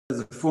As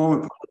a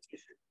former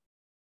politician.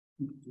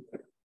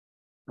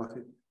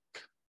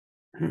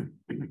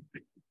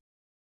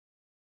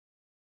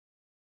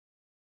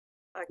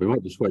 We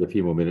might just wait a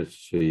few more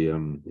minutes to see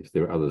if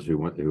there are others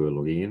who are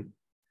logging in.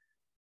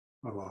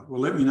 All right. Well,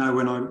 let me know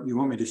when you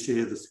want me to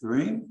share the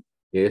screen.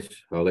 Yes,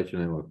 I'll let you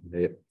know.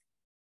 Yeah.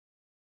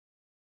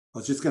 I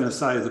was just going to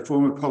say, as a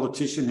former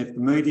politician, if the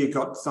media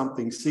got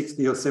something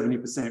 60 or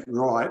 70%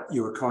 right,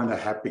 you were kind of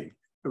happy.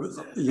 It was,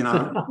 you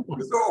know, it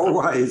was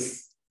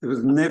always, it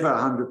was never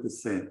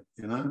 100%,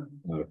 you know?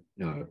 No.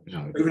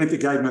 Even if you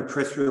gave them a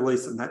press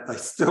release and that, they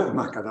still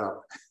muck it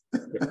up.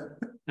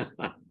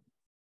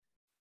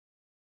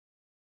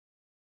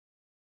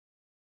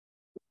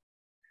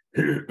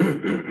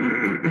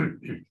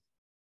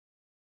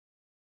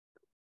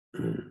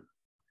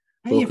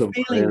 How you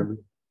feeling? Graham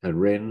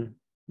and Ren.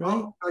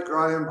 Right. Hi,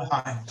 Graham.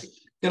 Hi.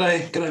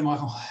 G'day,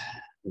 Michael.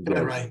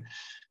 G'day, Ray.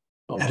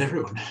 And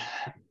everyone.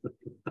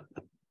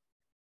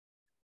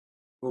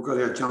 We've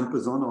got our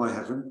jumpers on. I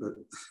haven't, but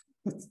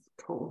it's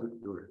cold.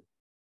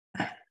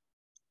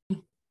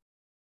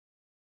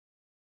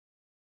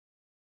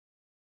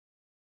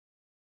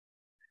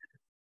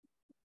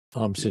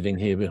 I'm sitting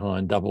here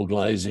behind double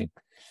glazing.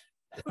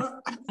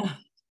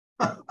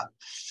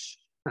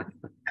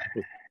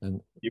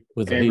 And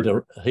with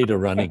the heater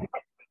running.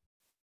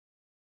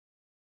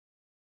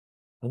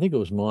 I think it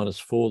was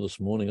 -4 this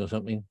morning or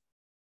something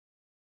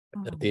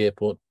at the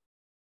airport.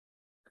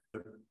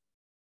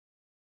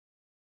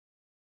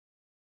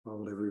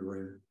 Cold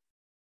everywhere.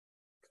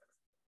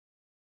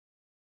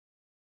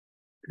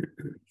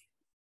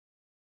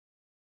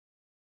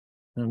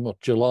 And what,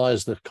 July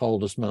is the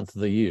coldest month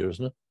of the year,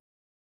 isn't it?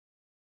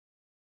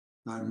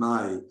 No,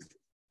 May.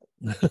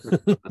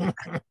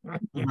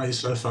 May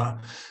so far.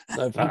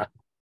 So far.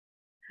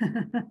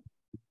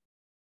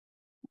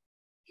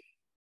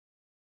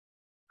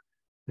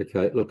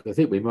 Okay, look, I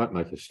think we might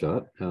make a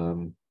start.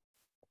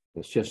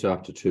 It's just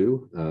after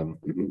 2.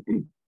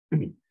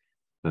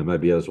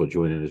 Maybe others will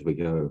join in as we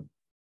go.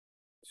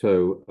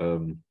 So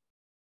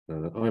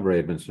I'm Ray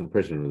Edmondson,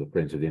 President of the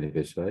Friends of the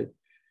NFSA,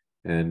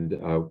 and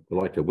I would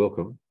like to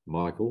welcome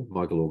Michael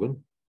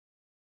Organ.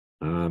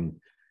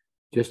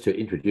 Just to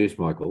introduce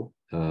Michael,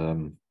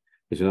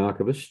 he's an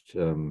archivist,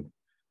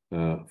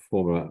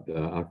 former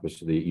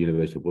archivist of the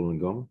University of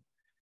Wollongong,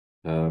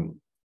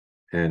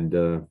 and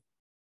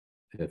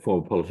a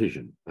former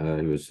politician.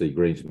 He was the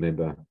Greens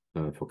member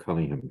for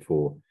Cunningham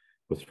for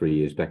 3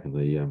 years back in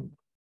the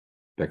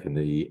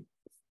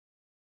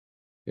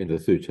into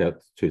the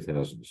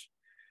 2000s.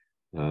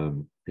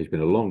 He's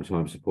been a long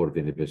time supporter of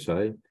the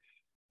NFSA.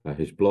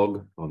 His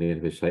blog on the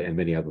NFSA and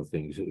many other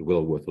things is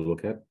well worth a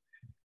look at.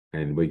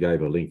 And we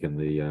gave a link in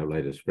the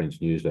latest Friends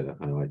newsletter,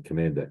 and I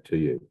commend that to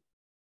you.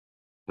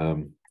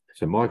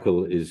 So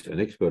Michael is an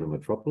expert on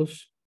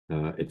Metropolis.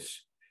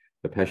 It's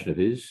a passion of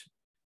his,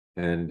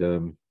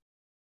 and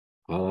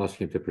I'll ask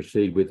him to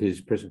proceed with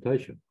his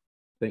presentation.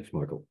 Thanks,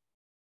 Michael.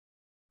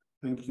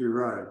 Thank you,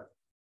 Ray.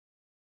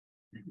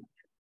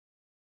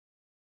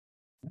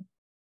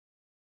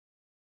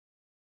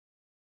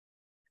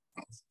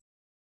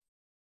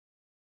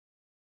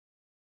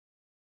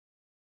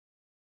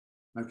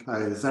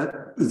 Okay, is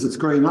the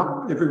screen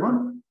up,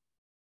 everyone?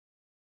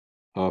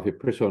 If you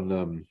press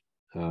on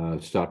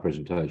start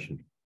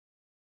presentation.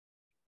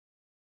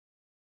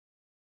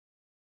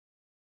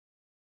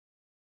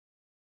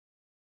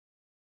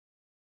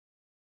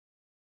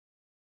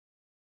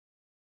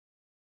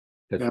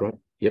 That's right.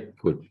 Yep,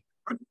 good.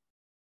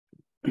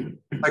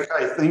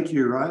 Okay, thank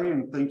you, Ray,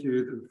 and thank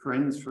you to the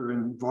Friends for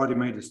inviting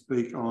me to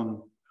speak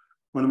on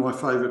one of my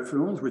favourite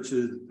films, which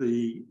is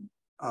the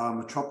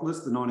Metropolis,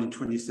 the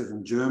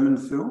 1927 German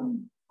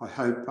film. I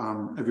hope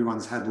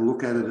everyone's had a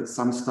look at it at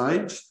some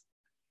stage,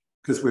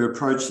 because we're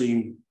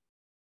approaching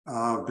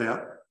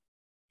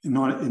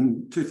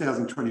in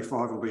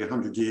 2025 will be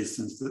 100 years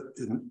since the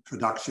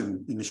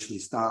production initially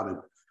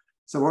started.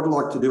 So what I'd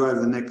like to do over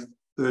the next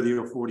 30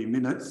 or 40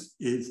 minutes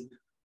is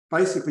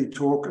basically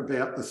talk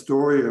about the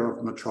story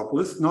of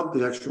Metropolis, not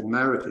the actual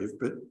narrative,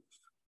 but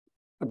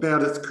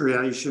about its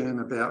creation,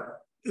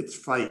 about its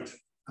fate.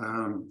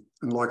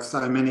 And like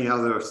so many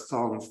other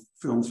silent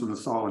films from the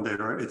silent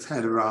era, it's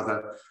had a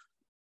rather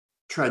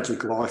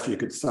tragic life, you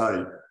could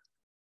say.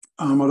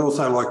 I'd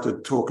also like to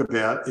talk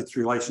about its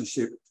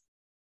relationship,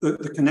 the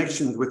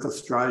connections with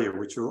Australia,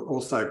 which are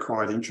also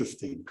quite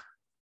interesting.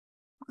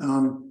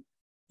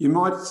 You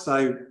might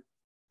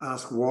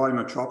ask why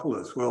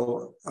Metropolis?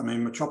 Well, I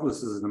mean,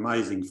 Metropolis is an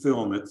amazing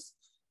film. It's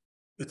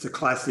a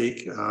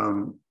classic.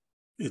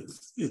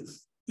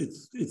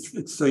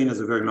 It's seen as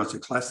very much a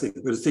classic,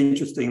 but it's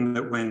interesting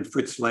that when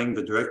Fritz Lang,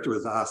 the director,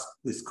 was asked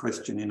this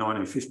question in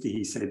 1950,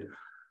 he said,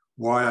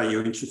 "Why are you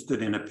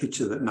interested in a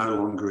picture that no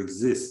longer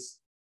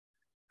exists?"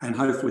 And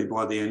hopefully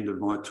by the end of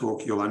my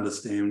talk, you'll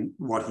understand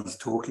what he's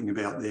talking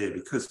about there,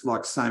 because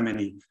like so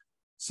many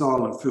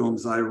silent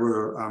films, they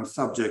were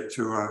subject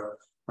to a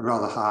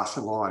rather harsh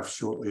life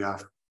shortly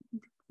after,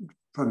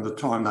 from the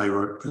time they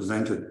were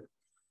presented.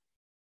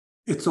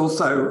 It's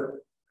also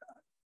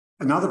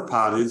another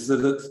part is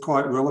that it's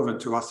quite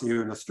relevant to us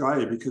here in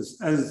Australia, because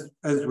as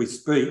we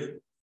speak,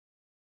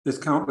 there's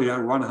currently a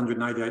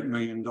 $188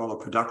 million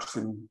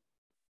production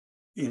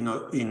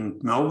in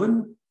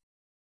Melbourne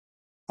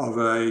of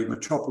a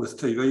Metropolis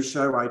TV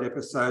show, 8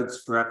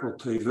 episodes for Apple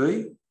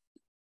TV.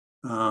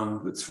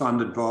 It's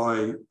funded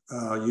by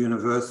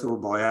Universal,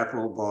 by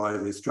Apple, by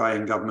the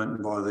Australian government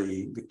and by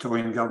the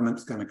Victorian government.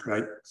 It's going to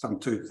create some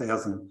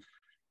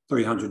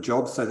 2,300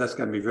 jobs, so that's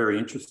going to be very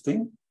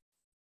interesting.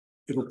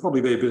 It'll probably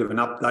be a bit of an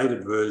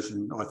updated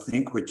version, I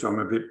think, which I'm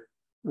a bit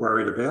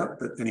worried about,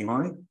 but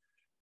anyway.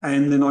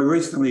 And then I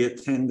recently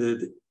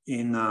attended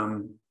in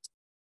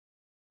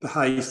the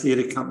Hayes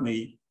Theatre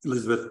Company,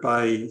 Elizabeth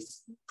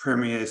Bay's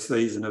premiere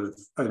season of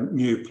a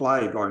new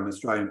play by an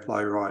Australian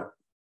playwright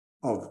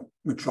of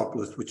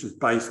Metropolis, which is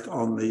based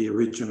on the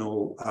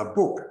original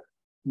book,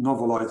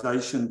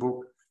 novelisation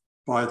book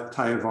by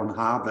Theo von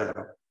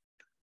Harbauer.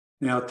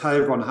 Now,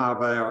 Theo von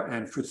Harbauer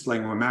and Fritz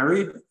Lang were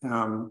married.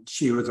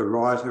 She was a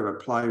writer, a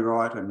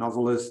playwright, a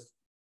novelist,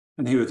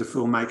 and he was a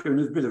filmmaker and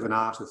was a bit of an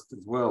artist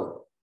as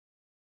well.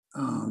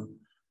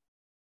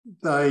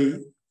 They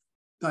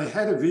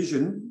had a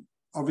vision.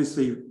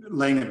 Obviously,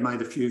 Lang had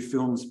made a few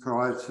films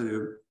prior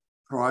to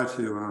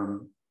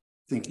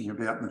thinking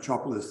about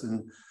Metropolis,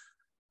 and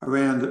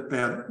around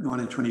about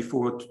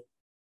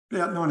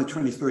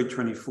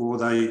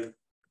 1923-24,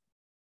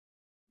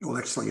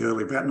 actually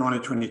early, about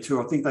 1922,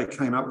 I think they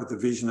came up with the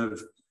vision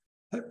of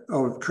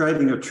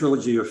creating a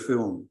trilogy of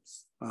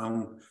films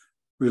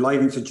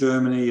relating to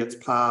Germany, its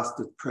past,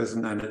 its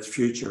present, and its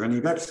future. And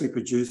he actually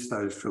produced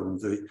those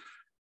films.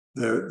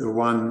 The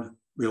one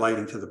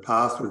relating to the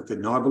past was the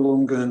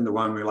Nibelungen, the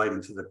one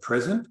relating to the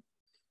present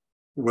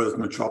was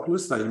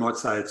Metropolis. So you might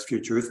say it's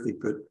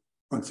futuristic, but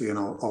once again,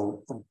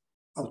 I'll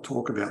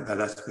talk about that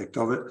aspect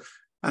of it.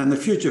 And the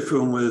future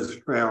film was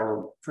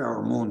Frau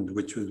Mund,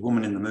 which was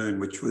Woman in the Moon,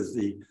 which was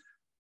the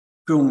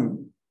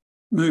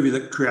movie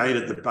that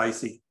created the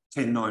basic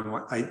 10,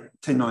 9, 8,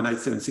 10, 9, 8,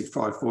 7, 6,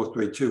 5, 4,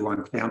 3, 2,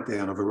 1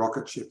 countdown of a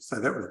rocket ship. So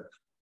that was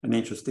an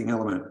interesting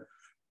element.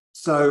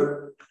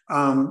 So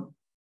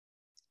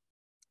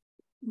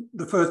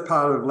the first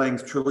part of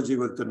Lang's trilogy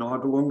was The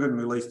Nibelungen,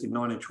 released in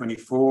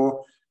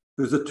 1924.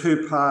 It was a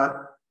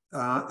two-part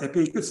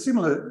epic. It's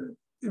similar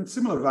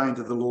vein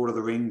to The Lord of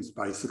the Rings,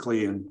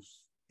 basically, and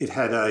it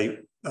had a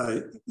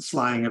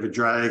slaying of a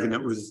dragon.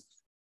 It was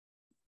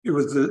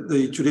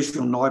the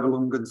traditional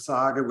Nibelungen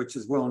saga, which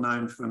is well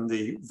known from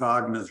the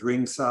Wagner's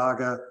Ring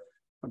saga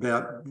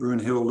about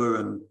Brunhilde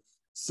and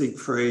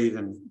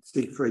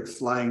Siegfried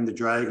slaying the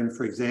dragon,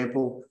 for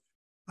example.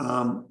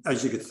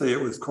 As you could see,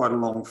 it was quite a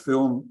long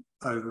film,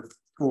 over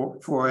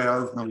 4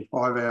 hours, maybe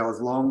 5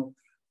 hours long.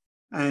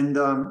 And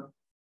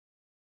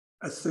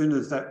as soon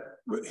as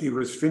he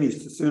was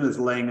finished, as soon as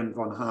Lang and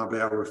von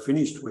Harbauer were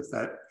finished with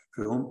that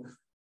film,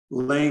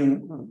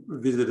 Lang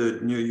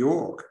visited New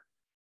York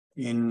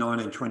in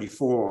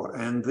 1924,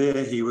 and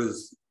there he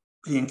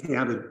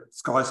encountered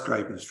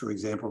skyscrapers, for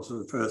example, for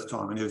the first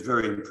time, and he was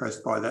very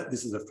impressed by that.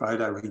 This is a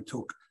photo he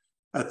took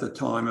at the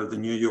time of the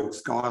New York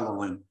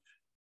skyline,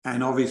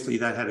 and obviously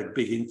that had a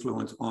big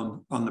influence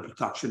on the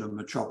production of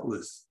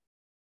Metropolis,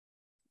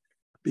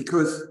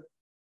 because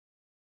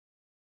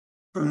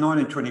from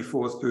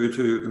 1924 through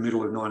to the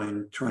middle of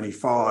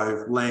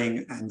 1925,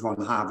 Lang and von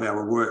Harbauer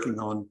were working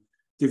on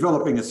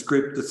developing a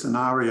script, a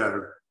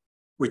scenario,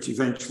 which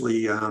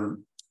eventually,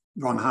 von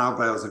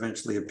Harbauer's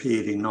eventually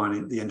appeared in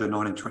the end of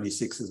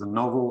 1926 as a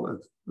novel.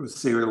 It was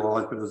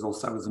serialised, but it was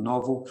also as a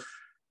novel.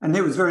 And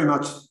it was very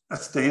much a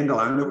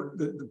standalone.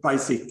 The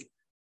basic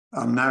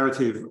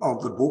narrative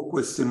of the book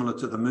was similar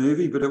to the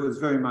movie, but it was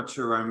very much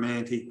a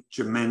romantic,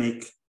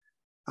 Germanic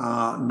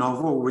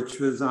novel, which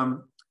was,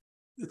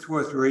 it's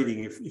worth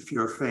reading if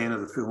you're a fan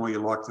of the film or you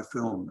like the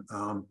film.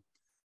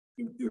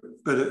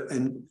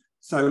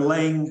 So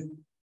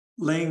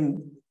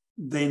Lang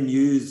then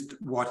used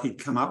what he'd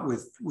come up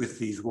with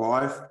his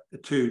wife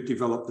to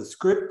develop the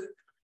script.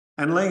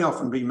 And Lang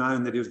often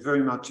bemoaned that he was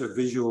very much a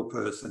visual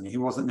person. He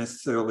wasn't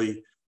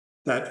necessarily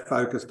that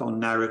focused on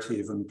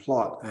narrative and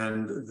plot.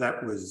 And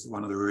that was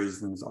one of the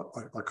reasons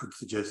I could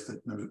suggest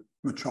that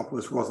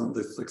Metropolis wasn't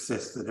the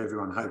success that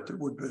everyone hoped it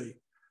would be.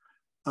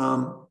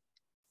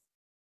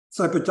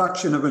 So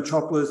production of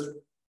Metropolis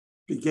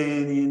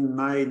began in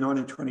May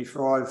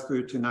 1925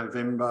 through to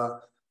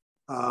November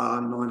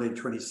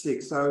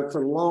 1926. So it's a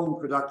long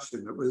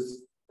production. It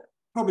was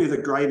probably the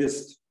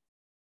greatest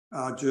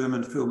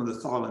German film of the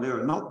silent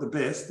era. Not the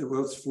best. It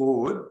was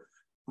flawed.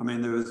 I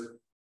mean,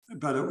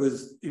 but it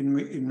was in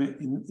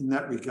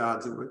that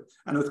regards. It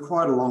was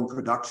quite a long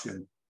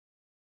production.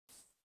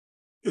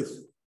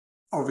 It's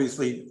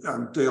obviously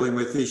dealing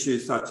with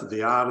issues such as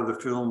the art of the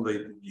film,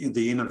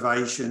 the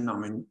innovation. I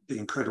mean, the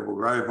incredible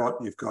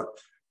robot. You've got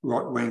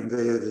right-wing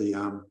there,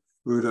 the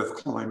Rudolf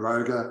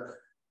Klein-Roger.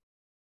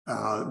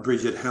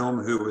 Bridget Helm,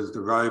 who was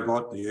the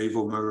robot, the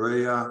evil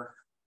Maria,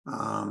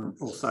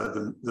 also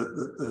the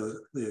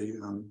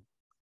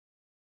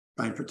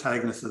main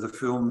protagonist of the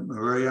film,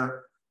 Maria.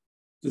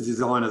 The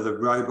design of the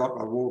robot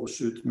by Walter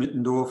Schutz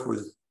Mittendorf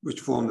was which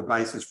formed the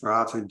basis for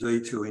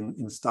R2-D2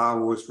 in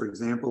Star Wars, for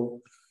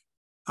example.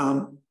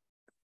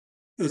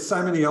 There's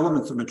so many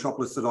elements of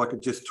Metropolis that I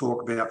could just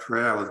talk about for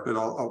hours, but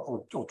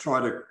I'll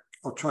try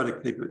to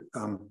keep it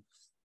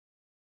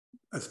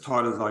as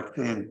tight as I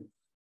can.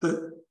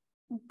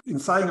 In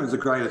saying it was the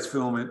greatest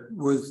film, it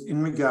was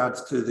in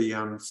regards to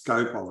the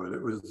scope of it.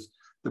 It was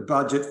the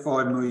budget,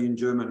 5 million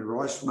German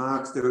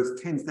Reichsmarks. There was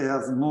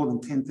more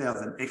than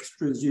 10,000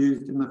 extras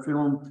used in the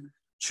film,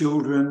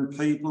 children,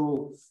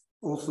 people,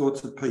 all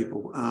sorts of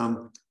people.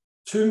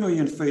 2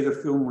 million feet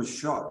of film was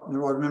shot. And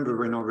I remember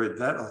when I read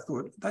that, I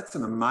thought, that's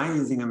an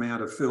amazing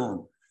amount of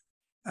film.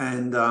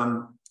 And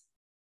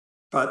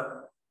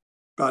but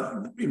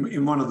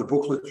in one of the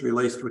booklets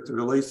released with the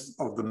release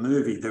of the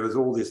movie, there was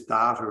all this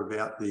data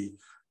about the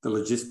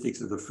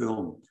logistics of the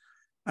film.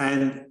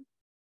 And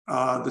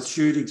the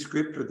shooting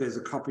script, there's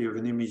a copy of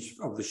an image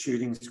of the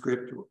shooting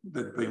script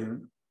that had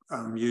been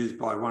used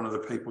by one of the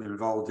people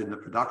involved in the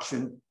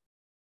production,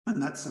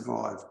 and that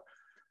survived.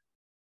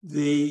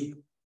 It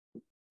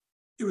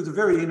was a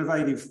very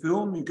innovative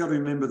film. You've got to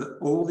remember that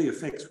all the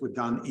effects were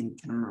done in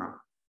camera,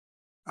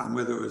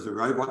 whether it was a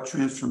robot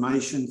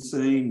transformation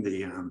scene,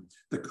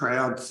 the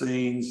crowd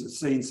scenes,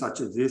 scenes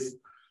such as this,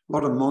 a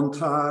lot of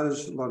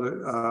montage,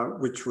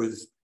 which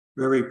was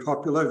very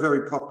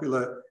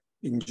popular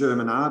in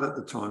German art at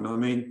the time. I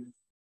mean,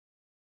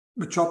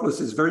 Metropolis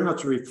is very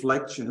much a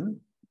reflection,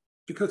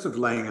 because of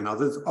Lang and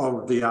others,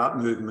 of the art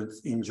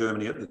movements in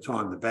Germany at the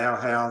time, the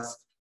Bauhaus,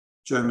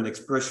 German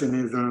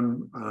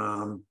Expressionism,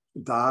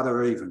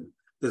 Dada even.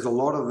 There's a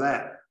lot of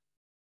that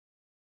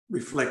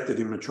reflected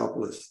in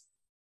Metropolis.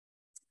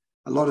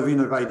 A lot of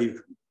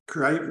innovative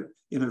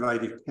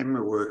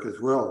camera work as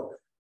well.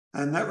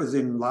 And that was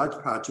in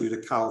large part due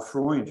to Karl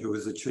Freund, who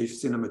was the chief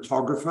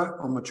cinematographer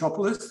on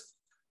Metropolis.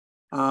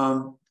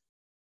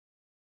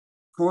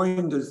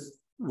 Freund is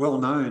well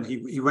known.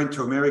 He went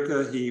to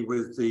America. He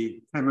was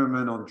the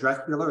cameraman on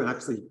Dracula and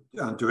actually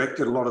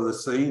directed a lot of the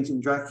scenes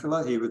in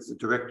Dracula. He was the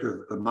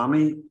director of The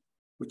Mummy,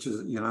 which is,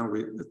 a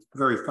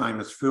very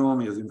famous film.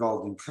 He was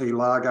involved in Key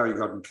Largo. He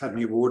got an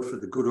Academy Award for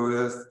The Good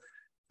Earth.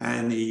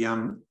 And he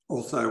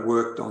also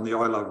worked on the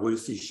I Love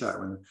Lucy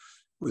show and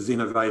was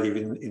innovative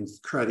in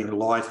creating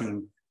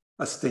lighting,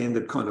 a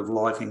standard kind of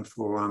lighting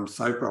for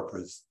soap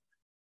operas.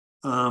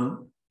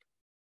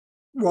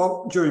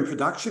 Well, during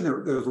production,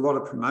 there was a lot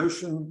of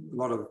promotion, a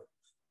lot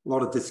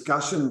of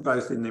discussion,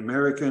 both in the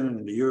American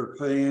and the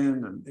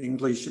European and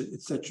English,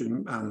 etc.,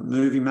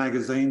 movie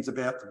magazines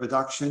about the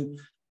production.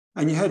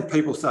 And you had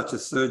people such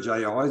as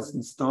Sergei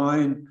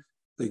Eisenstein,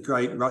 the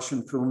great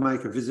Russian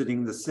filmmaker,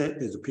 visiting the set.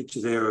 There's a picture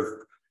there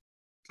of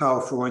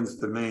Karl Freund's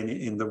the man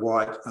in the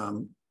white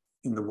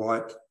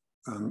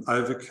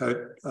overcoat,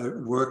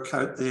 work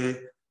coat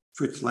there.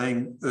 Fritz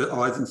Lang,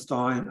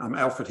 Eisenstein,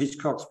 Alfred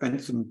Hitchcock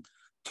spent some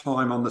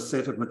time on the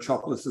set of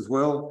Metropolis as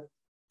well,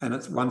 and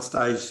at one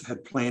stage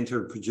had planned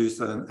to produce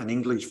an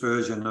English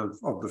version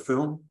of the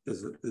film.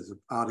 There's an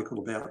article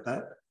about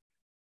that.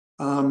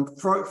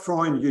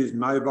 Freund used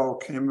mobile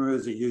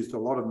cameras. He used a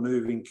lot of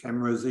moving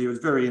cameras. He was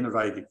very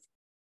innovative.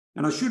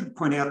 And I should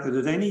point out that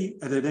at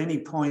any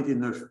point in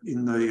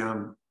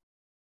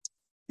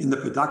the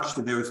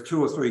production, there was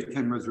 2 or 3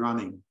 cameras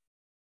running.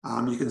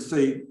 You can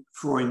see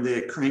Freund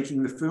there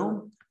cranking the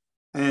film.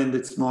 And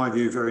it's my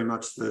view very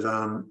much that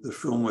the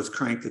film was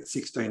cranked at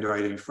 16 to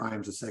 18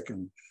 frames a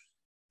second.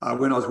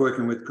 When I was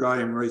working with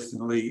Graham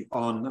recently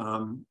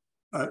on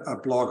a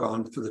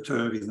blog for the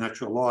term of his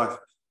natural life,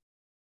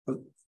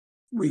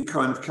 we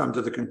kind of come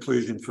to the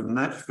conclusion from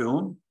that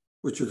film,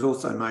 which was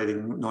also made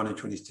in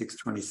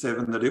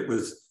 1926-27, that it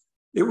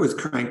was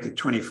cranked at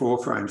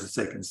 24 frames a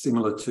second,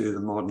 similar to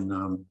the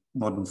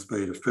modern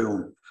speed of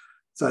film.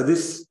 So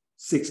this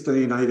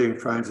 16, 18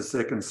 frames a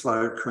second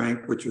slow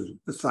crank, which was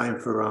the same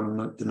for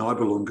the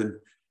Nibelungen,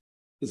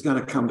 is going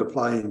to come to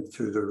play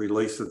into the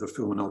release of the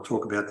film, and I'll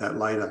talk about that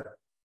later.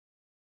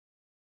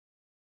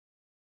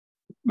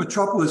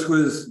 Metropolis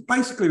was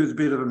a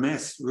bit of a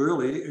mess,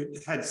 really.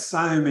 It had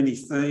so many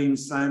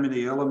themes, so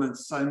many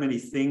elements, so many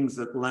things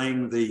that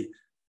Lang, the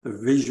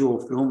visual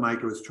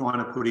filmmaker, was trying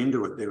to put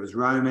into it. There was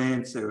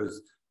romance, there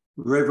was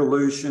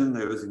revolution,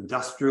 there was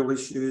industrial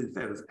issues,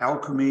 there was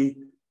alchemy,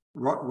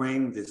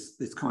 Rotwang,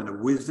 this kind of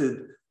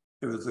wizard.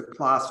 There was a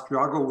class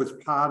struggle was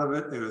part of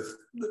it. There was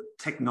the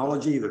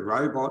technology, the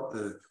robot,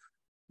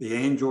 the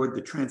android,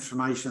 the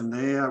transformation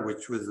there,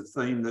 which was a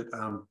theme that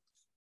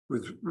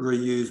was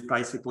reused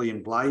basically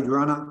in Blade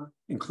Runner,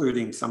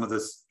 including some of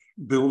the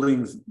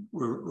buildings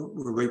were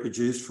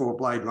reproduced for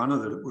Blade Runner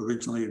that were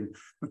originally in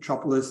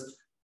Metropolis.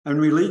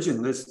 And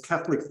religion, there's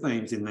Catholic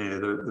themes in there.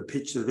 The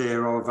picture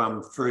there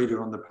of Frida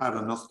on the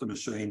Paternoster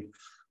machine,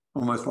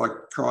 almost like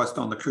Christ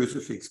on the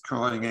crucifix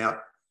crying out,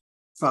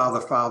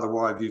 "Father, Father,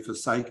 why have you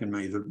forsaken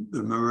me?"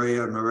 The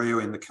Maria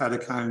in the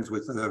catacombs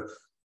with her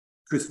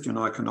Christian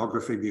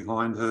iconography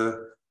behind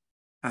her.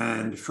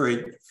 And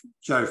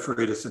Joe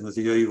Friedison is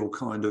the evil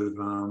kind of,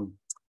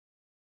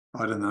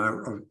 I don't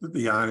know,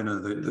 the owner,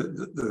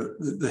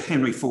 the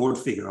Henry Ford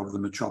figure of the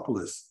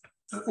Metropolis.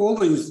 All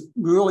these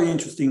really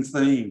interesting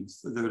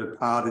themes that are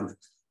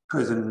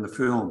present in the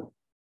film.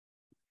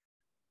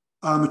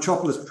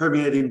 Metropolis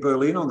premiered in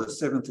Berlin on the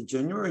 7th of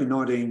January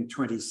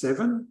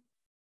 1927.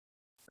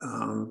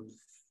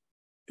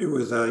 It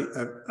was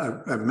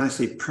a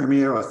massive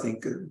premiere. I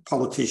think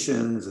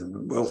politicians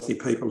and wealthy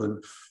people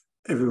and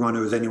everyone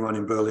who was anyone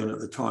in Berlin at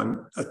the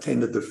time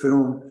attended the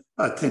film,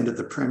 attended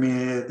the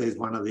premiere. There's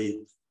one of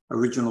the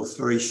original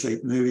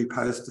 3-sheet movie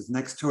posters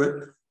next to it.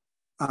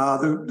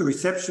 The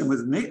reception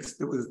was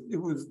mixed. It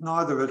was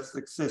neither a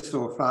success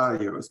or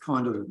failure. It was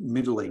kind of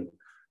middling.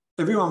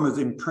 Everyone was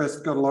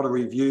impressed, got a lot of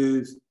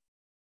reviews.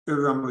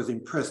 Everyone was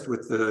impressed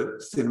with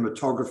the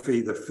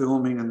cinematography, the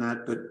filming and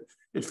that, but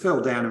it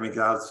fell down in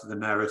regards to the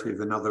narrative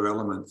and other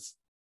elements.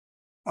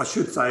 I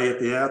should say at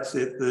the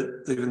outset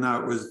that even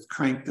though it was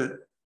cranked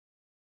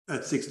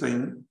at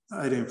 16,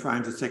 18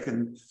 frames a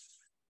second,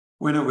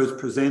 when it was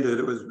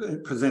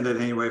presented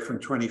anywhere from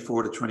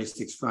 24 to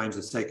 26 frames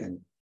a second.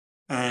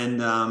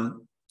 And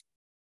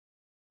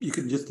you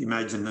can just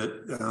imagine that,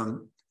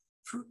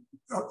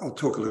 I'll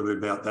talk a little bit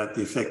about that,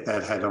 the effect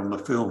that had on the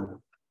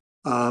film.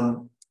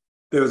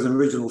 There was an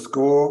original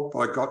score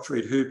by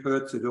Gottfried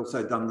Huppertz, who'd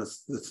also done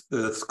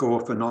the score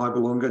for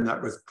Nibelungen, and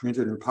that was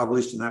printed and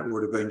published, and that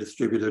would have been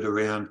distributed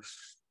around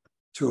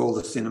to all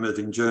the cinemas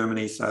in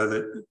Germany, so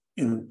that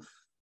in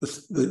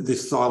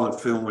this silent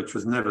film, which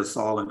was never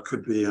silent,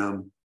 could be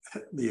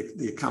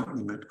the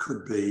accompaniment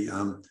could be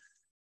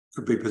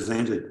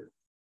presented.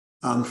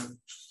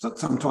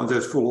 Sometimes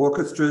there's full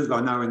orchestras. I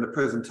know in the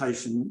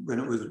presentation when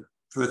it was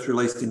first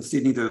released in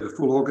Sydney, there was a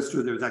full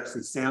orchestra. There was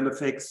actually sound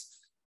effects,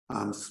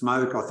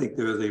 smoke. I think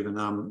there was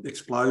even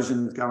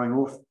explosions going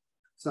off.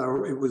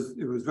 So it was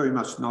very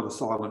much not a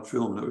silent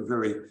film. It was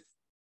very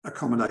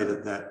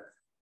accommodated that.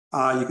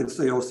 You can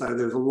see also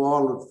there was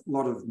a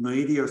lot of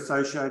media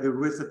associated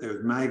with it. There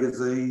was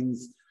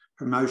magazines,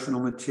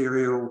 promotional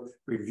material,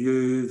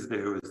 reviews.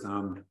 There was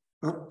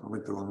I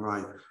went the wrong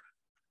way.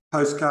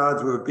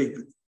 Postcards were a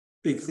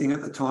big thing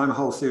at the time. A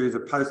whole series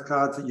of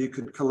postcards that you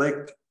could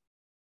collect.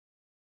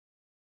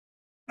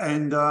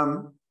 And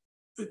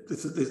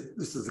this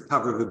is the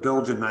cover of a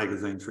Belgian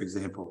magazine, for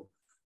example.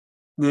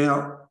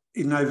 Now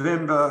in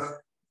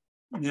November,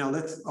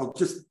 I'll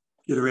just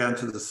get around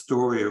to the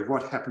story of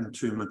what happened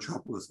to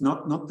Metropolis,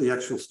 not the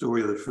actual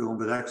story of the film,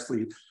 but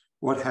actually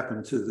what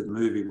happened to the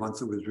movie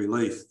once it was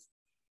released.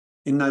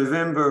 In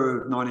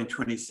November of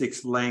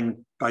 1926,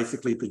 Lang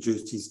basically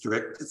produced his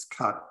director's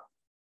cut.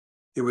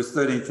 It was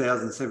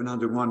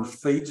 13,701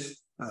 feet,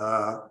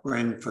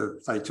 ran for,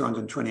 say,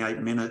 228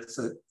 minutes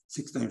at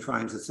 16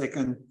 frames a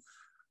second.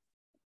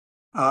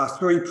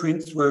 3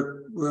 prints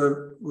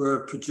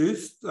were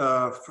produced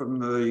from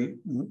the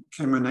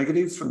camera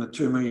negatives, from the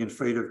 2 million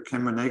feet of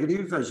camera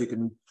negative, as you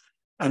can,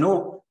 and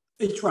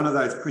each one of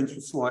those prints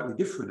was slightly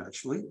different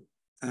actually,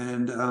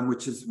 and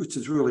which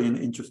is really an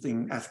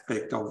interesting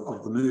aspect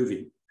of the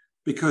movie,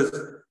 because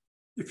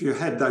if you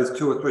had those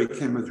 2 or 3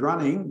 cameras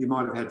running, you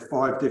might have had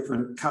 5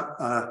 different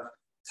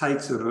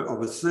takes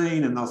of a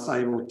scene, and they'll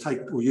say,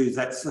 we'll use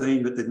that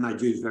scene, but then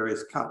they'd use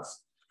various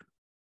cuts.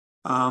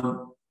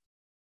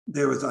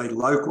 There was a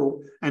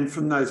local, and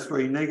from those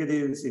 3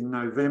 negatives in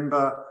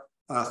November,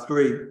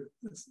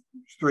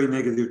 3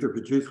 negatives were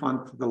produced,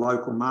 1 for the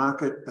local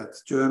market,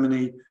 that's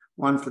Germany,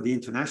 1 for the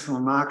international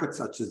market,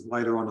 such as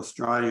later on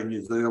Australia,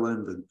 New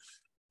Zealand and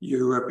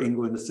Europe,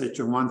 England,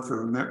 etc., and 1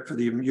 for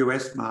the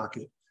US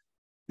market.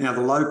 Now,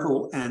 the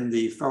local and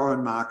the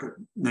foreign market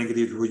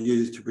negatives were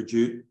used to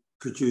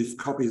produce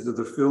copies of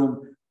the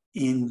film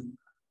in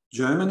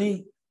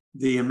Germany.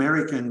 The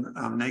American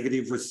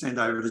negative was sent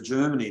over to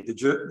Germany,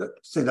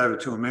 sent over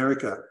to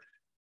America.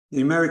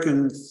 The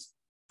Americans,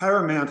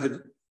 Paramount had,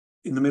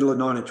 in the middle of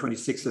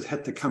 1926,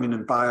 had to come in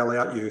and bail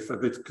out you for a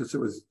bit because it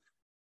was,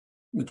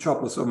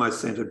 Metropolis almost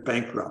sent it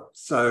bankrupt.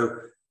 So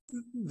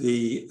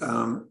the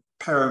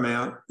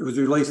Paramount, it was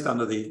released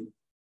under the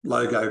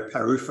logo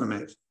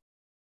Parufamet.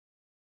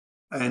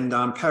 And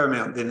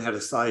Paramount then had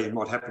a say in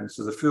what happens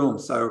to the film.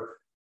 So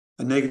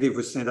a negative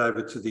was sent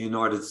over to the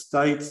United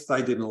States.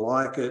 They didn't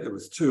like it. It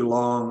was too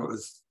long. It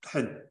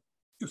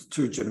was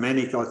too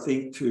Germanic, I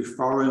think, too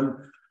foreign.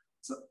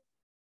 So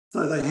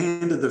they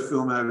handed the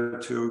film over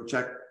to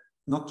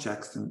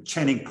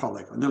Channing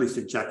Pollock. I nearly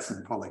said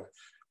Jackson Pollock.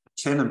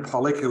 Channing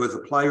Pollock, who was a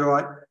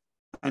playwright,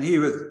 and he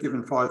was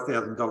given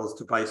 $5,000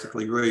 to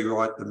basically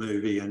rewrite the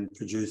movie and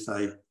produce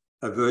a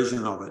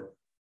version of it.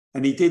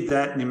 And he did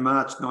that, and in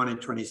March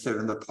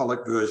 1927, the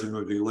Pollock version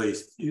was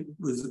released. It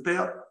was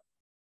about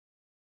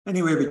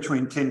anywhere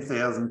between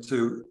 10,000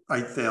 to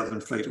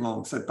 8,000 feet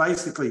long. So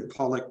basically,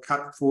 Pollock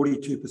cut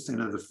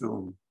 42% of the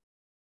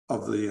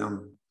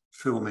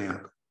film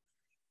out.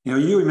 You know,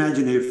 you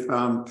imagine if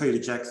Peter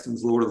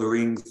Jackson's Lord of the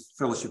Rings,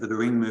 Fellowship of the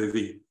Ring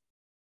movie,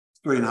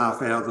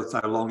 3.5 hours or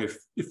so long, if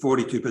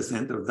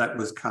 42% of that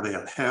was cut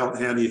out,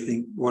 how do you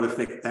think, what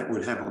effect that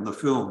would have on the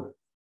film?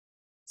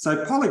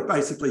 So Pollock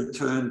basically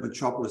turned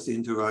Metropolis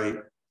into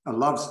a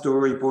love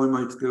story, boy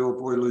meets girl,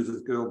 boy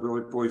loses girl,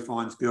 boy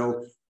finds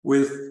girl,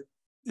 with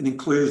an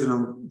inclusion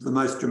of the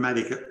most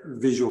dramatic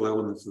visual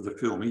elements of the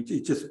film.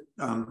 He just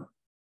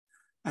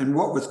And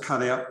what was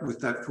cut out with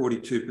that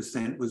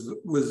 42%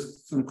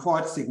 was some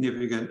quite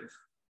significant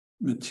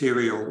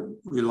material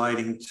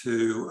relating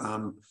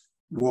to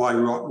why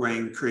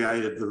Rotwang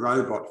created the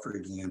robot, for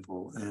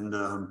example, and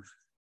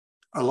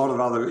a lot of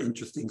other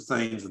interesting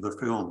themes of the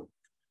film.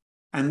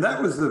 And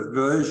that was the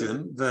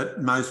version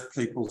that most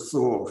people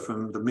saw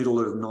from the middle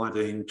of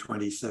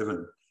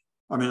 1927.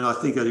 I mean, I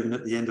think that even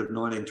at the end of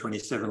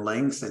 1927,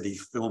 Lang said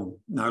his film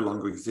no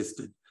longer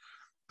existed.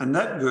 And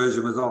that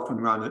version was often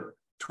run at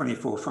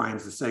 24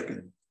 frames a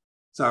second.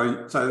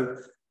 So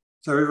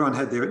everyone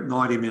had their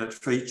 90-minute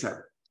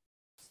feature,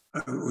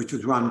 which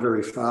was run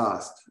very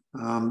fast.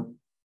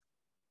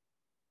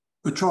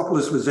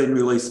 Metropolis was then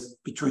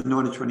released between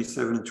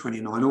 1927 and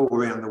 29 all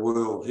around the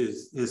world.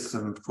 Here's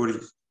some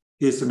footage.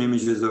 Here's some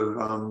images of.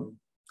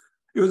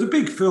 It was a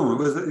big film.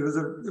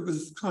 It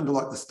was kind of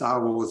like the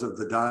Star Wars of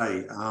the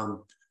day.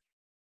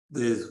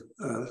 There's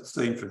a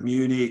scene from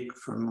Munich,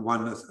 from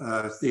one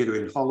theatre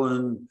in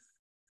Holland,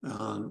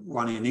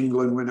 one in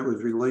England when it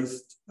was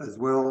released as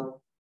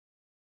well.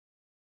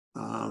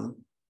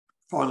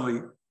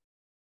 Finally,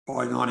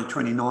 by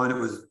 1929, it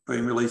was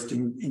being released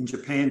in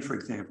Japan, for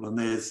example, and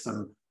there's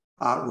some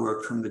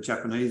artwork from the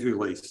Japanese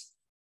release.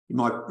 You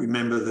might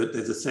remember that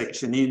there's a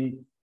section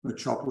in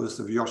Metropolis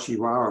of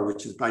Yoshiwara,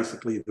 which is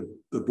basically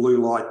the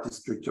blue light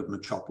district of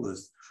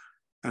Metropolis.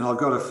 And I've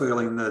got a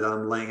feeling that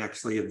Lang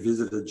actually had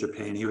visited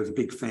Japan. He was a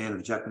big fan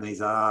of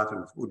Japanese art,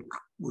 of wood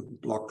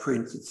block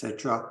prints,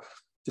 etc.,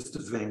 just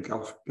as Van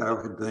Gogh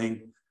had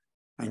been.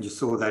 And you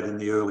saw that in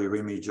the earlier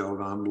image of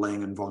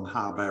Lang and von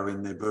Haber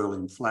in their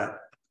Berlin flat.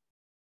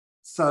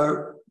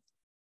 So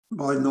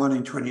by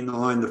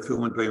 1929, the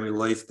film had been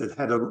released. It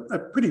had a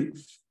pretty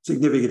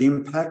significant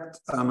impact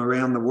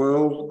around the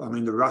world. I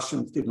mean, the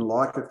Russians didn't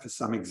like it for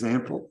some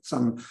example.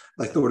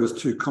 They thought it was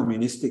too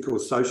communistic or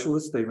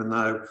socialist, even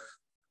though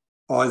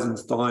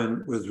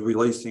Eisenstein was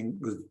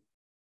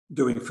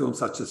doing films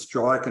such as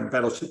Strike and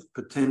Battleship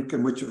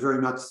Potemkin, which are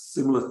very much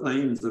similar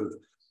themes of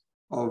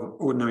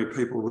ordinary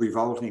people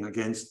revolting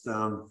against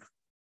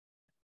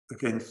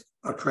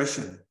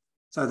oppression.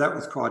 So that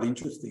was quite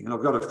interesting. And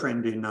I've got a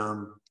friend in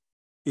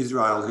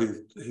Israel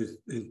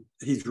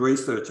his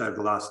research over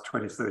the last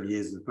 20, 30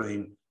 years has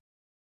been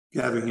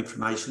gathering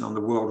information on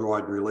the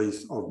worldwide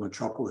release of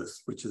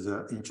Metropolis, which is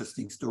an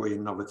interesting story in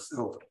and of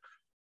itself.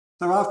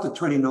 So after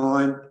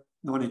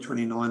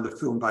 1929, the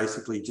film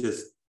basically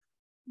just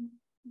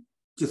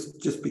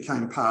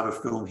became part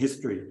of film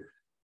history.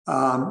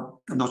 I'm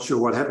not sure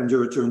what happened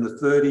during the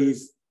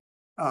 30s.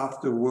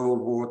 After World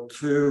War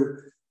II,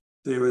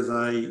 there was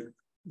a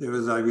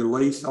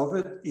release of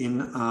it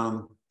in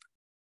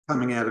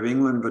coming out of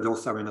England, but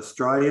also in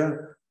Australia.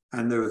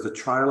 And there was a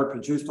trailer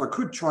produced. I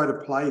could try to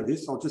play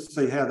this. I'll just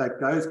see how that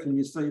goes. Can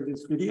you see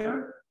this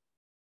video?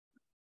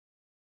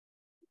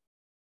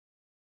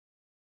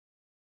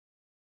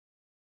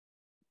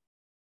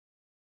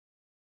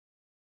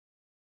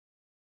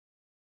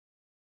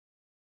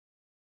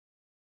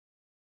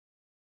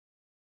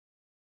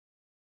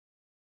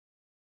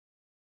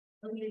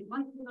 Only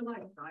once in a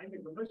lifetime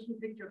is a motion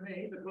picture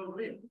made that will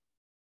live.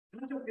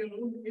 Such a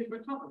film is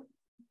Metropolis,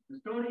 the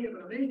story of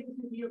an amazing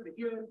city of the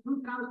year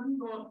 2000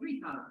 or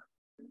 3000,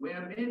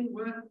 where men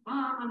work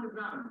far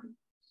underground,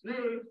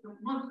 slaves to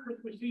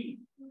monstrous machines.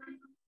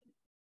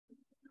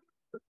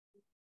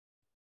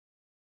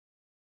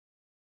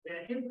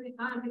 Where every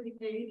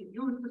scientific aid is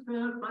used to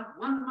serve but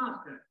one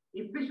master,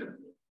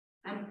 efficiently,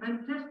 and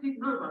fantastic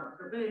robots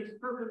obey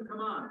spoken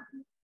commands.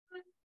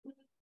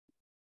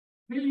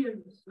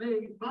 Millions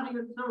slave body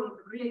and soul to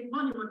create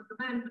monuments to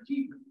man's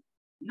achievement.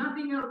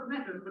 Nothing else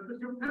matters but the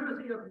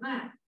supremacy of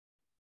man.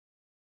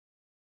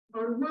 A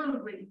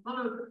whirlwind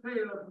follows the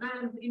trail of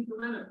man's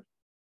inhumanity,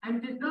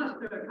 and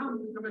disaster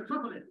comes to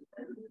Metropolis.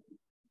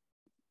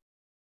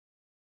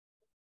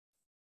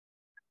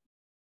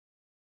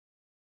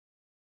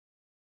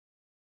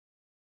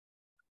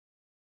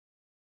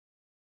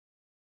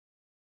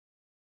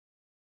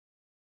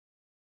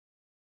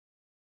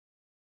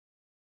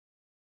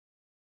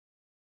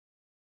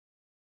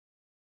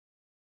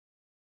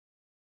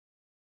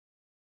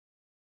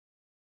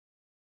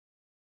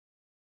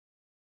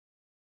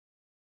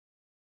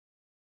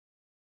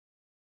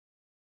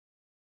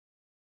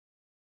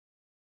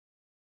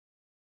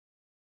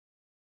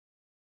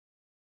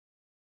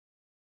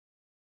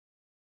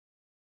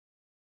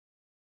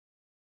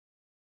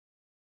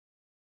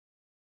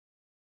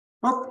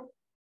 Oh.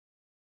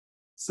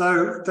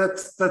 So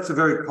that's a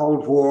very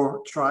Cold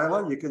War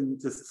trailer. You can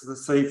just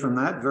see from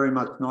that, very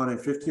much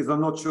 1950s.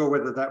 I'm not sure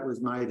whether that was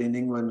made in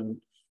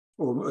England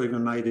or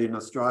even made in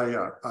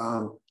Australia.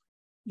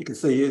 You can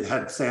see it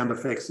had sound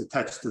effects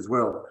attached as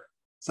well.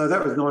 So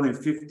that was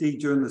 1950.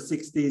 During the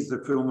 60s,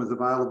 the film was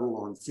available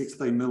on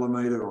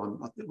 16mm, on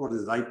what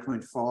is it,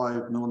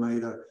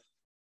 8.5mm,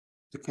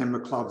 to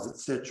camera clubs,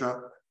 etc.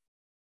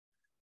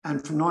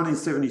 And from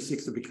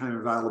 1976, it became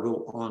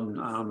available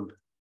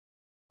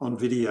on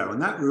video,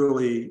 and that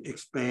really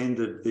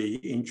expanded the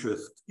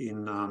interest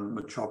in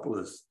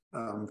Metropolis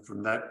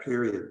from that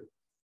period,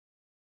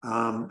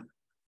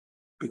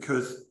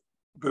 because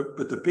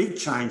but the big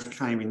change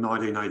came in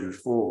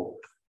 1984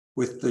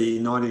 with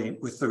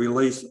the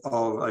release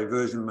of a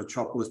version of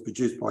Metropolis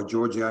produced by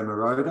Giorgio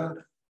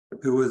Moroder,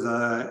 who was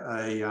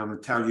a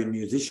Italian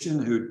musician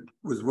who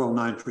was well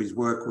known for his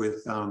work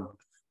with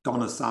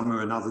Donna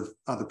Summer and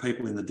other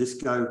people in the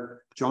disco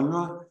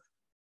genre.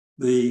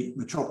 The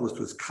Metropolis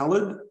was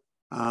coloured.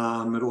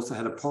 It also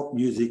had a pop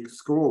music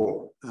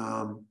score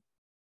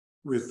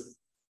with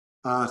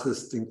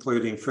artists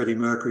including Freddie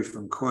Mercury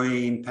from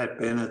Queen, Pat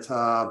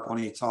Benatar,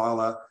 Bonnie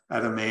Tyler,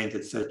 Adam Ant,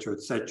 etc.,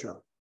 etc.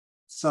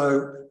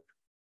 So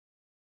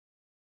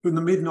in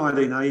the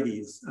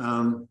mid-1980s,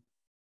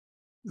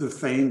 the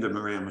fandom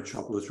around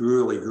Metropolis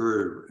really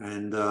grew.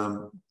 And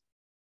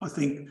I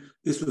think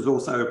this was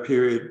also a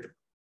period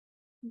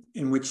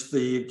in which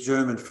the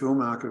German film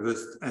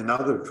archivists and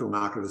other film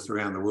archivists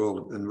around the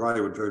world, and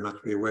Ray would very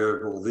much be aware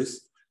of all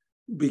this,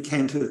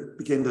 began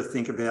to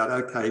think about,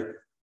 okay,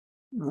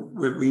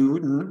 we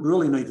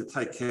really need to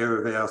take care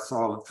of our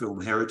silent film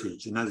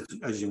heritage. And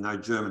as you know,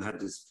 Germany had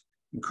this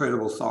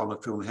incredible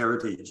silent film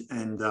heritage,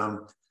 and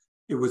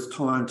it was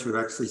time to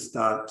actually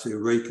start to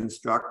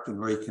reconstruct and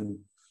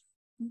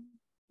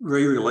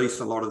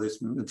re-release a lot of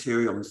this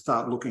material and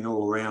start looking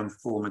all around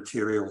for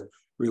material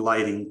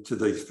relating to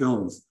these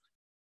films.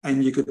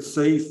 And you could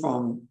see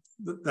from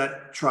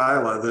that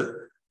trailer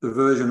that the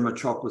version of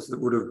Metropolis that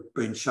would have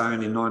been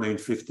shown in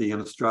 1950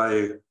 in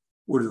Australia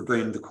would have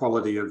been the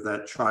quality of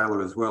that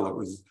trailer as well. It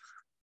was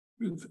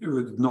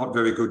not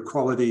very good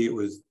quality. It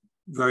was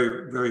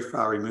very, very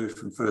far removed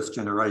from first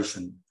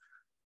generation.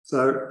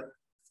 So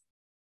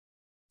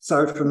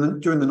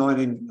during the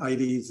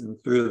 1980s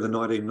and through the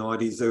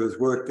 1990s, there was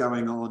work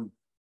going on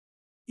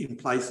in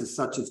places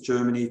such as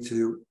Germany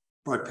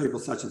by people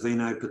such as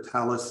Eno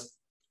Patalis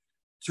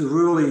to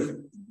really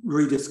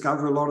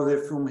rediscover a lot of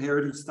their film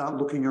heritage, start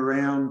looking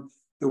around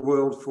the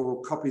world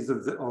for copies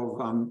of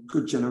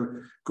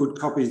good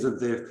copies of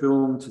their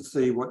film to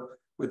see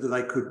whether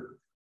they could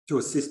to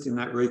assist in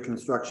that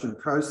reconstruction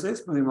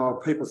process. Meanwhile,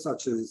 people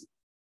such as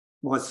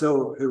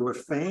myself, who were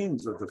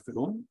fans of the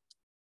film,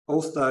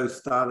 also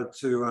started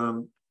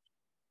to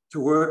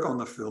work on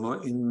the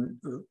film. In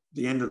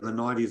the end of the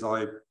 90s,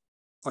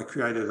 I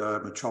created a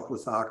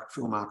Metropolis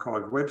Film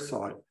Archive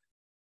website,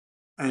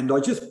 and I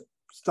just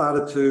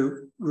started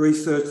to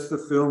research the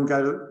film,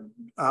 go to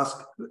ask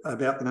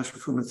about the National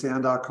Film and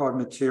Sound Archive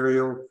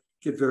material,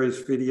 get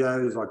various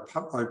videos. I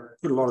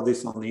put a lot of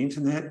this on the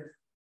internet.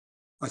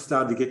 I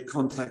started to get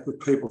contact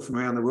with people from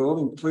around the world,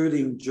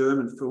 including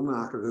German film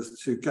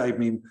archivists who gave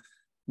me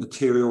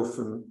material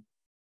from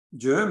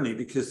Germany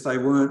because they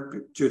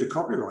weren't, due to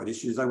copyright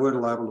issues, they weren't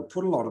able to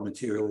put a lot of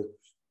material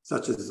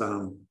such as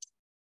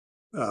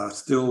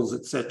stills,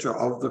 etc.,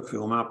 of the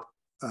film up,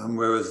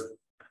 whereas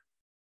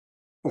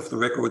off the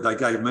record, they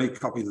gave me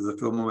copies of the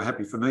film and were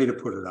happy for me to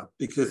put it up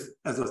because,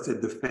 as I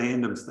said, the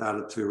fandom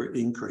started to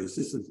increase.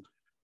 This is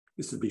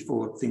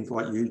before things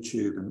like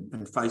YouTube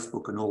and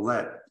Facebook and all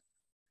that.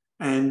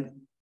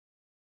 And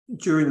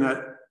during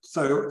that,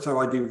 so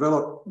I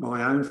developed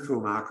my own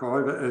film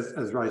archive.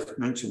 As Ray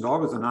mentioned, I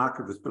was an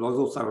archivist, but I was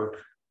also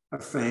a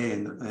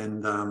fan,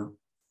 and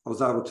I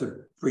was able to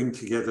bring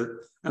together,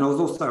 and I was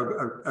also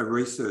a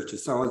researcher.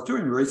 So I was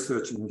doing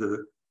research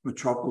into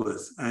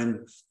Metropolis,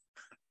 and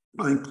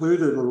I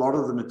included a lot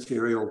of the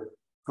material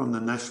from the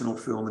National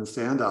Film and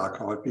Sound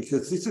Archive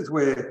because this is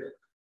where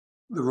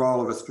the role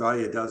of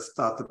Australia does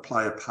start to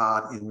play a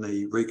part in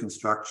the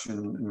reconstruction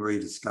and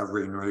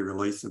rediscovery and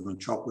re-release of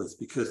Metropolis,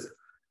 because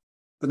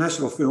the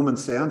National Film and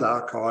Sound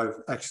Archive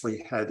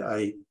actually had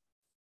a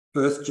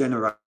first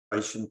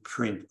generation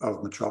print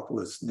of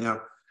Metropolis.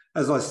 Now,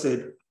 as I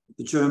said,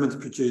 the Germans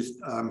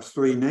produced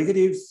 3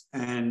 negatives,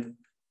 and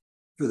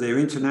for their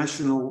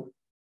international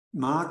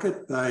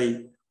market,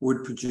 they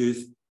would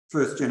produce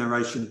first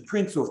generation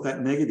prints off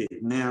that negative.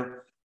 Now,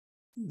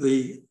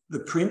 the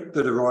print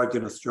that arrived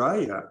in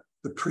Australia,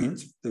 the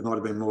print, there might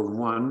have been more than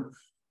one,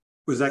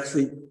 was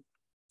actually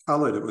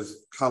coloured. It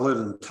was coloured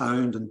and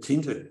toned and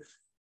tinted.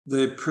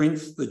 The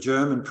prints, the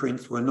German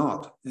prints, were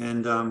not.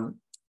 And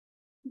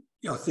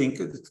I think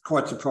it's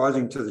quite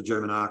surprising to the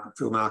German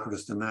film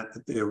archivist in that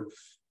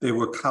there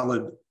were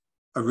coloured,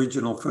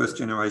 original first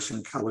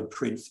generation coloured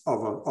prints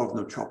of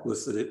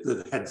Metropolis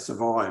that had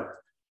survived.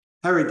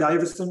 Harry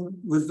Davison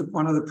was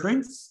one of the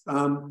prints.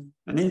 An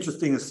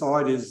interesting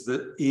aside is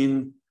that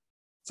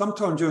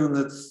sometime during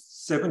the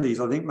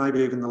 70s, I think maybe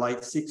even the late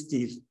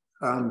 60s,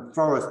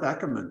 Forrest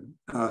Ackerman,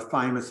 a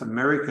famous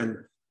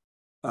American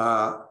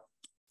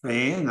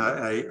fan,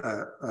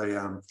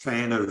 a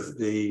fan of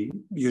the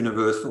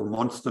Universal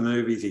monster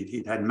movies.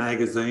 He'd had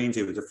magazines.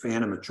 He was a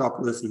fan of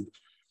Metropolis. He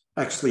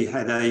actually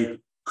had a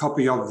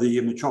copy of the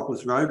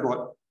Metropolis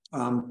robot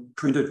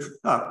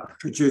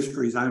produced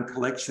for his own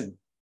collection.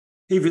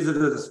 He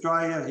visited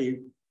Australia.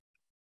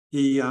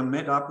 He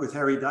met up with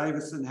Harry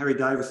Davison. Harry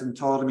Davison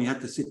told him he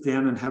had to sit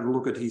down and have a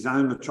look at his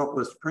own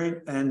Metropolis print.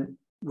 And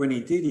when he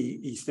did,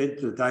 he said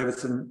to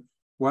Davison,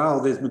 "Wow,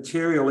 there's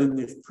material in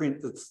this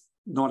print that's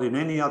not in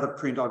any other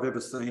print I've ever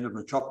seen of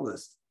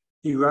Metropolis."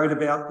 He wrote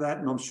about that,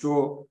 and I'm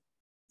sure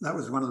that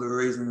was one of the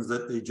reasons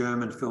that the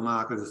German film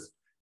archivists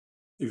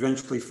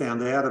eventually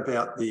found out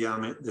about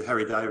the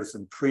Harry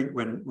Davison print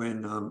when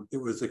it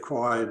was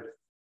acquired,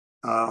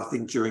 I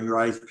think during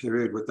Ray's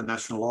period with the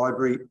National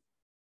Library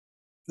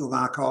Film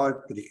Archive,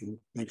 but you can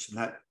mention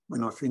that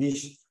when I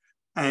finish.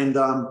 And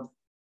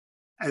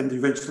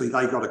eventually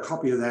they got a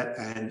copy of that,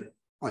 and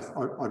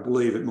I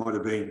believe it might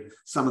have been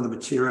some of the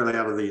material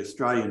out of the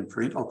Australian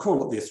print. I'll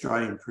call it the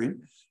Australian print.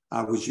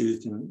 Was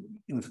used in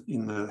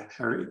the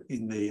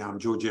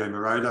Giorgio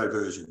Moroder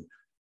version,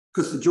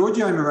 because the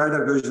Giorgio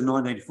Moroder version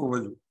 1984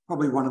 was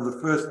probably one of the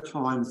first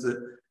times that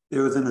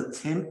there was an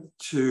attempt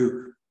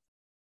to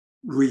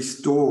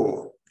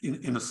restore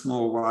in a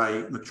small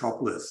way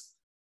Metropolis.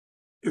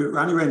 It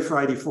only ran for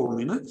 84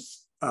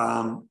 minutes.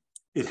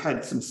 It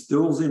had some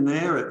stills in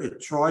there.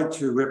 It tried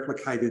to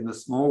replicate in a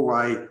small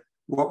way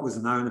what was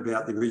known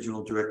about the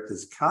original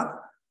director's cut,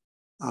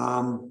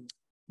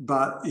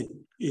 but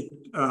it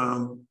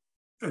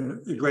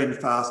ran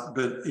fast,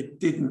 but it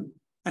didn't,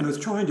 and it was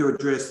trying to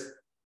address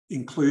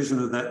inclusion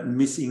of that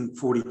missing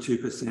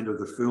 42% of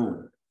the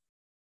film.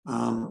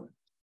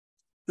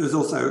 There's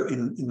also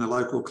in the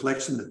local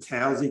collection, the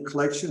Towsey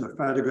collection, a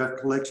photograph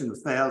collection of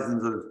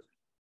thousands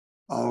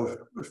of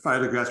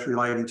photographs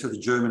relating to the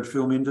German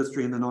film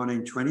industry in the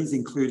 1920s,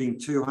 including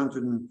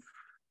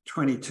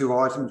 222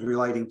 items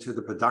relating to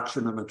the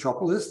production of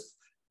Metropolis.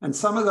 And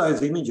some of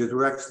those images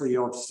were actually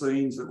of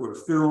scenes that were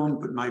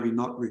filmed, but maybe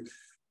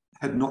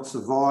had not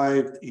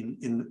survived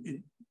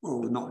or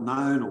were not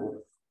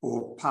known,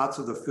 or parts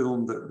of the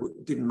film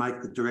that didn't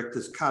make the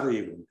director's cut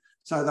even.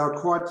 So they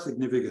were quite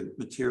significant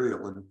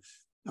material. And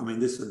I mean,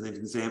 this is an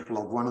example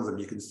of one of them.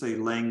 You can see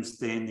Lang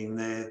standing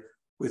there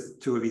with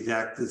two of his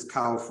actors,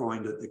 Carl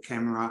Freund at the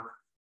camera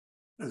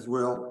as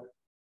well.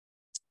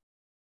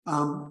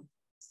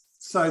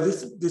 So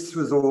this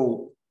was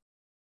all,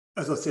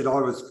 as I said, I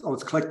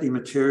was collecting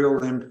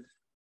material, and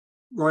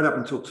right up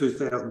until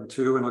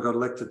 2002, when I got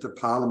elected to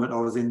Parliament, I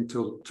was in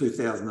until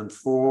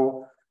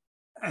 2004.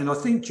 And I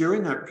think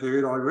during that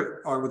period,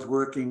 I was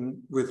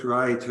working with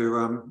Ray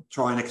to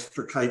try and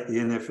extricate the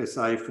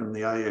NFSA from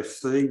the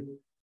AFC,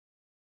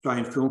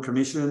 Australian Film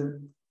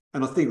Commission.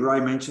 And I think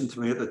Ray mentioned to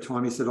me at the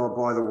time, he said, oh,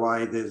 by the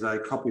way, there's a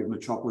copy of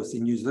Metropolis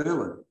in New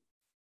Zealand.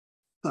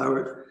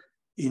 So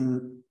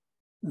in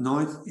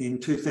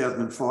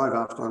 2005,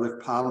 after I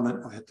left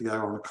Parliament, I had to go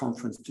on a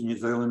conference to New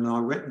Zealand, and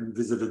I went and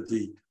visited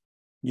the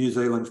New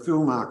Zealand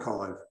Film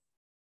Archive.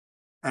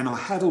 And I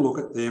had a look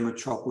at their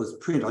Metropolis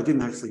print. I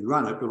didn't actually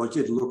run it, but I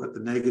did look at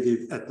the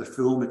negative, at the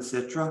film,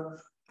 etc.,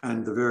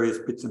 and the various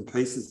bits and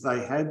pieces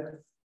they had.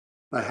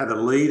 They had a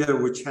leader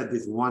which had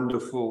this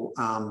wonderful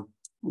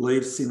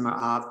lead, Cinema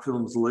Art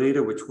Films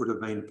leader, which would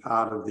have been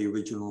part of the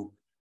original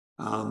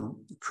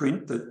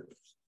print that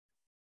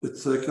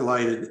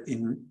circulated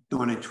in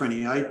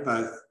 1928.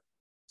 Both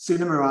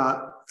Cinema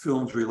Art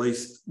Films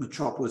released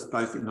Metropolis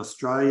both in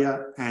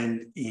Australia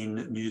and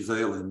in New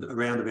Zealand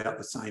around about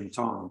the same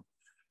time.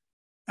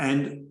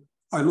 And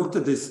I looked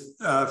at this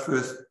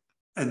first,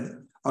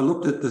 and I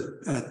looked at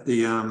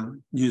the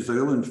New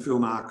Zealand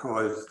Film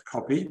Archives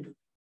copy,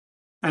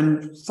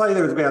 and say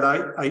there was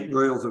about eight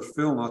reels of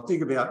film. I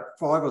think about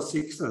 5 or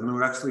 6 of them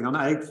were actually on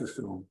AGFA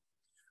film,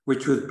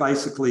 which was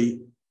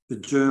basically the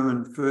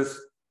German first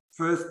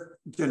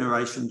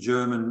generation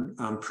German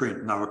print,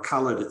 and they were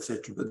coloured,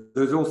 etc. But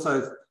there's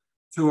also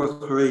 2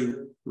 or 3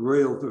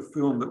 reels of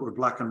film that were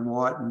black and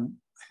white and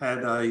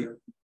had a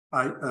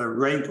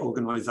rank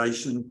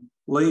organisation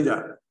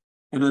leader.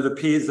 And it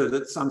appears that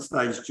at some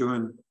stage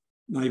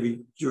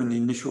maybe during the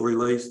initial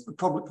release,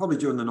 probably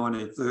during the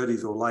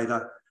 1930s or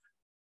later,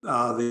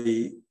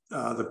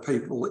 the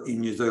people in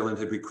New Zealand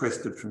had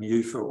requested from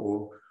UFA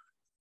or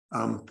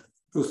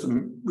for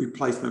some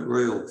replacement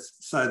reels,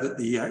 so that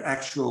the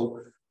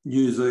actual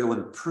New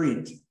Zealand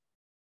print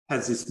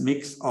has this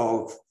mix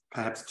of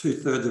perhaps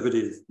 2/3 of it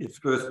is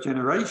first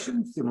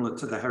generation, similar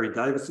to the Harry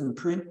Davison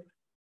print,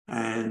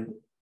 and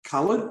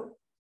coloured,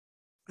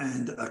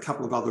 and a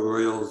couple of other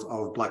reels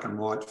of black and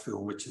white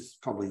film, which is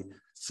probably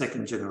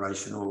second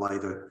generation or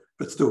later,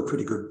 but still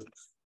pretty good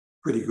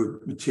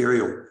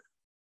material.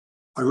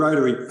 I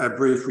wrote a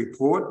brief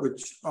report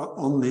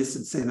on this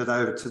and sent it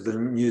over to the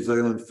New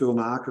Zealand film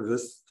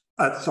archivist,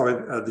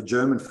 the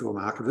German film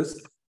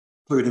archivist,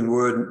 including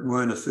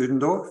Werner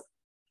Sudendorf.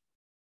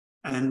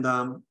 And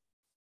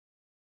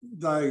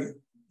they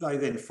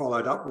then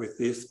followed up with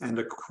this and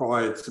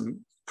acquired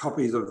some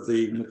copies of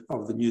the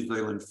New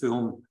Zealand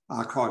Film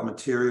Archive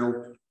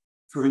material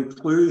for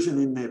inclusion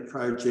in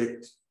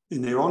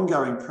their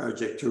ongoing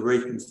project to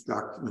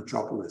reconstruct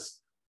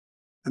Metropolis.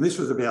 And this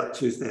was about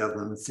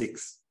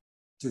 2006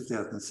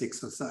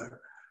 or so.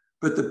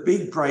 But the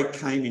big break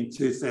came in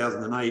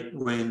 2008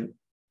 when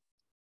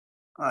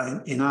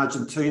in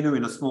Argentina,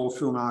 in a small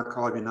film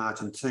archive in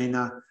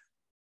Argentina,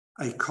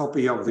 a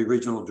copy of the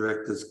original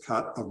director's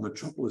cut of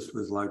Metropolis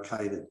was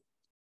located.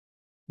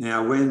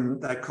 Now, when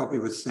that copy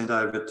was sent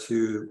over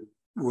to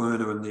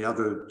Werner and the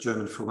other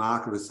German film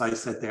archivists, they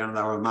sat down and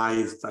they were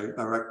amazed.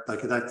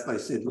 They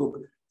said, look,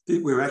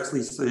 we're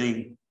actually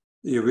seeing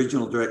the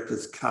original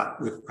director's cut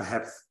with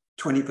perhaps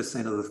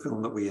 20% of the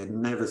film that we had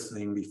never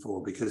seen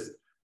before, because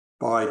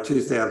by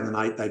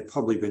 2008, they'd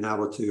probably been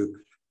able to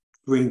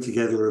bring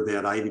together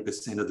about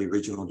 80% of the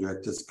original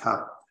director's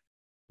cut.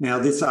 Now,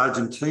 this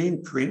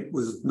Argentine print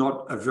was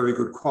not a very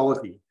good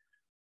quality.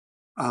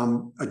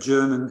 A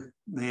German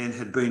man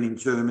had been in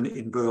Germany,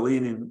 in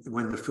Berlin, and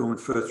when the film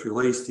was first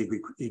released,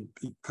 he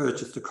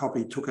purchased a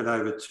copy, took it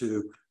over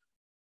to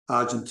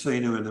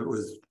Argentina, and it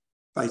was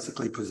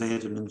basically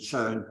presented and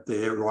shown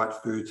there right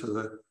through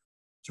to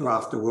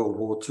after World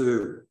War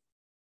II.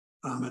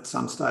 At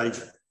some stage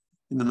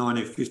in the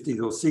 1950s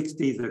or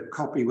 60s, a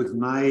copy was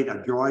made,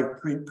 a dry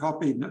print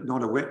copy,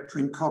 not a wet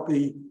print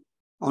copy,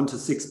 onto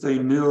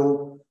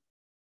 16mm.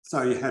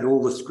 So you had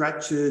all the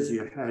scratches,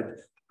 you had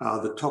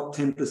the top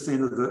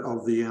 10%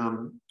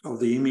 of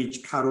the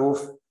image cut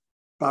off,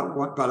 but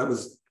it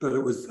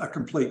was a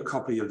complete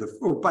copy of the,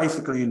 or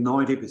basically a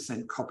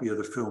 90% copy of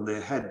the film.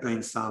 There had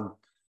been some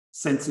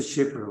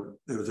censorship.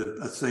 There was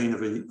a scene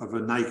of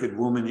a naked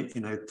woman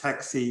in a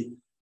taxi.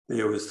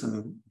 There was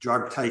some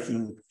drug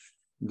taking,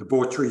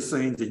 debauchery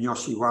scenes in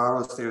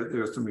Yoshiwaras. There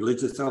were some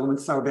religious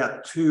elements. So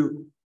about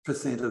 2%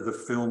 of the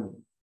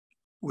film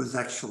was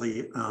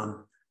actually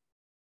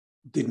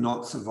did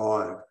not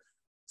survive.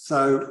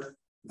 So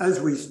as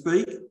we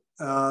speak,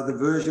 the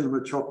version of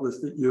Metropolis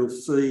that you'll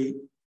see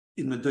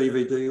in the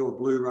DVD or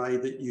Blu-ray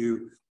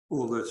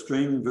or the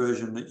streaming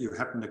version that you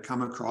happen to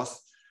come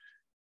across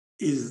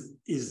is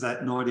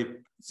that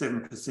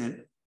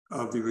 97%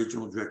 of the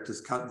original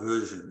director's cut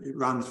version. It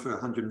runs for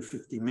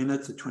 150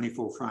 minutes at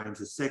 24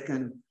 frames a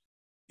second.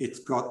 It's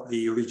got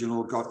the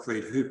original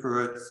Gottfried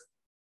Huppert's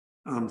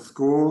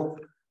score.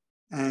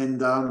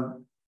 And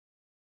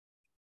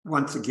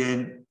once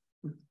again,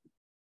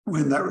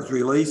 when that was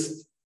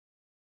released,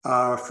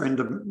 a friend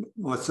of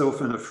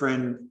myself and a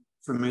friend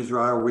from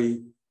Israel,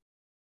 we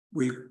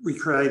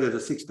created a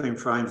 16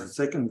 frames a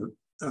second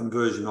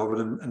version of it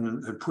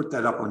and put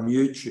that up on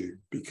YouTube,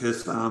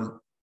 because I've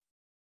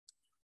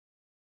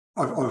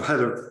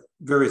had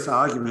various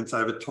arguments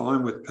over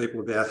time with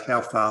people about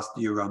how fast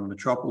do you run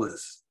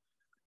Metropolis,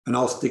 and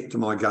I'll stick to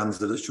my guns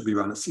that it should be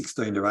run at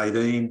 16 to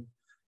 18.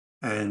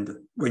 And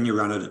when you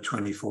run it at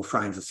 24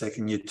 frames a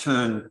second, you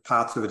turn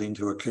parts of it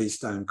into a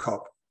Keystone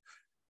Cop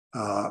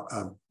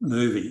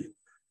movie,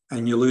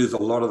 and you lose a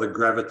lot of the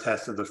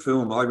gravitas of the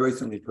film. I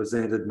recently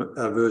presented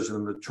a version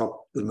of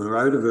the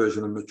Marauder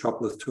version of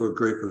Metropolis to a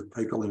group of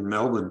people in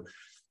Melbourne,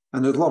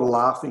 and there's a lot of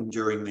laughing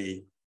during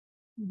the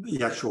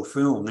actual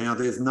film. Now,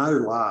 there's no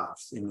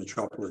laughs in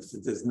Metropolis.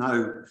 There's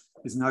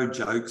no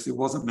jokes. It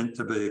wasn't meant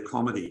to be a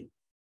comedy.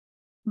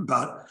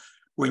 But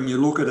when you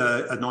look at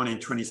a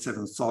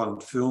 1927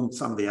 silent film,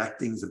 some of the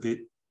acting's a bit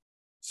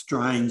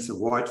strange, the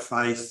white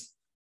face,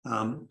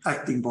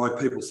 acting by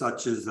people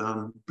such as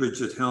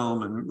Bridget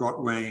Helm and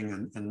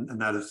Rotwang,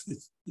 and that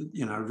is,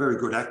 you know, very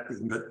good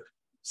acting, but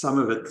some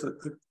of it,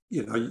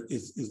 you know,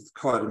 is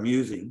quite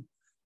amusing.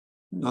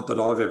 Not that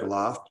I've ever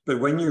laughed, but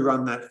when you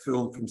run that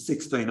film from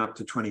 16 up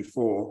to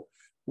 24,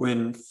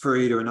 when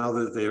Frida and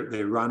others,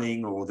 they're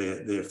running or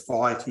they're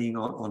fighting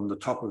on the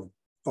top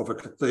of a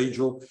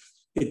cathedral,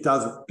 it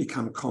does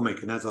become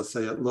comic. And as I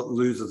say, it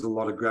loses a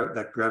lot of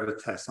that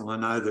gravitas. And I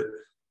know that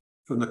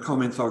from the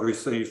comments I've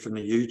received from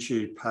the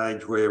YouTube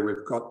page, where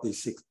we've got the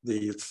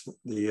 16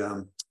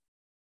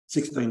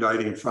 to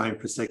 18 frame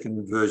per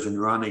second version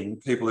running,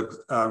 people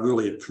are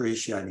really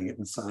appreciating it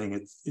and saying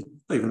it,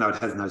 even though it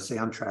has no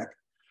soundtrack,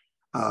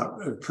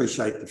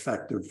 appreciate the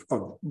fact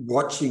of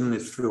watching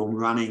this film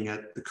running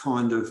at the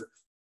kind of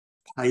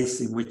pace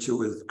in which it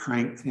was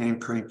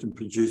hand cranked and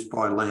produced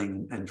by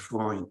Lang and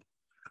Freund.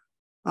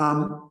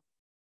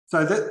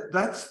 So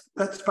that's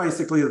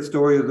basically the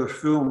story of the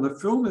film. The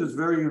film is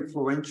very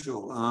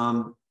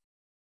influential.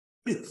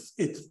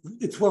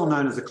 It's well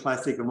known as a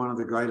classic and one of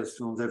the greatest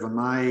films ever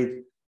made.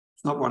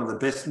 It's not one of the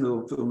best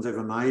films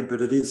ever made,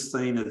 but it is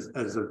seen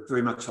as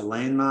very much a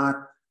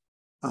landmark.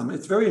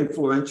 It's very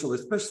influential,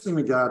 especially in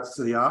regards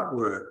to the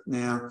artwork.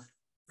 Now,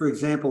 for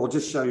example, I'll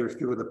just show you a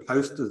few of the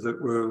posters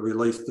that were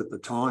released at the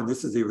time.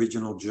 This is the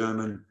original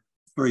German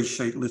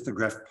 3-sheet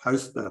lithograph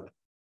poster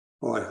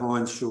by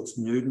Heinz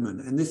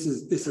Schultz-Nudman. And this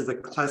is a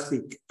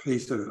classic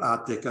piece of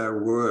Art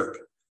Deco work.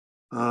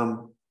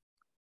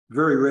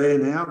 Very rare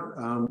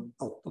now.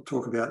 I'll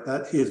talk about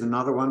that. Here's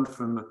another one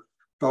from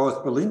Boris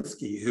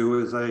Belinsky, who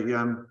was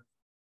a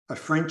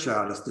French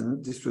artist,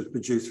 and this was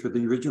produced for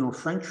the original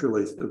French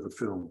release of the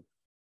film.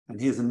 And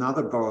here's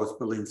another Boris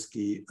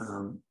Belinsky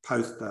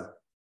poster.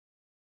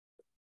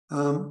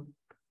 In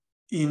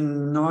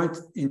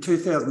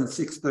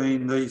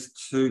 2016, these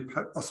two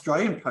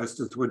Australian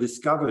posters were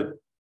discovered.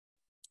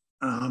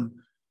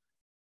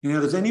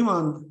 Does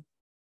anyone,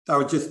 they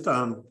were just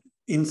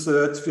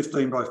inserts,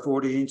 15 by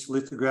 40 inch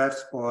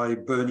lithographs by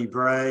Bernie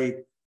Bray,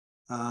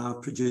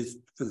 produced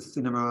for the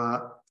Cinema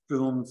Art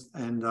Films.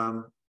 And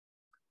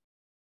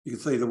you can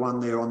see the one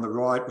there on the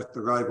right with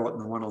the robot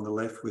and the one on the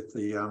left with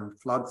the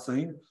flood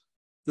scene.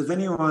 Does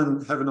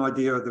anyone have an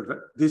idea of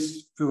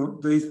this film?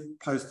 These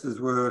posters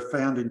were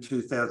found in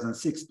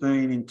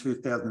 2016. In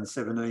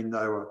 2017,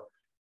 they were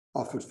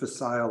offered for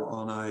sale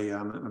on a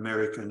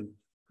American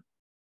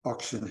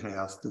auction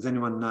house. Does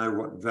anyone know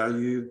what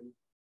value?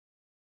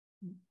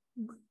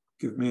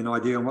 Give me an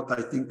idea on what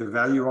they think the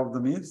value of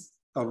them is,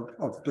 of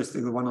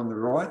especially the one on the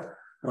right,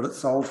 what it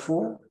sold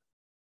for.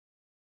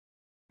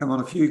 Come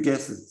on, a few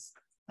guesses.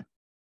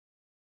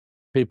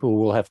 People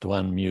will have to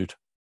unmute.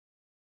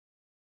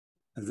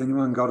 Has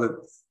anyone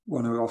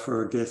want to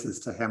offer a guess as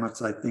to how much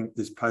they think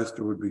this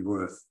poster would be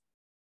worth?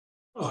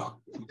 Oh,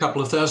 a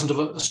couple of thousand of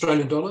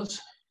Australian dollars.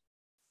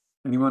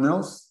 Anyone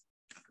else?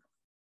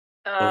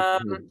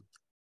 In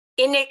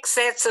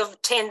excess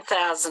of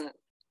 10,000.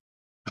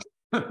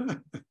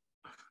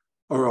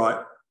 All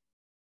right,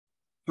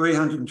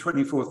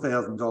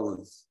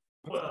 $324,000.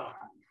 Oh,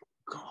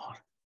 God.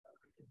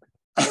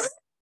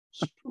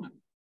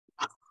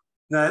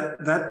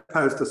 That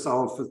poster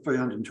sold for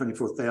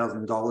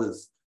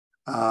 $324,000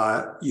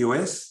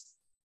 US.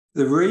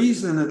 The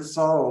reason it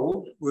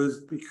sold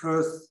was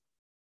because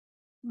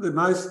the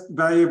most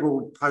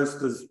valuable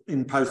posters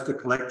in poster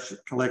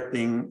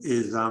collecting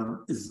is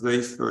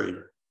these three.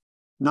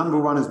 Number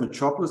one is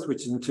Metropolis,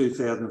 which in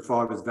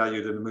 2005 was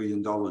valued at $1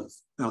 million. And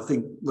I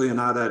think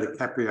Leonardo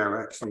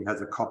DiCaprio actually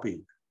has a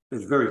copy.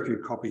 There's very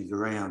few copies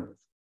around.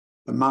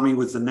 The Mummy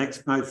was the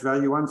next most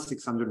valued one,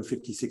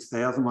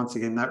 $656,000. Once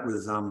again, that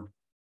was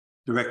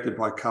directed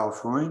by Carl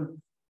Freund.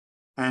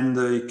 And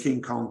the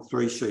King Kong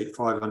 3-sheet,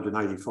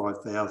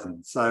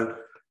 $585,000. So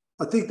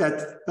I think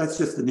that's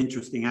just an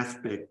interesting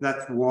aspect.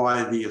 That's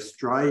why the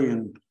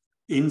Australian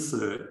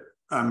insert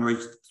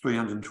reached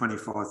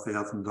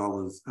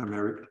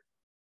 $325,000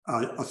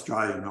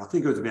 Australian. I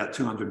think it was about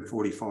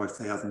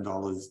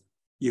 $245,000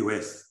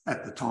 US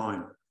at the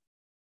time.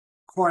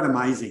 Quite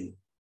amazing.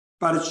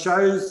 But it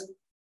shows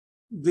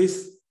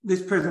this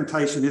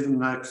presentation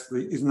isn't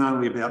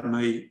only about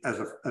me as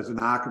an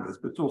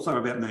archivist, but it's also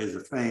about me as a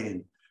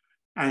fan.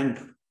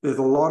 And there's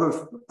a lot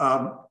of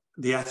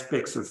the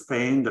aspects of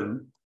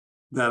fandom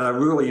that are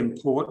really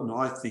important,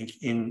 I think,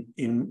 in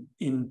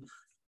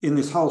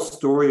this whole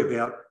story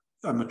about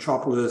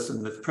Metropolis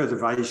and its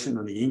preservation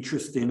and the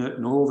interest in it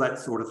and all that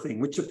sort of thing,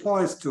 which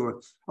applies to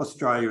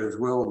Australia as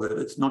well, that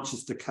it's not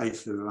just a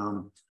case of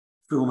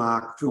film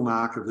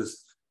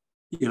archivists,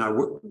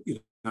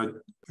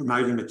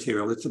 promoting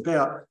material. It's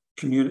about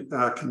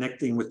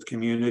connecting with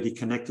community,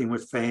 connecting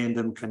with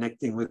fandom,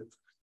 connecting with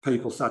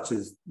people such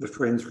as the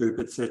Friends group,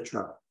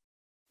 etc.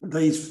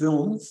 These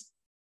films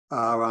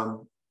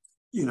are,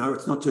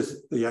 it's not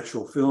just the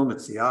actual film,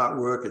 it's the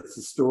artwork, it's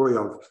the story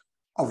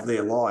of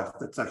their life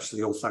that's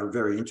actually also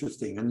very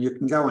interesting. And you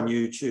can go on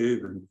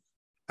YouTube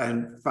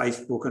and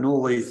Facebook and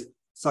all these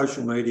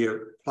social media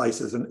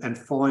places and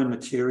find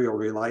material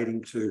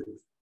relating to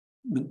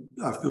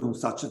films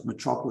such as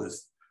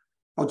Metropolis.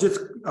 I'll just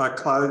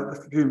close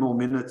a few more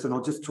minutes and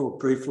I'll just talk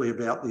briefly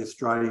about the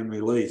Australian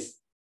release.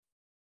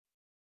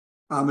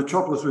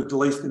 Metropolis was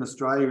released in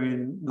Australia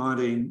in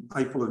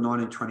April of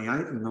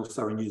 1928 and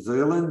also in New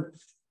Zealand.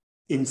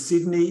 In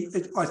Sydney,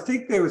 I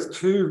think there was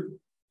two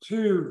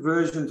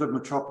versions of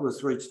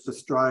Metropolis reached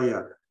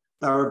Australia.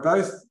 They were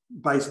both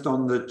based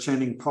on the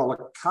Channing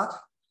Pollock cut.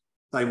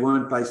 They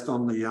weren't based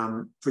on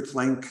the Fritz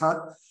Lang cut.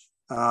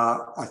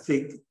 I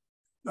think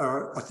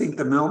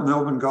the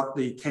Melbourne got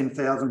the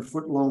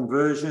 10,000-foot long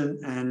version,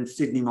 and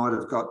Sydney might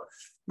have got,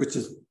 which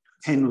is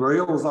 10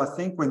 reels, I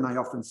think. When they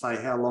often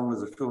say how long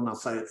was a film, they'll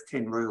say it's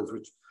 10 reels,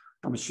 which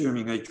I'm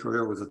assuming each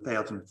reel was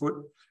 1,000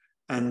 foot.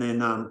 And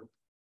then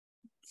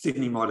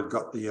Sydney might have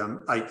got the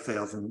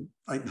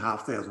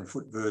 8,500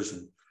 foot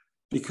version,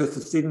 because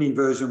the Sydney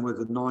version was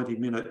a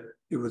 90-minute,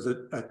 it was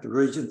at the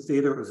Regent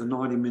Theatre, it was a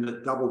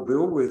 90-minute double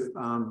bill with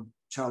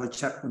Charlie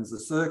Chaplin's The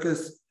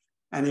Circus.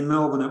 And in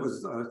Melbourne, it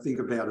was, I think,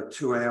 about a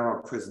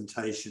 2-hour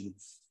presentation, a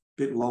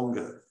bit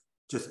longer,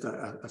 just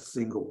a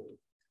single.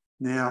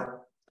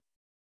 Now,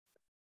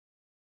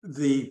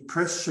 the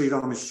press sheet,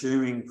 I'm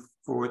assuming,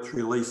 for its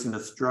release in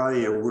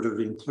Australia would have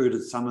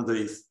included some of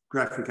these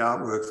graphic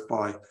artworks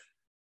by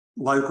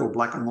local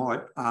black and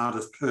white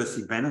artist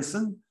Percy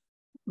Benison,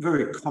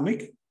 very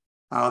comic.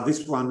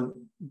 This one,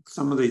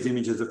 some of these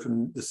images are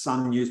from the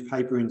Sun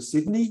newspaper in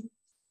Sydney.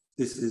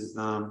 This is,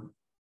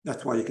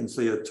 that's why you can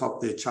see at the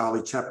top there,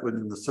 Charlie Chaplin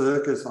in The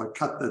Circus. I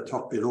cut the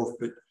top bit off,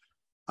 but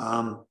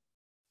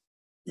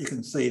you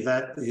can see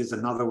that. Here's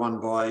another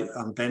one by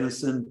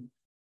Benison.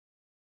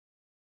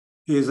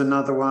 Here's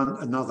another one,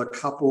 another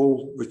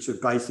couple, which are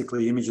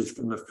basically images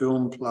from the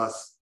film,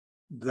 plus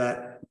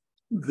that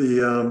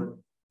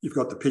you've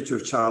got the picture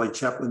of Charlie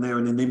Chaplin there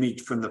and an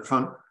image from the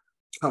front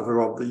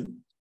cover of the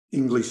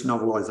English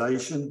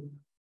novelisation.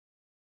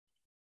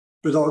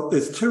 But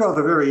there's two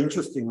other very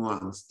interesting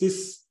ones.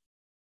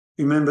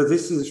 Remember,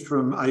 this is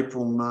from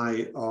April,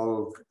 May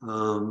of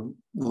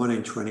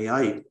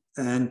 1928.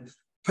 And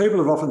people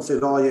have often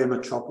said, oh yeah,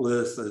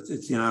 Metropolis,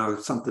 it's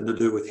something to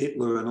do with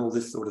Hitler and all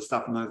this sort of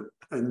stuff.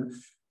 And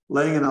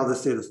Lang and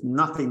others said it's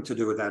nothing to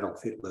do with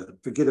Adolf Hitler.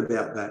 Forget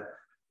about that.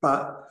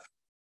 But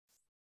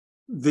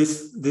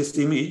this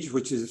image,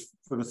 which is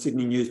from a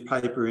Sydney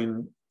newspaper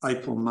in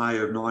April, May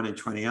of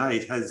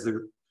 1928, has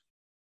the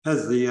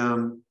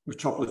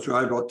Metropolis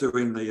robot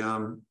doing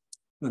the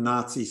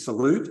Nazi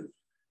salute.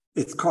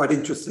 It's quite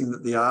interesting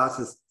that the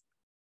artist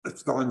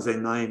assigns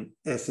their name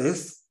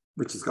SS,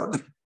 which is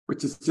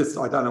just,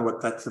 I don't know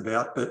what that's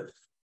about, but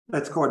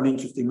that's quite an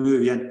interesting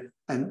movie.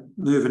 And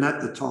moving at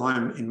the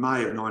time in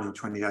May of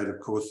 1928, of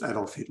course,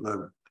 Adolf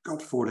Hitler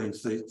got 14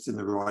 seats in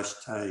the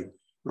Reichstag,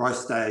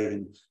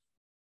 and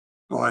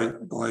by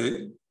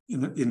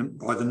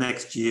the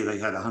next year they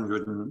had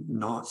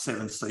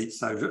 107 seats.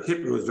 So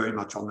Hitler was very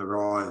much on the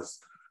rise.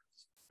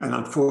 And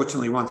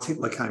unfortunately, once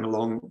Hitler came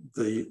along,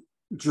 the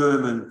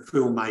German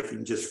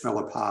filmmaking just fell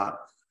apart.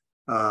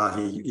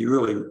 He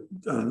really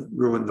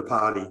ruined the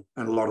party,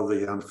 and a lot of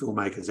the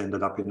filmmakers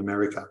ended up in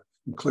America,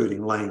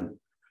 including Lang.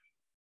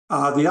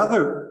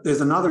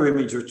 There's another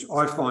image which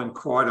I find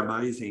quite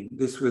amazing.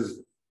 This was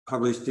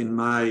published in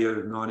May of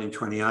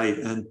 1928,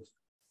 and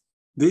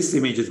this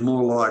image is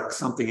more like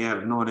something out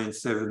of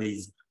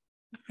 1970s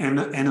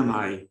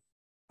anime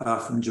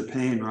from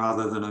Japan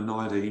rather than a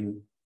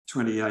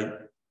 1928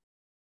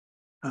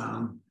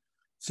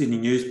 Sydney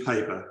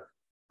newspaper,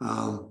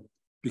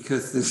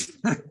 because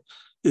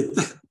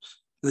the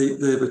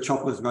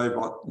Metropolis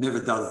robot never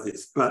does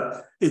this,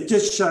 but it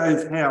just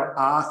shows how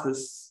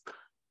artists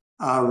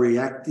are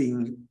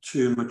reacting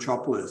to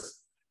Metropolis.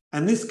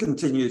 And this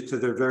continues to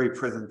the very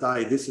present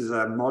day. This is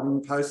a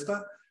modern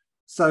poster.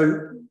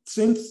 So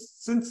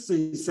since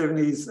the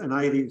 70s and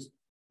 80s,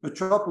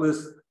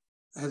 Metropolis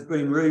has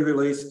been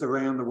re-released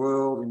around the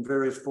world in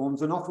various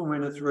forms, and often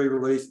when it's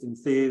re-released in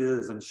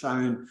theatres and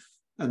shown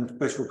and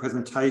special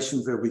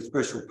presentations, there'll be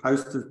special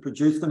posters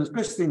produced, and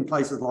especially in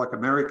places like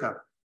America,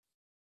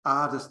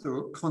 artists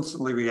are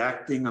constantly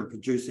reacting and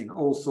producing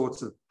all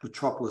sorts of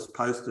Metropolis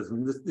posters,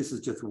 and this is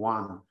just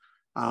one.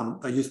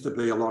 There used to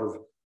be a lot of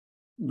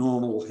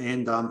normal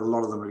hand done, but a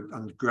lot of them are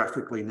done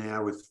graphically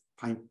now with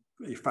paint,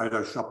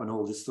 Photoshop and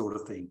all this sort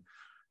of thing.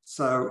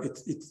 So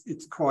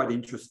it's quite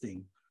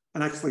interesting.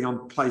 And actually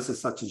on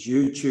places such as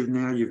YouTube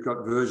now, you've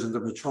got versions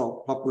of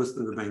Metropolis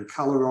that have been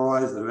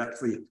colorized, that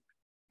actually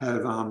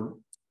have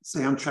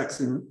soundtracks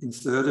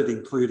inserted,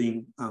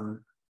 including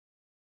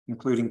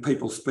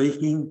people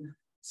speaking.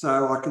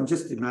 So I can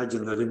just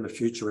imagine that in the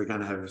future we're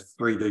going to have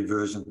 3D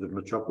versions of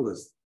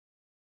Metropolis.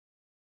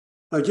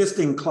 So just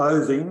in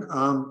closing,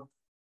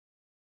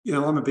 you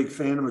know, I'm a big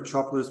fan of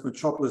Metropolis.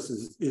 Metropolis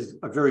is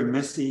a very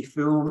messy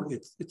film.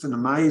 It's an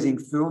amazing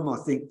film. I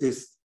think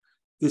this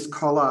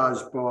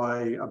collage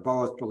by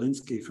Boris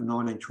Belinsky from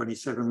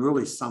 1927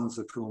 really sums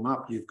the film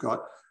up. You've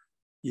got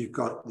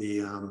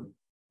the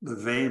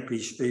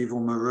vampish evil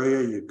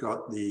Maria. You've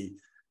got the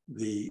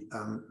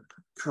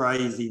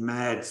crazy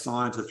mad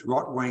scientist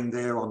Rotwang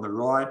there on the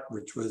right,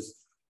 which was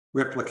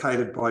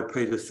replicated by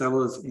Peter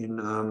Sellers in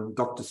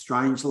Dr.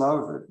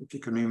 Strangelove. If you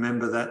can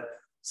remember that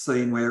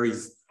scene where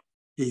he's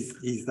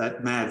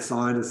that mad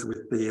scientist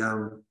with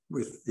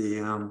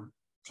the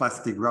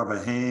plastic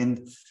rubber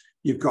hand.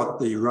 You've got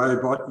the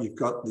robot. You've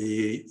got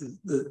the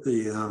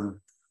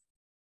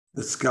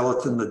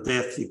skeleton, the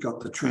death. You've got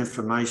the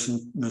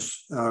transformation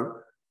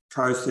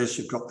process.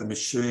 You've got the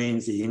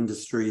machines, the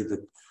industry,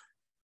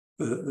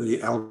 the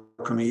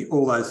alchemy,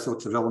 all those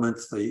sorts of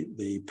elements,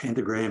 the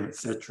pentagram,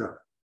 etc.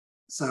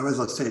 So as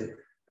I said,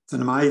 it's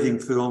an amazing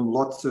film.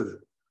 Lots of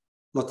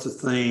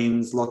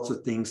themes, lots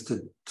of things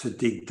to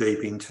dig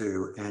deep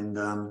into, and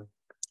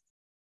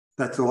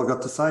that's all I've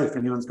got to say. If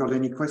anyone's got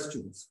any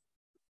questions,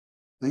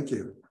 thank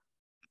you.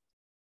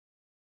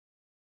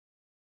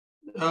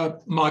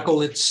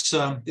 Michael, it's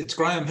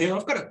Graham here.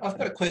 I've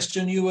got a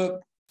question.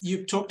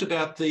 You talked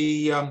about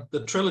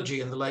the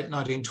trilogy in the late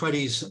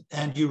 1920s,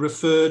 and you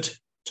referred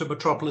to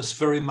Metropolis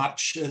very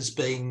much as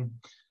being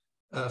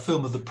a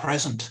film of the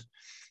present.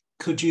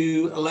 Could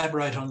you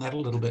elaborate on that a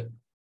little bit?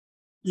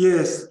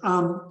 Yes.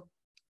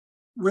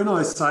 When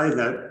I say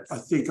that, I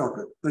think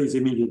these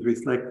images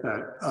reflect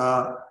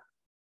that.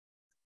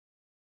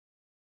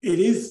 It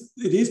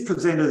is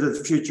presented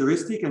as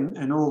futuristic,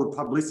 and all the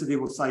publicity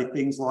will say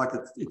things like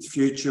it's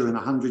future and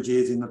 100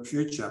 years in the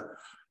future.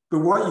 But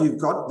what you've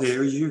got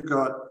there is you've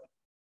got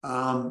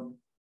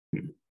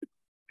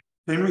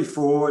Henry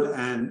Ford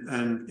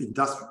and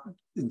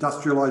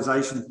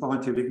industrialization,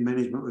 scientific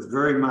management was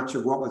very much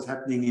of what was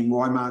happening in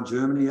Weimar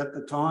Germany at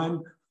the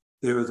time.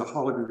 There was a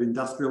whole lot of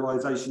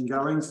industrialization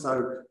going.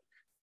 So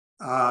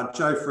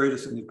Joe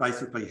Friedison is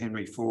basically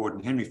Henry Ford,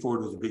 and Henry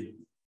Ford was a big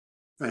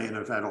fan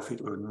of Adolf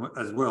Hitler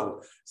as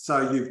well.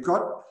 So you've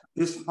got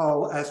this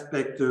whole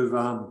aspect of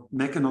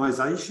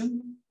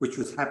mechanization, which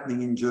was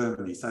happening in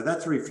Germany. So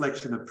that's a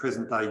reflection of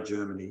present day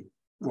Germany,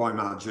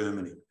 Weimar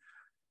Germany.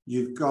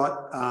 You've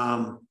got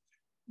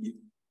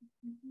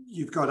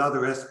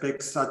other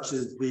aspects such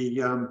as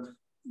the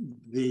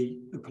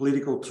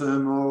political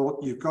turmoil.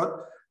 You've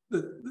got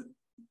the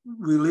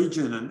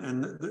religion,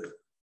 and the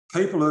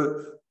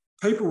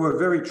people were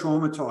very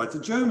traumatized. The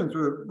Germans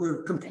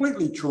were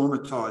completely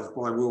traumatized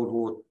by World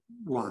War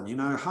I. You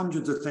know,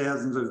 hundreds of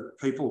thousands of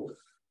people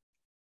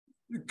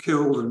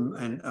killed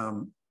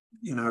and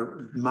you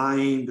know,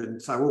 maimed,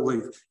 and so all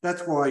these.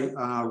 That's why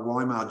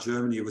Weimar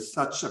Germany was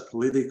such a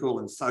political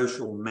and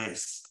social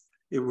mess.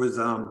 It was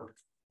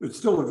was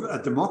still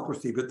a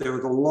democracy, but there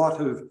was a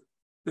lot of,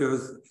 there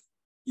was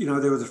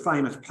a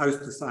famous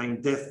poster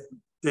saying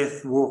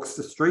death walks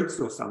the streets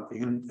or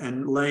something.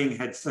 And Lang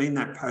had seen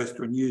that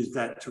poster and used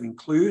that to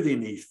include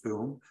in his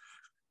film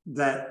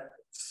that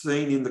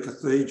scene in the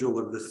cathedral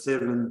of the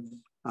seven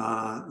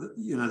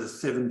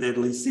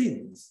deadly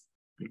sins.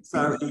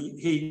 So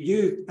he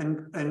used,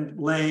 and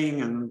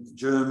Lang and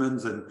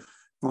Germans and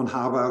von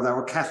Haber, they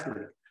were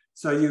Catholic.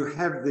 So you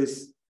have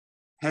this,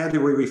 how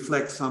do we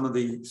reflect some of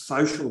the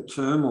social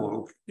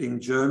turmoil in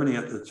Germany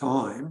at the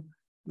time?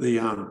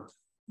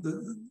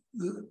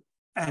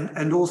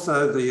 And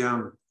also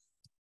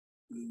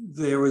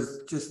there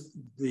was just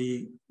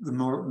the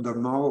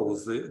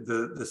morals,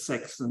 the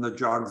sex and the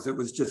drugs. It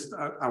was just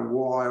a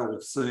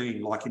wild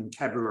scene, like in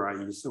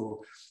Cabaret, you saw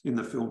in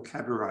the film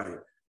Cabaret.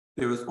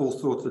 There was all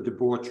sorts of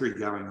debauchery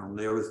going on.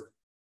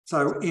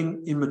 So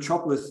in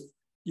Metropolis,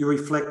 you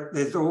reflect,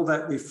 there's all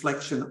that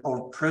reflection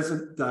of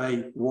present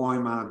day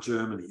Weimar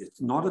Germany.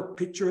 It's not a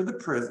picture of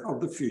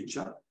the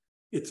future.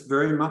 It's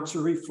very much a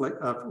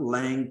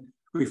Lang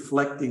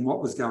reflecting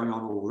what was going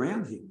on all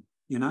around him,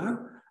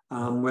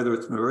 whether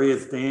it's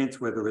Maria's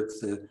dance, whether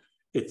it's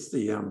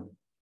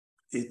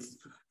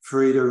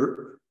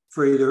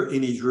Frida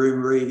in his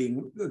room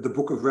reading the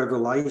book of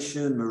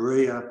Revelation,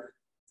 Maria,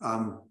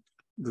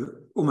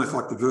 almost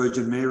like the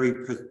Virgin Mary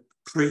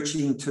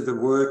preaching to the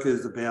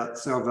workers about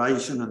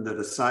salvation and that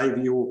a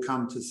saviour will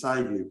come to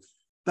save you.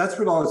 That's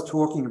what I was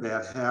talking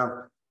about,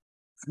 how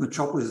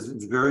Metropolis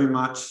is very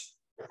much,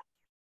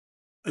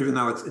 even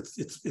though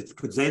it's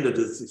presented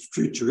as this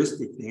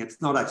futuristic thing,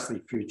 it's not actually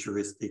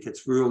futuristic.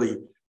 It's really,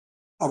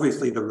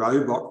 obviously the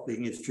robot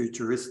thing is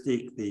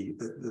futuristic,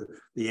 the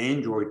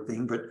android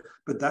thing, but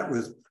that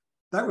was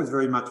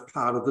very much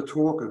part of the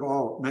talk of,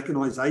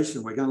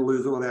 mechanisation, we're going to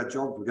lose all our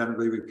jobs, we're going to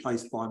be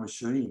replaced by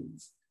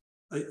machines.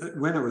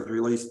 When it was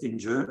released in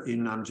Japan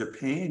in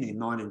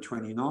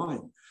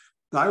 1929,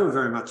 they were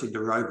very much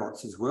into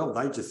robots as well.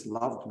 They just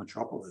loved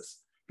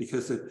Metropolis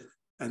because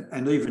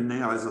and even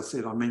now, as I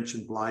said, I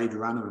mentioned Blade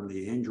Runner and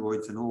the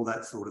androids and all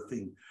that sort of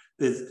thing.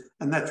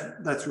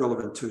 That's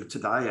relevant to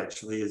today,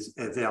 actually, as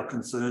our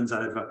concerns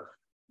over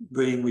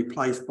being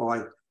replaced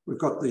by, we've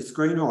got the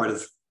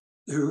screenwriters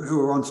who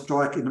are on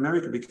strike in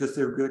America because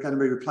they're going to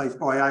be replaced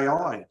by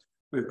AI.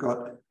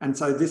 And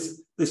so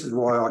this is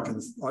why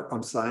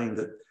I'm saying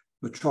that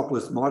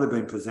Metropolis might have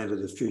been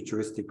presented as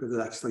futuristic, but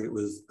actually it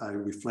was a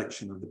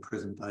reflection of the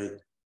present day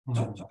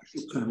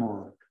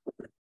turmoil.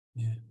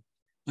 Yeah.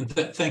 And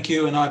thank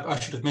you. And I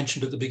should have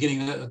mentioned at the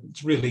beginning that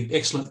it's a really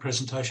excellent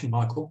presentation,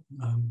 Michael.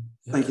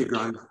 Thank you,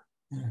 Graham.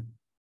 Yeah.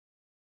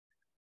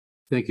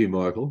 Thank you,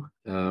 Michael.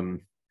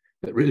 It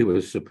really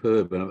was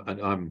superb,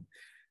 and I'm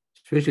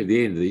especially at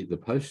the end, the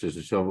posters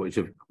and so on, which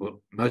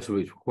most of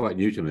which are quite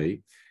new to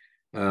me.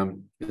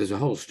 There's a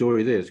whole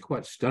story there. It's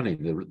quite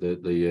stunning.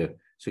 The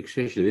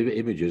succession of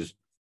images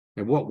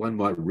and what one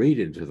might read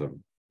into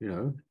them.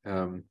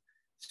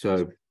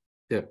 So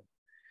yeah.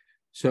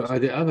 So are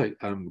there other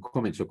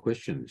comments or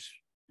questions?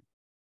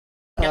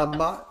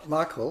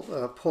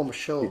 Michael, Paul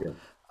Michelle,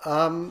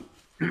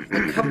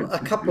 a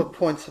couple of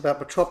points about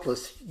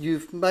Metropolis.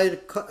 You've made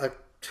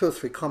 2 or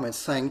 3 comments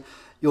saying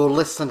you're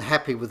less than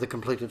happy with the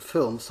completed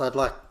film. So I'd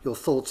like your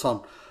thoughts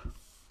on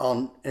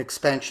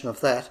expansion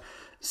of that.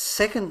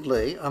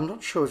 Secondly, I'm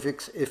not sure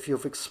if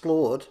you've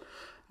explored,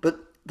 but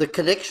the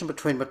connection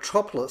between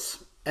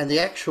Metropolis and the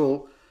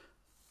actual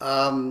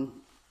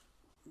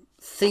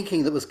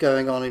thinking that was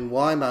going on in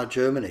Weimar,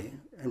 Germany,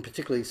 and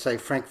particularly, say,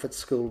 Frankfurt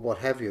School, what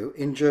have you,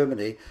 in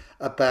Germany,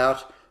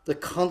 about the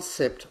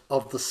concept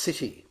of the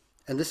city.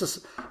 And this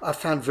is, I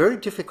found very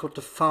difficult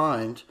to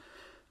find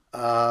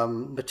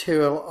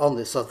material on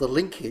this, of the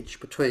linkage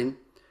between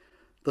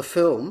the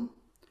film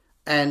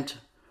and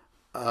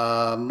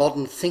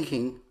modern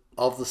thinking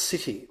of the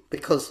city,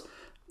 because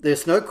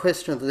there's no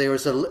question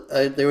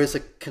that there is a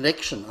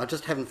connection. I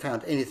just haven't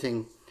found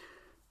anything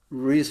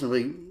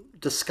reasonably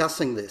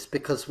discussing this,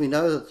 because we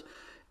know that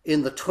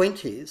in the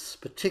 20s,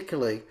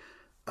 particularly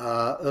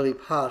early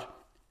part,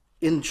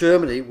 in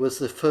Germany was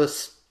the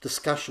first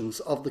discussions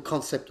of the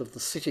concept of the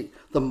city,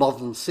 the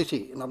modern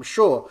city. And I'm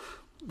sure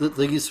that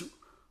these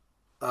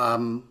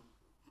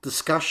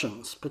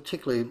discussions,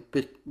 particularly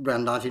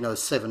around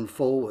 1907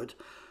 forward,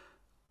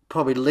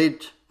 probably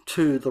led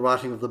to the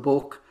writing of the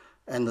book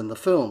and then the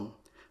film.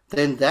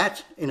 Then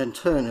that in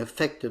turn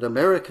affected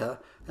America,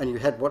 and you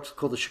had what's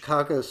called the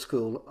Chicago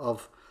School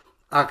of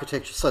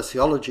Architecture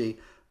Sociology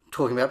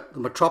talking about the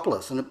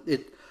metropolis. And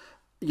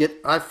yet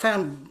I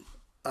found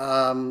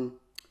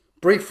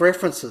brief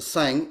references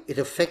saying it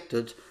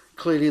affected,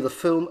 clearly the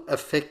film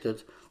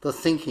affected the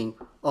thinking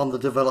on the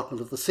development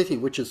of the city,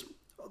 which is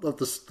of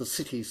the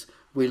cities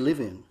we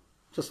live in.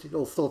 Just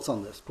your thoughts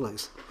on this,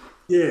 please.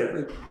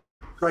 Yeah,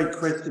 great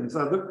question.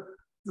 So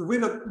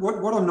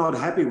what I'm not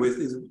happy with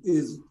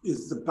is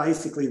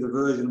basically the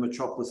version of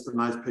Metropolis that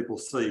most people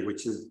see,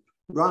 which is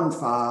run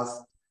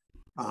fast,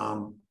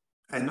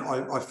 and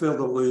I feel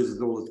that loses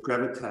all its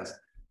gravitas.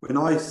 When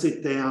I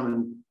sit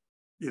down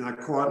and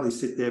quietly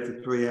sit there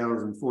for 3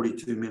 hours and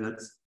 42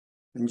 minutes,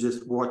 and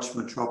just watch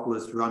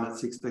Metropolis run at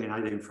 16,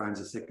 18 frames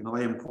a second,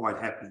 I am quite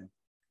happy,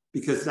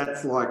 because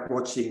that's like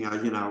watching,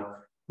 you know,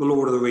 The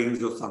Lord of the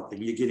Rings or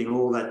something. You're getting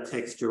all that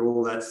texture,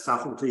 all that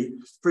subtlety.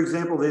 For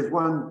example, there's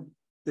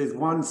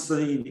one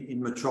scene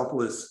in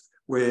Metropolis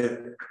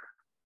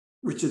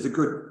which is a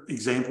good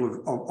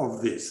example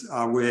of this,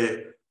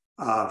 where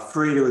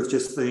Frida has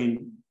just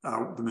seen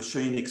the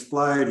machine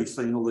explode. He's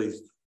seen all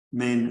these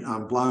men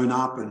blown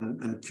up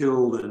and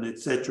killed and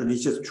etc. And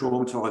he's just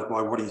traumatised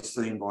by what he's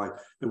seen, by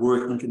the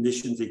working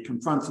conditions. He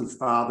confronts his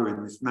father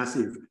in this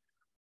massive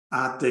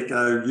Art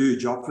Deco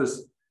huge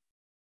office,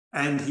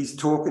 and he's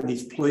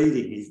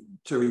pleading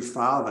to his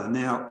father.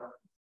 Now,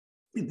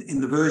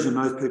 in the version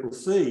most people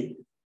see,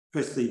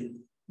 especially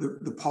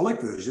the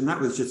Pollock version, that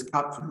was just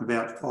cut from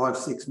about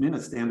 5-6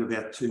 minutes down to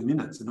about 2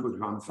 minutes, and it was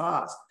run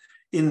fast.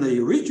 In the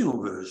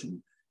original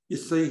version, you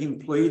see him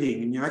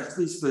pleading, and you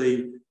actually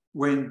see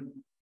when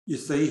you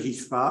see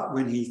his father,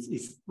 when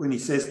he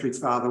says to his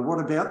father, "What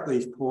about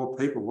these poor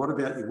people? What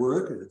about your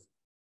workers?"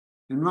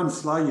 And run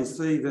slow, you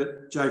see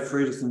that Joe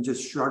Friederson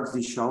just shrugs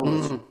his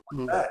shoulders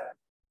like that,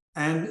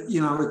 and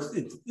you know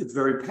it's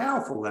very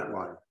powerful that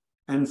way.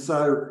 And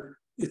so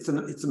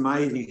it's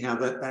amazing how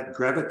that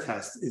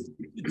gravitas is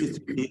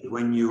disappeared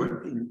when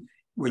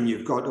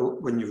you've got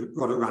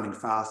it running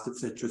fast,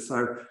 etc.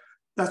 So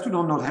that's what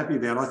I'm not happy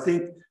about. I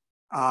think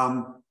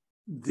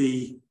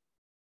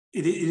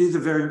it is a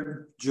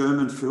very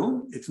German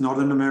film. It's not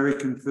an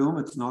American film.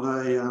 It's not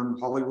a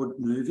Hollywood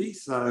movie.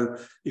 So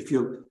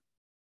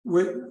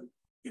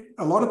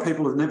a lot of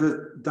people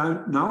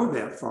don't know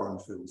about foreign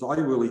films. I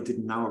really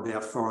didn't know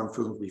about foreign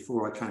films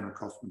before I came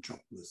across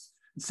Metropolis.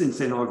 Since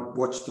then, I've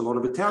watched a lot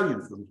of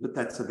Italian films, but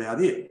that's about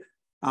it.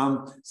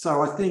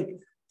 So I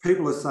think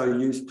people are so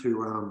used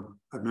to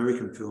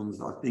American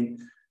films. I think,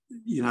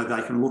 you know,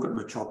 they can look at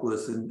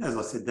Metropolis, and as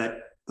I said, that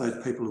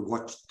those people who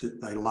watched it,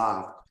 they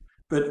laughed.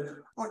 But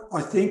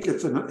I think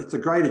it's a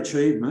great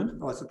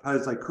achievement. I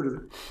suppose they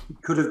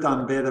could have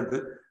done better,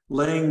 but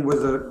Lang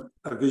was a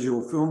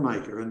visual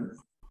filmmaker, and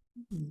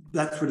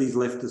that's what he's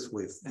left us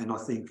with. And I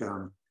think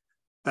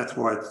that's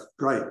why it's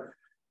great.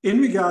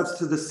 In regards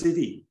to the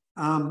city,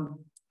 I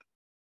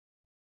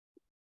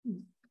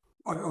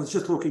was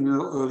just looking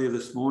earlier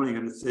this morning,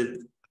 and it said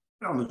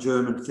on a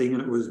German thing,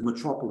 and it was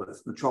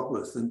Metropolis,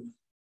 and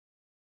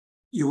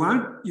you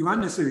won't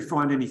necessarily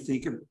find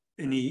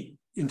any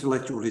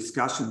intellectual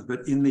discussion,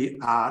 but in the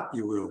art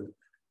you will,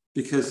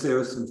 because there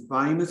are some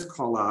famous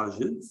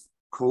collages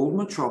called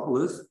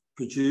Metropolis,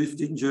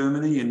 produced in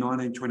Germany in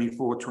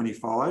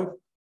 1924-25,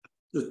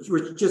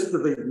 which just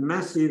are these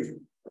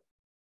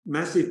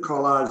massive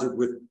collages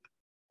with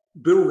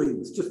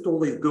buildings, just all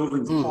these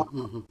buildings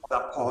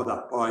piled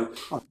up by,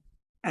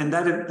 and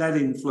that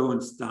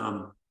influenced,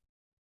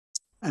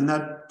 and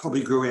that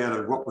probably grew out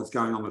of what was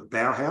going on with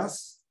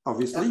Bauhaus,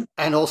 obviously,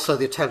 and also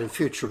the Italian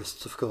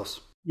Futurists, of course.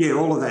 Yeah,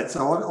 all of that.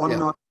 So I'm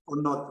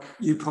not.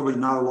 You probably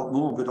know a lot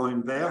more, but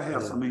I'm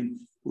Bauhaus. Yeah. I mean,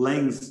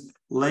 Lang.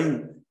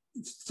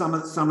 Some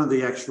of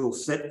the actual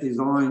set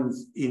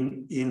designs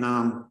in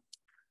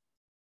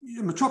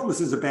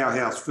Metropolis is a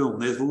Bauhaus film.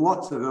 There's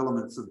lots of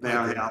elements of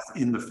Bauhaus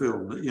in the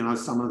film. You know,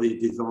 some of the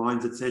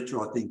designs,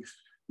 etc. I think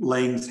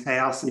Lang's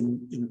house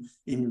in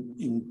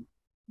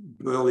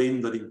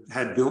Berlin that he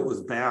had built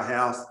was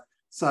Bauhaus.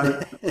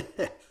 So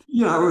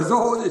you know, it was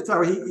all.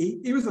 So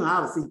he was an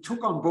artist. He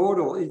took on board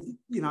all.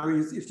 You know,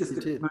 he's just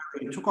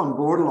he took on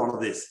board a lot of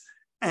this,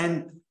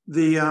 and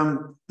the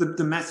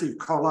massive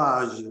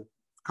collage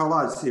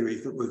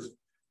series that was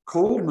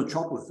called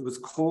Metropolis. It was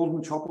called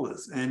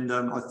Metropolis, and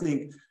I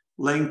think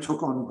Lang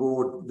took on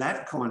board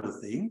that kind of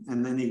thing,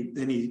 and then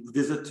he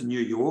visited to New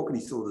York and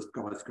he saw the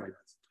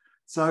skyscrapers.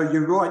 So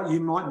you're right.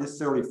 You might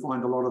necessarily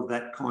find a lot of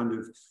that kind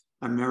of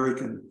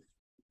American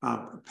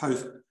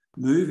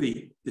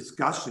post-movie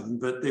discussion,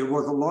 but there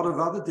was a lot of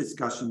other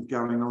discussions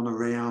going on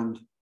around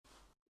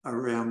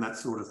that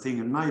sort of thing.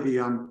 And maybe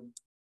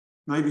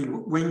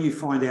when you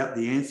find out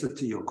the answer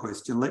to your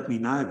question, let me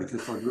know,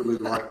 because I'd really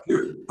like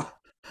to.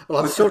 Well,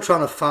 I'm still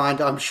trying to find.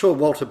 I'm sure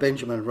Walter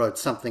Benjamin wrote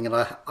something, and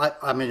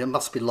I mean, it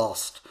must be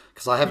lost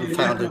because I haven't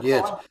found it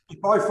yet.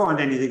 If I find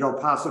anything, I'll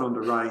pass it on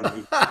to Ray.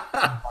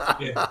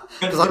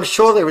 Because I'm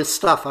sure there is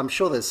stuff. I'm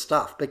sure there's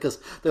stuff, because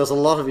there was a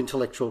lot of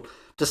intellectual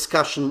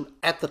discussion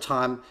at the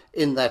time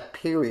in that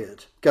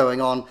period going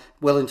on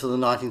well into the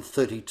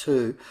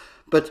 1932.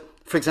 But,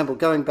 for example,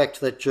 going back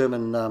to that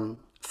German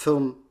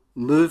film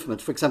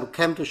movement, for example,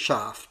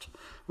 Camderschaft,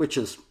 which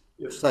is,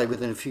 say,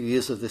 within a few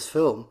years of this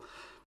film,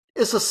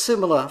 is a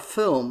similar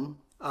film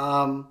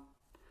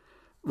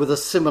with a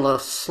similar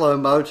slow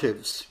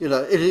motives. You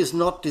know, it is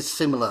not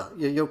dissimilar.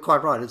 You're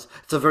quite right. It's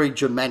a very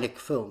Germanic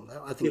film.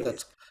 I think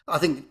I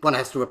think one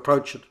has to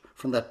approach it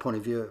from that point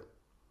of view.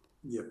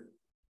 Yeah.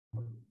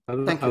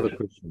 Other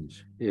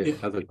questions? Yeah.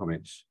 Other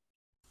comments?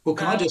 Well,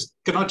 can I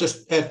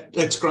just add?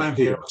 It's Graham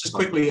here. I'll just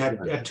quickly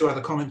add two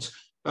other comments.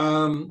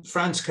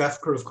 Franz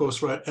Kafka, of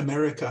course, wrote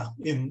America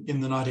in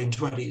the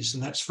 1920s,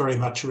 and that's very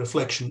much a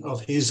reflection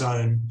of his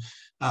own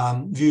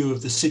view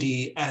of the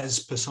city as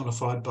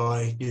personified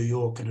by New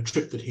York, and a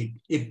trip that he'd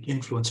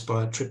influenced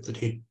by a trip that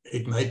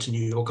he'd made to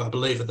New York, I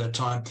believe, at that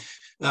time.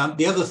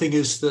 The other thing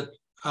is that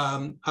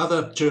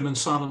other German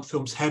silent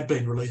films had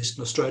been released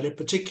in Australia,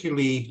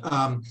 particularly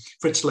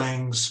Fritz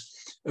Lang's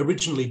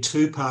originally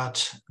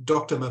two-part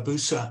Dr.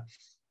 Mabuse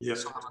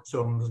silent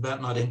film of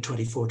about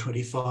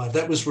 1924-25.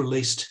 That was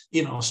released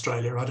in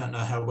Australia. I don't know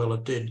how well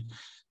it did.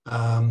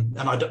 And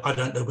I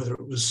don't know whether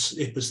it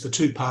was the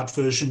two-part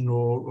version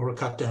or a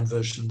cut-down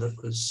version that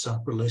was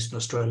released in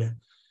Australia.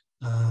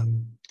 I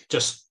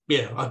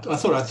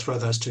thought I'd throw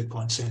those 2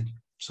 points in.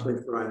 So.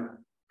 Thanks, Brian.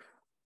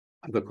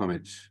 Other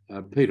comments,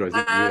 Peter? I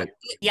think you had...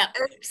 Yeah,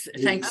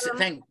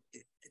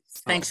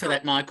 thanks for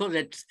that, Michael.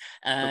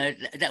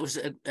 That was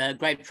a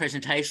great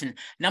presentation.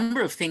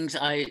 Number of things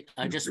I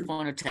just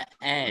wanted to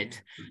add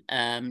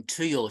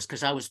to yours,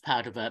 because I was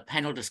part of a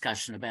panel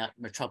discussion about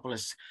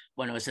Metropolis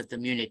when I was at the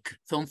Munich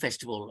Film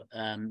Festival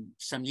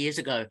some years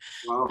ago.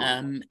 Wow.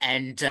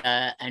 And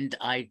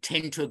I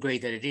tend to agree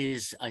that it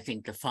is, I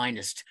think, the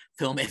finest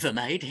film ever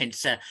made.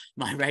 Hence,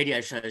 my radio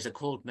shows are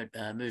called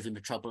Movie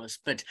Metropolis.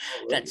 But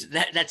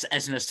that's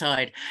as an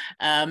aside.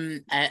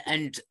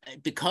 And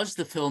because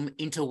the film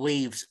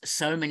interweaves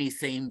so many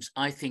themes,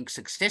 I think,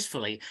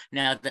 successfully,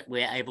 now that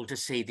we're able to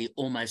see the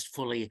almost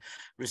fully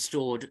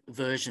restored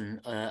version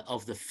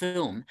of the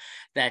film,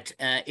 that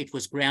it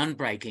was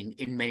groundbreaking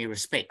in many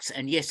respects.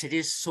 And yes, it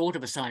is sort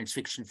of a science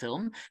fiction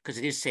film because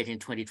it is set in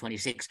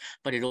 2026,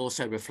 but it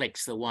also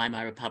reflects the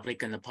Weimar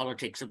Republic and the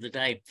politics of the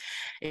day.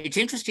 It's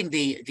interesting,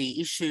 the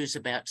issues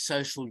about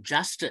social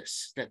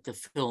justice that the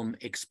film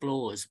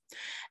explores.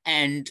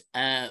 And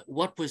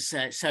what was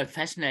so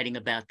fascinating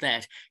about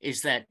that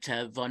is that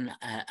von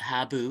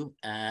Habu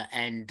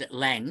and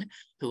Lang,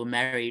 who were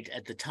married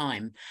at the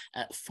time,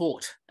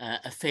 fought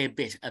a fair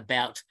bit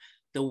about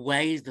the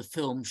way the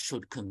film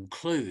should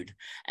conclude,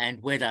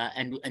 and whether,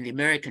 and the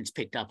Americans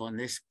picked up on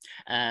this,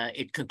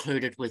 it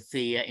concluded with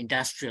the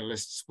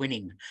industrialists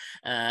winning,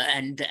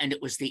 and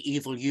it was the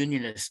evil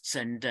unionists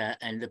and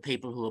the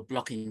people who were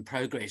blocking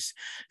progress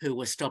who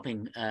were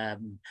stopping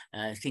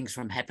things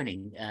from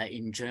happening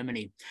in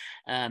Germany.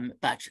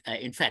 But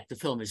in fact, the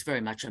film is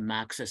very much a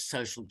Marxist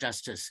social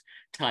justice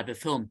type of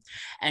film.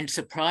 And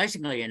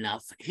surprisingly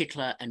enough,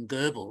 Hitler and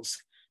Goebbels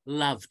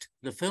loved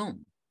the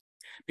film,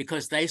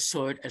 because they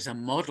saw it as a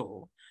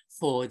model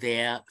for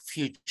their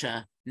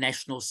future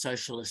National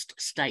Socialist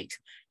state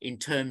in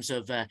terms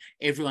of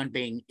everyone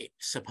being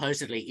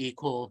supposedly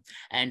equal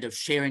and of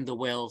sharing the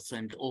wealth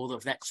and all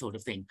of that sort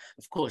of thing.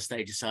 Of course,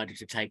 they decided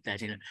to take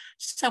that in a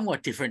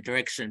somewhat different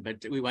direction,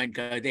 but we won't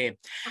go there.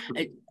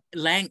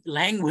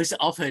 Lang was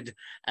offered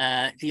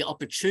the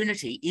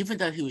opportunity, even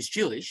though he was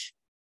Jewish,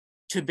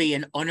 to be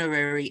an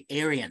honorary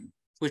Aryan,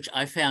 which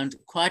I found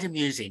quite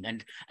amusing.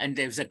 And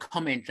there was a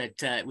comment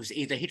that it was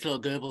either Hitler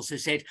or Goebbels who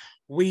said,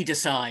 "We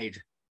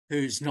decide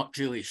who's not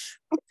Jewish."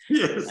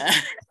 Yes.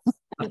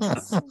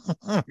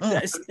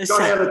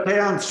 Got out of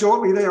town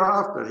shortly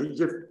thereafter.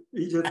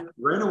 He just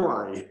ran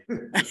away.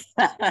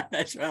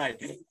 That's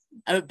right.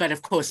 But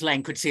of course,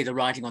 Lang could see the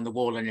writing on the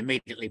wall and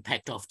immediately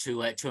packed off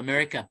to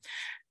America.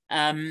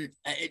 One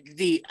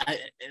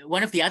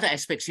of the other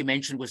aspects you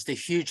mentioned was the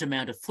huge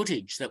amount of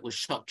footage that was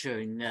shot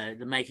during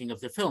the making of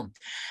the film.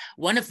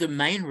 One of the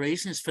main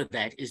reasons for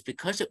that is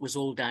because it was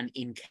all done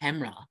in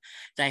camera,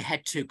 they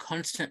had to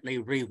constantly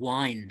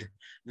rewind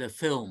the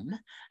film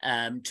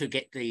to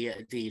get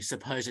the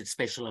supposed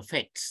special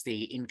effects,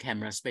 the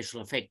in-camera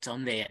special effects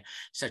on there,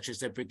 such as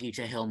the Brigitte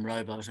Helm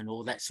robot and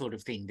all that sort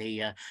of thing,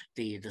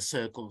 the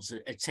circles,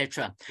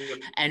 etc.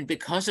 And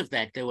because of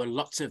that, there were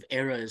lots of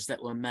errors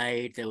that were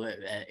made. There were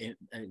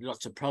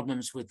lots of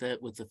problems with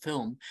the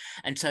film,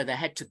 and so they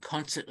had to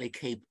constantly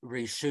keep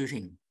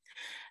reshooting.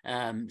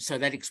 So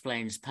that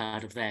explains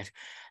part of that.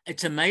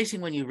 It's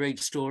amazing when you read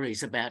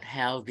stories about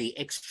how the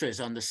extras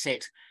on the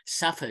set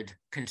suffered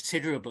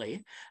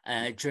considerably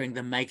during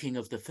the making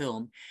of the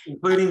film.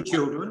 Including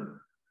children.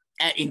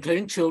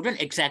 Including children,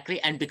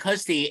 exactly. And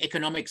because the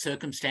economic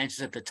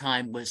circumstances at the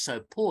time were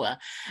so poor,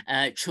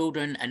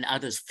 children and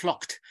others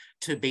flocked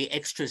to be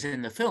extras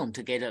in the film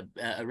to get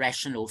a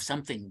ration or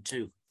something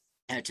to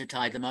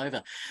tide them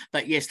over.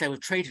 But yes, they were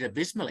treated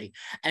abysmally.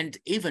 And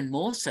even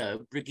more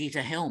so, Brigitte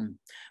Helm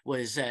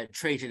was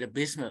treated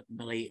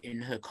abysmally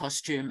in her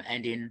costume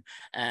and in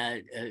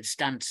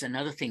stunts and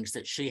other things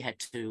that she had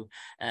to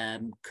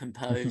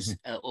compose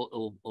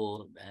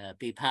or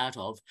be part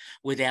of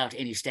without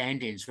any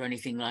stand-ins or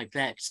anything like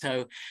that.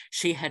 So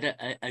she had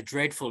a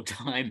dreadful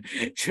time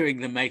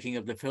during the making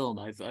of the film.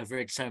 I've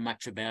read so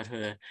much about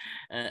her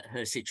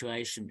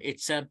situation.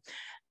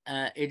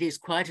 It is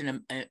quite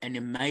an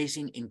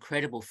amazing,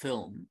 incredible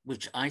film,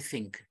 which I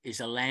think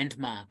is a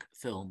landmark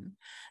film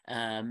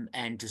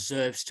and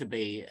deserves to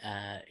be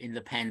in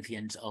the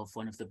pantheons of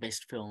one of the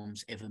best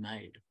films ever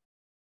made.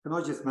 Can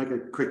I just make a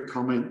quick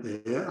comment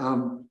there?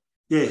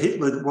 Yeah,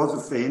 Hitler was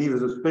a fan. He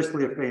was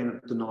especially a fan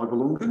of the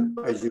Nibelungen,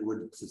 as you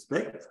would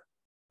suspect.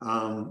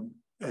 And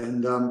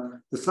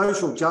the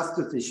social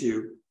justice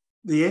issue,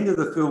 the end of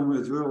the film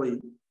was really...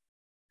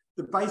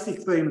 the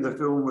basic theme of the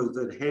film was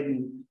that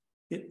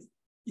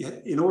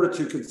in order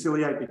to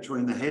conciliate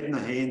between the head and the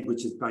hand,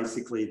 which is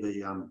basically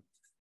the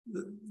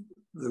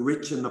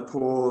rich and the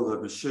poor,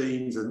 the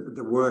machines and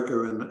the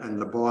worker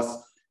and the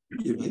boss,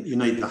 you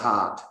need the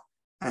heart.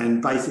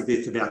 And basically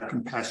it's about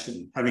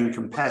compassion, having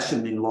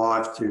compassion in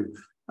life to,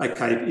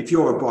 okay, if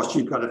you're a boss,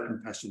 you've got to have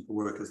compassion for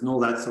workers and all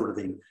that sort of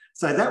thing.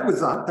 So that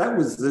was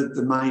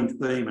the main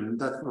theme. And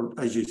that's what,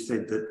 as you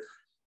said, that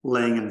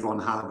Lang and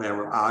von Harbau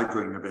were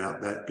arguing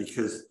about that,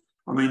 because,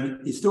 I mean,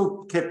 he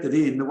still kept it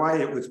in. The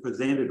way it was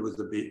presented was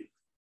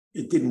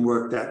it didn't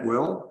work that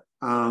well,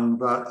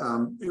 but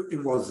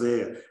it was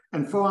there.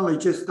 And finally,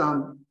 just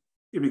in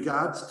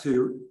regards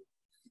to,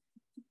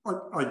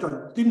 I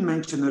didn't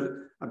mention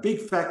that a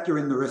big factor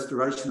in the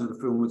restoration of the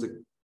film was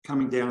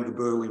coming down of the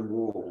Berlin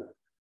Wall.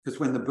 Because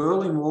when the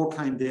Berlin Wall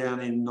came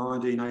down in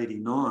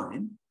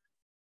 1989,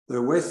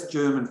 the West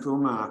German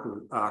film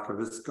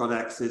archivists got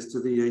access to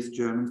the East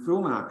German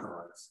film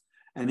archives.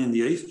 And in the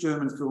East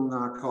German film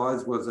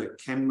archives was a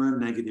camera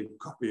negative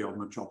copy of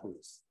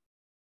Metropolis.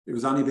 It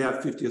was only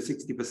about 50 or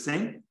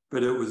 60%,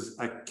 but it was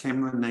a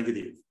camera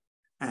negative.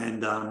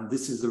 And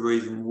this is the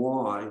reason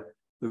why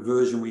the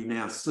version we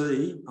now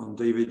see on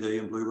DVD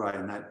and Blu-ray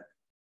and that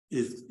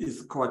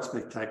is quite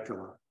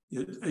spectacular,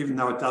 even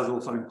though it does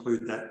also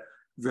include that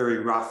very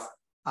rough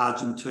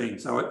Argentine.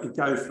 So it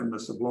goes from the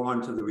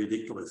sublime to the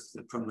ridiculous,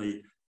 from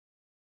the,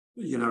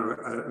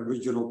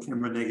 original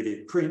camera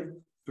negative print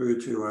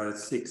through to a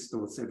 6th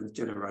or 7th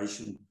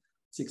generation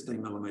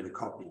 16mm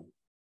copy.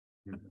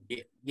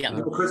 Yeah.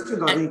 Another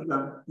question, I think,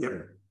 yeah.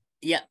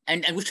 Yeah,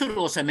 and we should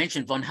also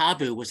mention von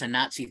Harbau was a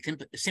Nazi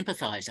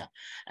sympathiser,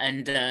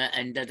 and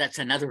that's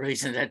another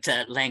reason that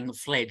Lang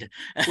fled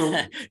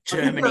Well,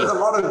 Germany. There's a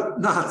lot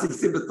of Nazi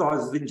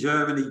sympathisers in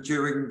Germany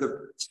during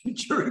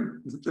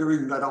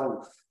that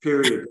whole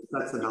period.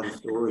 That's another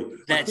story.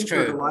 That's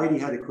true. The lady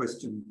had a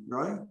question,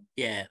 right?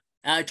 Yeah,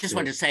 I just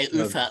wanted to say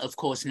UFA, of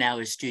course, now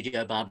is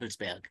Studio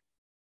Babelsberg.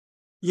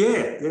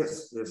 Yeah,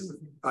 yes.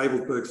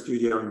 Babelsberg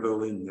Studio in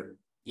Berlin.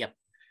 Yeah.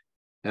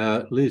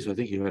 Yep. Liz, I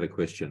think you had a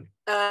question.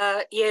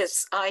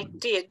 Yes, I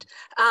did.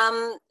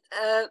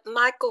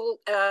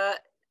 Michael,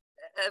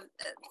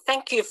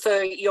 thank you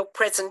for your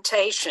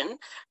presentation.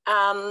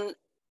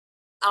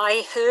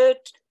 I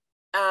heard,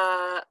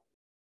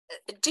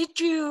 did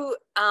you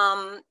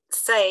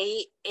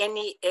say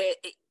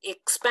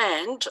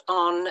expand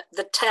on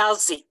the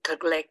Tausig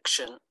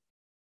collection?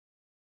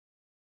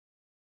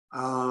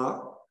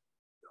 I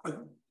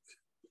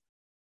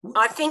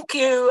think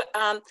you,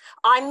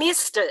 I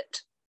missed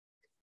it.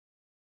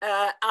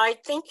 I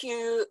think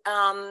you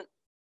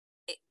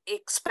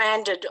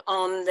expanded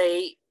on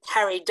the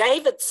Harry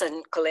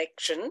Davidson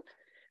collection,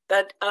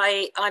 but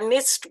I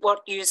missed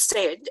what you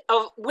said.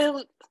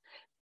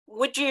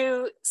 Would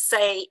you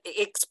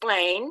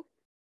explain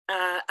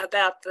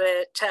about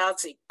the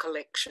Tausig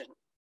collection?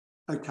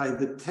 Okay,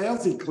 the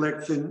Tausig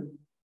collection,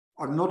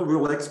 I'm not a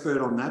real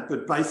expert on that,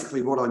 but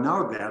basically what I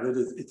know about it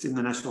is it's in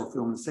the National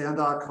Film and Sound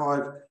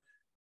Archive.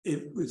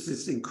 It was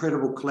this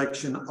incredible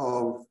collection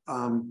of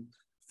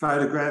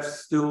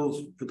photographs,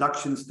 stills,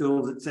 production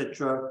stills,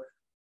 etc.,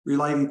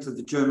 relating to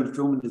the German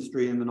film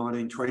industry in the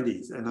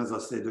 1920s. And as I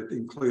said, it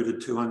included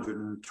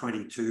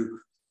 222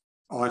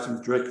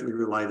 items directly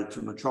related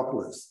to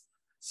Metropolis.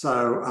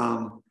 So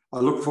I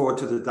look forward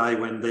to the day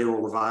when they're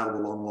all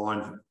available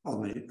online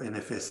on the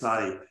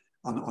NFSA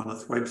on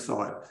its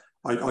website.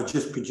 I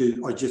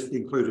just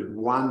included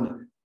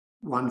one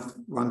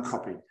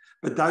copy.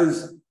 But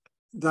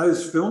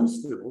those film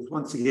stills,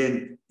 once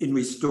again, in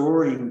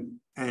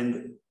restoring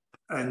and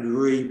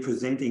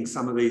representing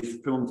some of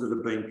these films that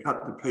have been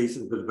cut to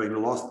pieces, that have been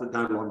lost, that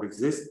no longer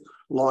exist,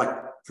 like,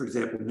 for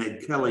example,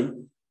 Ned Kelly.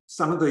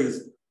 Some of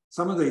these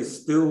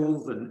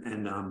stills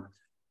and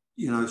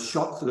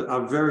shots that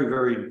are very,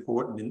 very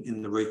important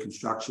in the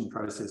reconstruction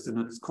process, and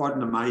it's quite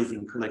an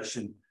amazing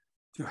collection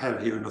to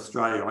have here in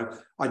Australia.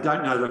 I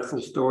don't know the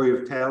full story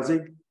of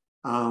Tausig.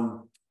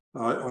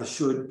 I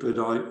should, but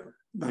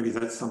maybe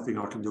that's something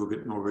I can do a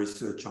bit more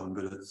research on.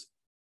 But it's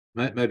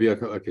maybe I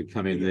could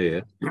come in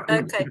there.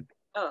 Okay.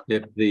 Oh.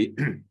 Yep, the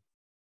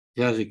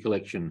Tausig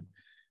collection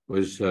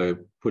was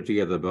put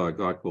together by a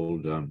guy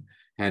called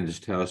Hans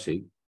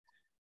Tausig,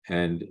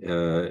 and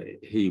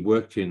he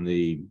worked in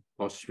the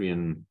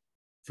Austrian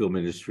film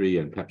industry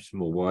and perhaps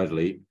more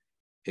widely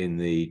in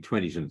the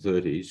 20s and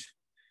 30s,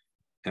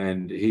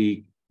 and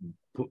he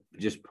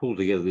just pulled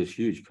together this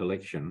huge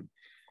collection.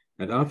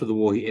 And after the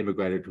war, he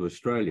emigrated to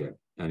Australia,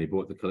 and he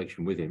brought the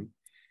collection with him.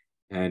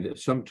 And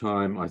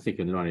sometime, I think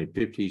in the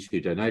 1950s, he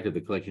donated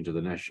the collection to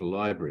the National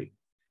Library.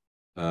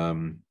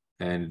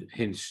 And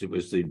hence it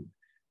was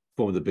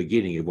formed the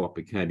beginning of what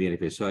became the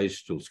NFSA's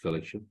stills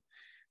collection.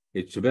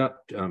 It's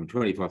about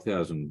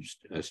 25,000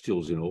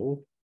 stills in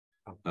all.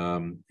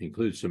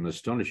 Includes some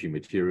astonishing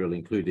material,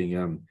 including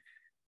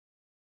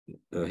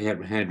a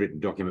handwritten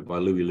document by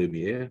Louis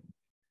Lumiere.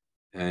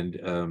 And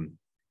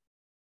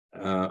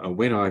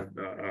when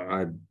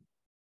I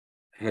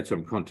had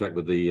some contact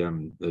with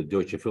the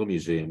Deutsche Film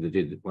Museum that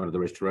did one of the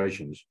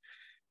restorations,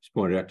 it's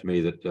pointed out to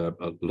me that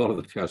a lot of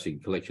the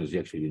Towson collection is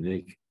actually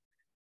unique,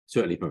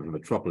 certainly from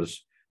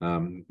Metropolis.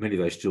 Many of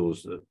those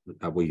stills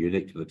were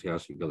unique to the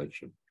Towson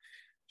collection.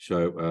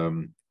 So,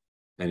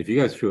 and if you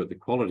go through it, the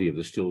quality of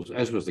the stills,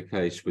 as was the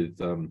case with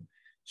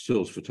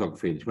stills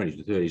photography in the 20s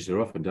and 30s, they're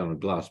often done on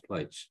glass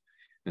plates.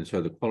 And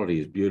so the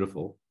quality is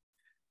beautiful.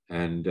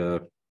 And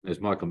as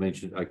Michael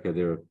mentioned, okay,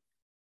 there are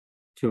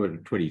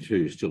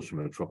 222 stills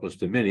from Metropolis.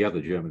 There are many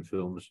other German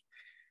films.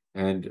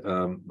 And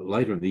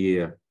later in the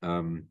year,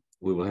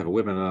 we will have a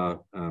webinar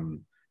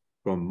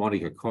from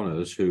Monica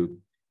Connors, who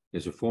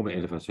is a former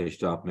NFSA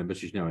staff member.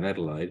 She's now in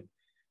Adelaide,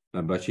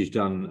 but she's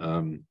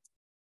done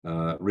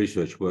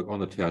research work on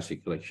the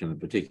Towson collection, in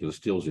particular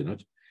stills in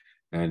it.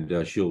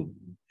 And she'll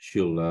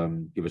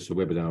give us a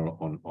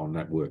webinar on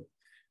that work.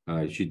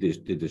 She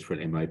did this for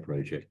an MA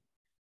project.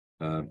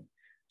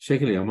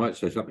 Secondly, I might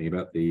say something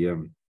about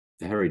the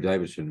Harry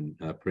Davidson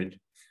print.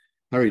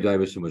 Harry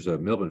Davidson was a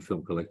Melbourne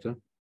film collector.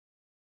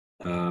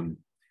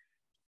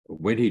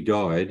 When he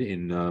died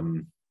in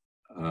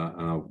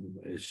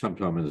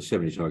sometime in the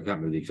 70s, I can't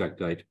remember the exact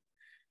date,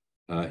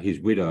 his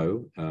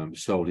widow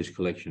sold his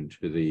collection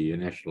to the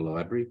National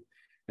Library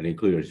and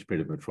included his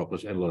print of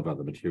Metropolis and a lot of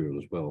other material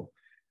as well.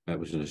 It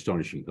was an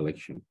astonishing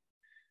collection.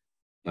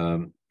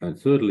 And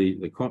thirdly,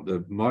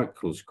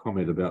 Michael's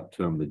comment about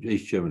the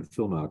East German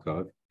Film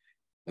Archive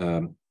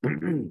and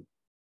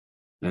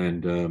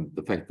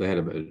the fact they had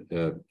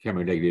a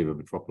camera negative of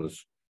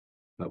Metropolis.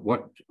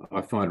 What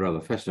I find rather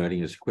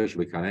fascinating is a question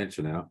we can't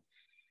answer now,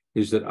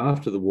 is that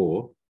after the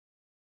war,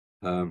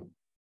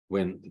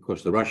 when, of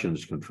course, the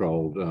Russians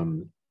controlled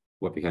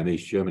what became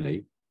East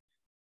Germany,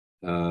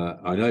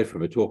 I know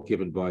from a talk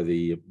given by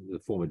the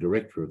former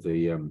director of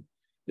the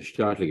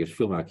Staatliches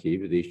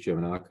Filmarchiv, the East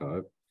German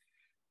Archive,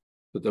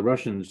 that the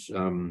Russians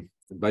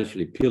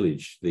basically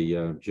pillaged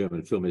the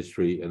German film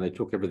history and they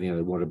took everything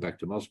they wanted back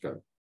to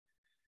Moscow.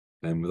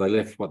 And they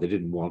left what they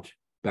didn't want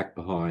back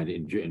behind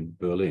in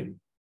Berlin.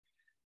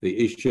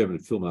 The East German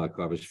Film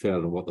Archive is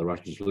founded on what the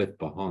Russians left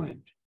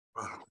behind.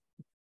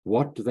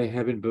 What do they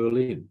have in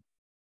Berlin?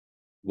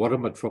 What a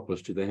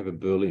Metropolis do they have in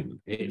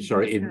Berlin?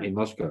 In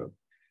Moscow.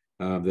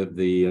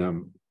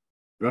 The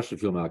Russian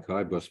Film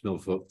Archive,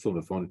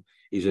 Filmafon,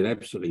 is an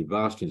absolutely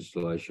vast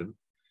installation.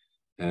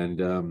 And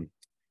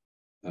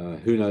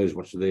who knows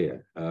what's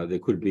there? There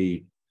could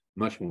be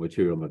much more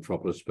material in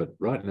Metropolis, but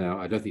right now,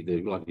 I don't think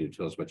they're likely to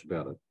tell us much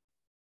about it.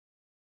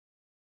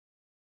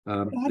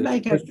 Can I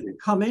make a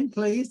comment,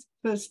 please?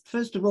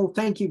 First of all,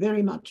 thank you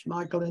very much,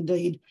 Michael,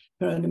 indeed,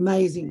 for an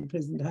amazing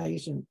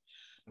presentation.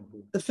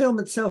 The film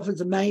itself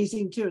is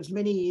amazing too. It's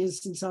many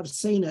years since I've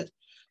seen it,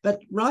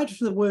 but right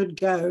from the word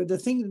go, the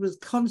thing that was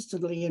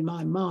constantly in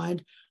my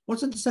mind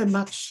wasn't so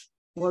much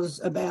was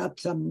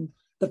about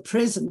the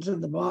present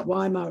and the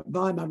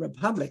Weimar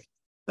Republic,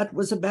 but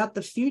was about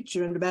the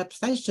future and about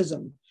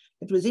fascism.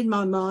 It was in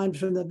my mind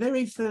from the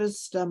very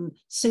first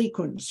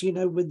sequence, you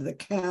know, with the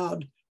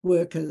cowed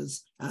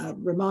workers,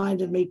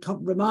 reminded me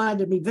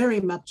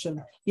very much of,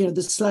 you know,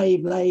 the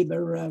slave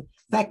labor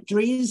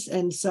factories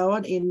and so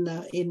on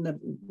in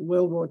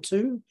World War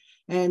II.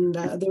 And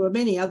there were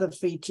many other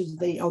features.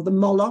 The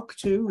Moloch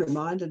too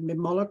reminded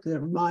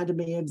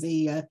me of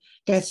the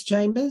gas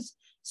chambers.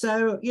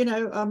 So, you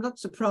know, I'm not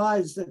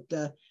surprised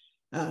that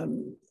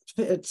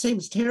it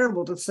seems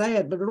terrible to say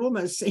it, but it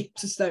almost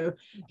seems as though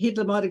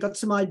Hitler might have got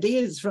some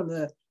ideas from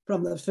the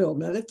film.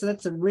 Now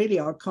that's a really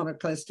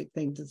iconoclastic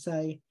thing to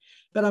say.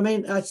 But I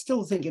mean, I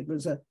still think it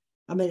was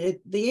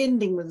the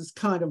ending was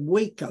kind of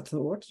weak, I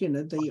thought, you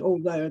know,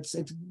 although it's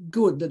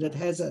good that it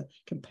has a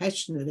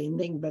compassionate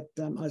ending, but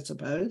I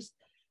suppose,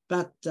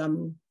 but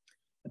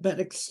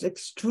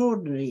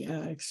extraordinary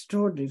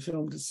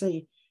film to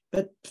see.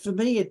 But for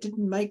me, it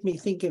didn't make me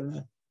think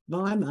of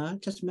Weimar,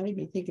 it just made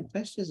me think of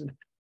fascism.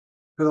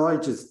 Could I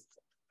just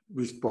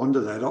respond to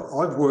that?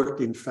 I've worked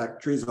in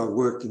factories, I've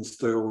worked in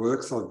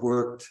steelworks,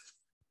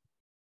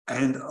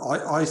 and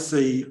I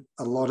see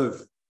a lot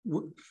of,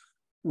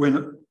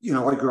 when, you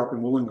know, I grew up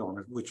in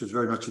Wollongong, which was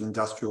very much an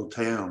industrial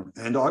town.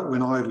 And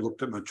when I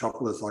looked at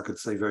Metropolis, I could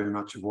see very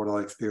much of what I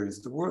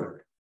experienced at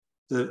work.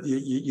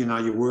 You know,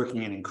 you're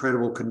working in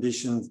incredible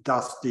conditions,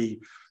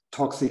 dusty,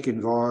 toxic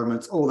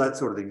environments, all that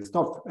sort of thing. It's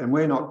not, and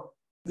we're not,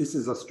 this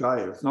is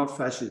Australia, it's not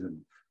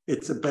fascism.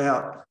 It's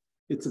about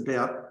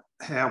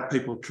how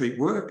people treat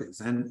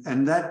workers. And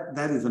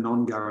that is an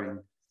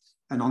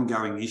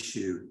ongoing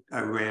issue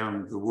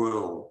around the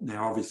world.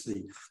 Now,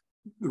 obviously,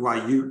 the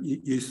way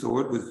you saw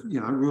it was, you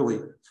know, really,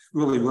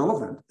 really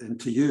relevant and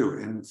to you.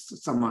 And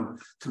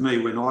to me,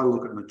 when I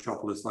look at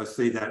Metropolis, I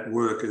see that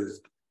workers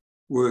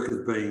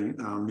being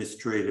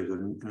mistreated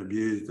and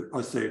abused.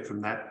 I see it from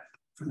that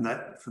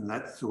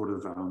sort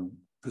of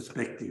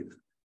perspective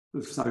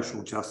of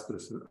social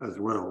justice as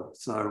well.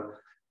 So,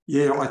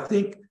 yeah, I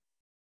think,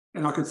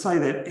 and I could say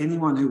that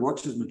anyone who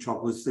watches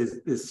Metropolis,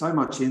 there's so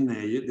much in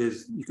there.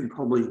 You can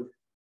probably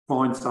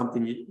find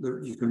something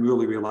that you can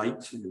really relate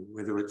to,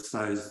 whether it's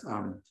those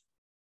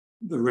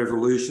the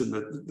revolution,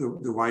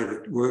 the way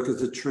that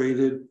workers are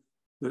treated,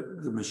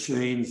 the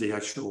machines, the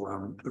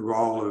actual the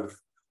role of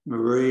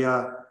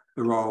Maria,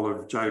 the role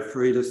of Joe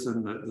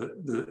Friederson,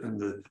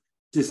 and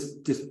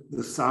just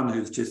the son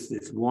who's just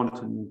this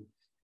wanton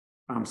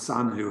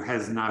son who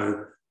has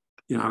no,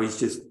 he's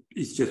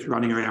just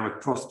running around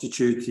with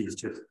prostitutes. He's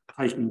just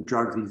taking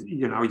drugs.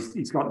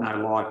 He's got no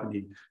life,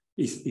 and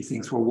he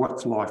thinks, well,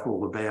 what's life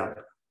all about?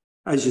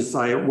 As you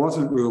say, it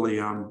wasn't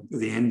really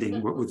the ending.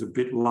 It was a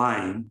bit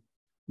lame,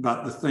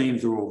 but the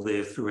themes are all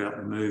there throughout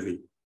the movie.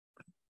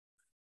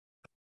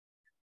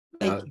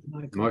 Thank you,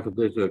 Michael. Michael,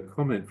 there's a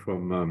comment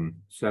from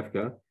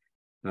Safka.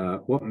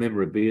 What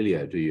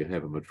memorabilia do you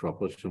have in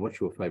Metropolis, and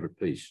what's your favourite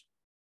piece?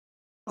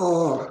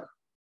 Oh,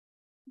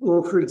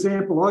 well, for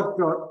example, I've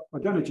got, I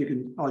don't know if you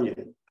can, oh yeah.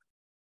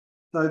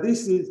 So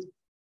this is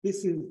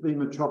the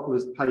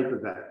Metropolis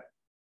paperback,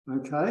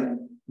 okay?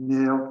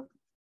 Now,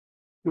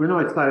 when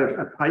I say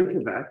a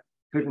paperback,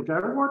 people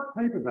go, what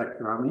paperback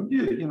do I mean?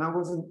 Yeah,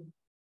 wasn't,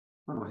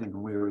 oh, hang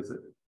on, where is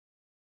it?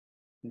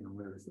 Hang on,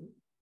 where is it?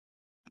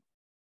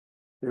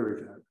 There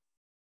we go.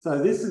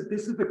 So this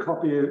is the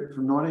copy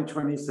from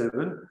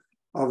 1927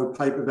 of a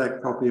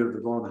paperback copy of the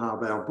von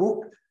Harbau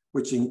book,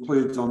 which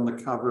includes on the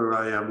cover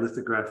a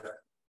lithographed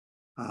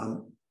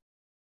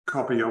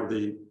copy of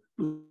the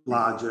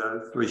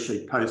larger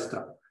 3-sheet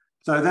poster.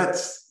 So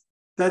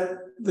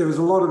there was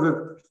a lot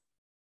of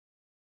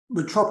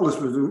Metropolis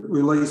was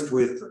released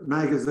with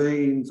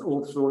magazines,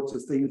 all sorts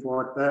of things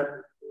like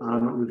that.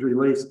 It was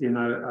released in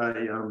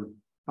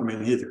I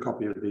mean, here's a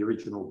copy of the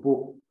original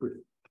book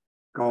with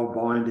gold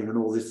binding and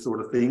all this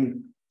sort of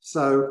thing.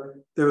 So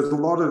there was a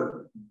lot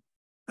of,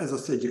 as I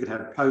said, you could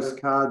have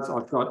postcards.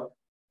 I've got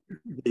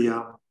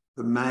the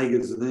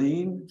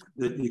magazine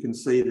that you can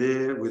see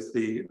there with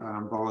the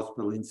Boris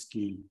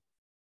Belinsky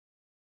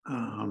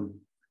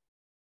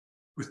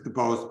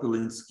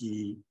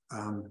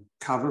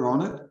cover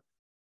on it.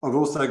 I've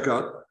also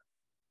got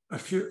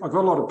I've got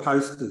a lot of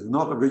posters,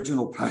 not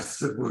original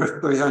posters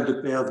worth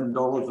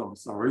 $300,000, I'm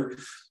sorry,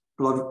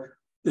 but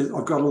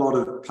I've got a lot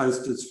of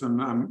posters from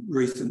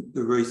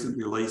the recent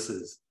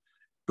releases.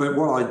 But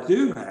what I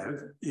do have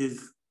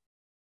is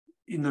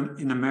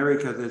in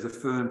America, there's a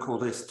firm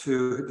called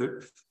S2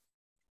 that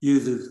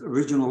uses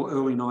original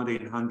early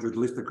 1900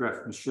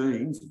 lithograph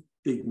machines,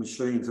 big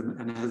machines,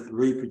 and has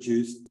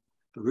reproduced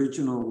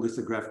original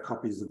lithograph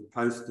copies of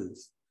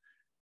posters.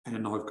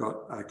 And I've got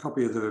a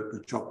copy of the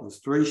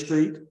Metropolis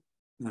 3-sheet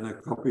and a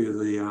copy of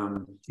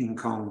the King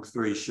Kong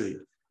 3-sheet.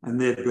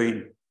 And they've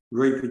been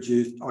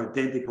reproduced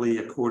identically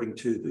according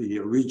to the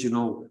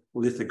original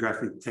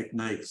lithographic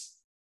techniques.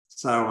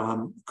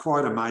 So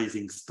quite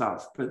amazing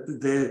stuff. But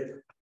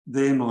they're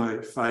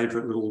my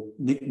favourite little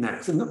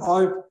knickknacks. And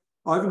I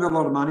haven't got a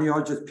lot of money.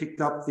 I just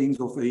picked up things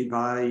off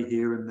eBay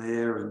here and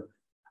there. And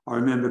I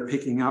remember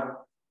picking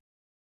up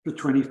for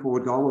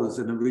 $24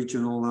 an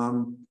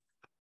original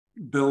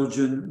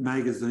Belgian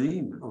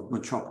magazine of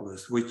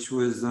Metropolis, which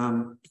was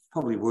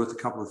probably worth a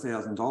couple of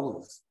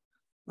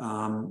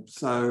 $1,000s.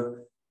 So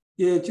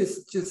yeah,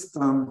 just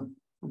I'm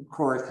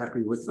quite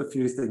happy with a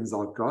few things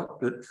I've got,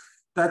 but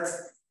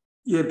that's,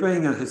 yeah,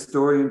 being a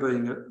historian,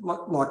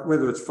 like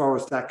whether it's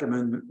Forrest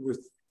Ackerman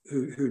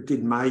who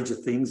did major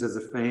things as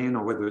a fan,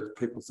 or whether it's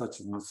people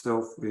such as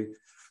myself,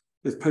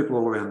 there's people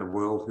all around the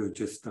world who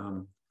just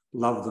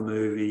love the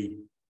movie.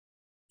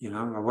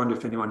 I wonder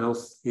if anyone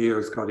else here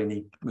has got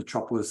any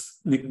Metropolis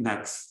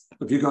knickknacks.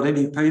 Have you got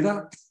any,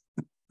 Peter?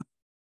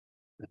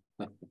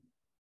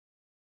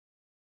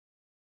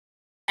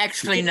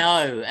 Actually,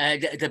 no.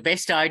 The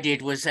best I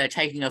did was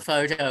taking a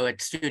photo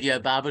at Studio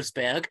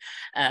Babelsberg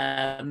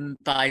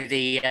by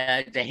the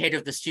head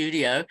of the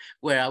studio,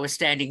 where I was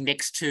standing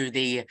next to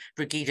the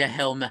Brigitte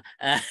Helm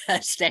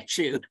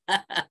statue.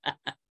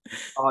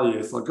 Oh,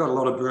 yes. I've got a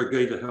lot of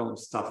Brigitte Helm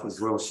stuff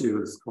as well. She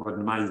was quite an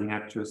amazing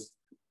actress.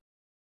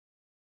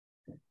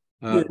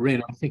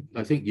 Ren,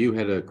 I think you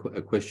had a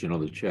question on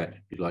the chat.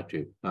 If you'd like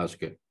to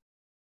ask it.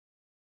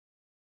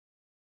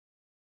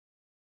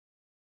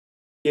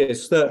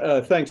 Yes,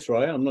 thanks,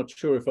 Ray. I'm not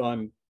sure if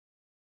I'm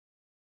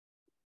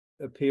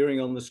appearing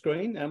on the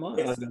screen. Am I?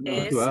 Yes. I don't know.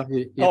 Yes. You are.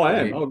 Oh, I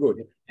am. Oh,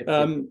 good.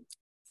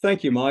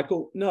 Thank you,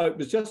 Michael. No, it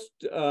was just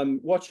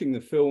watching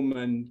the film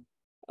and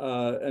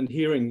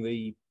hearing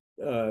the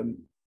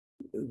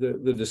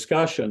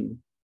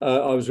discussion.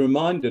 I was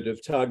reminded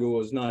of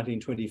Tagore's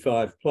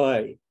 1925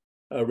 play,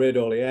 Red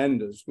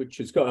Oleanders, which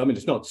has got, I mean,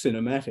 it's not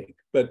cinematic,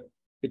 but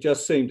it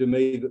just seemed to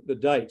me that the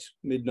date,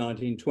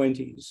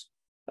 mid-1920s,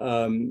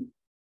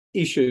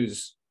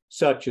 issues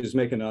such as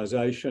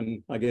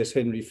mechanisation, I guess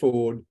Henry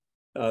Ford,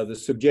 the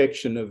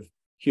subjection of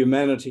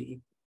humanity.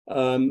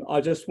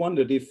 I just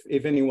wondered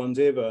if anyone's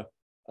ever,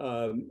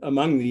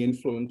 among the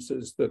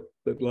influences that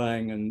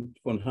Lang and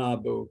von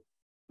Harbau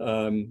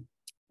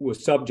were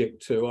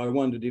subject to, I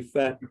wondered if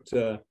that,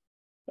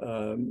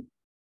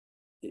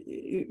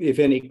 if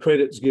any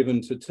credit's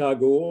given to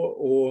Tagore,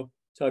 or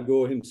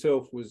Tagore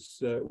himself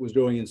was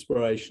drawing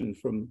inspiration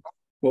from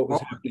what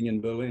was happening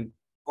in Berlin.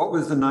 What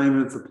was the name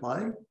of the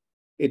play?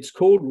 It's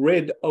called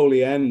Red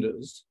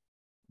Oleanders.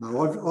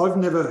 No, I've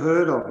never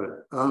heard of it.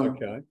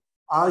 Okay.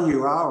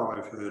 RUR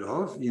I've heard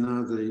of,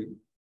 the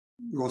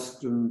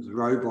Rostrom's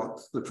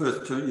robots, the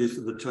first use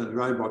of the term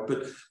robot.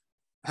 But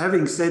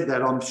having said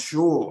that, I'm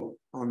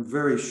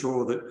very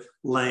sure that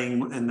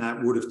Lang and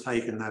that would have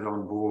taken that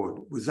on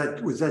board. Was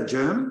that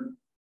German?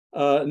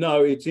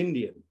 No, it's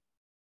Indian.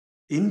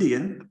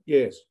 Indian?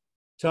 Yes,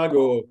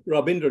 Tagore,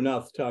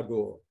 Rabindranath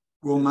Tagore.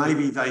 Well,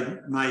 maybe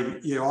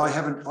yeah. I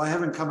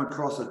haven't come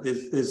across it.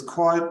 There's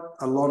quite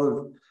a lot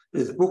of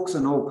books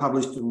and all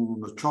published in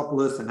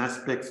Metropolis and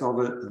aspects of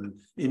it and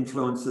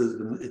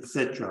influences and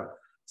etc.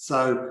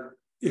 So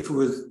if it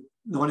was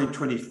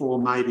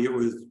 1924, maybe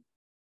it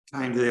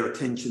came to their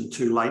attention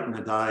too late in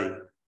the day.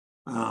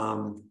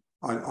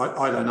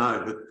 I don't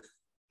know,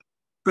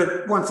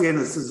 but once again,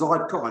 it's a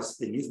zeitgeist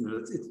thing, isn't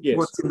it? It's yes.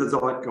 What's in the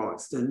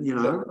zeitgeist, and you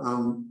know,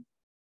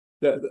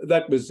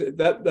 that was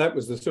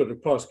the sort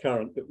of cross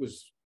current that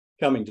was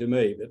coming to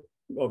me, but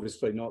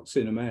obviously not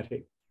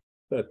cinematic.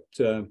 But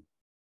oh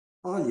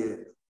yeah,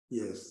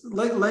 yes,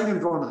 Lang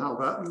and von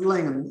Halber,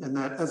 Lang and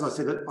that. As I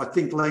said, I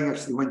think Lang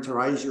actually went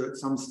to Asia at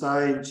some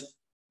stage.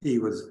 He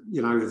was,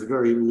 you know, he was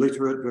very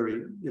literate,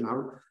 very, you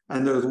know,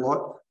 and there was a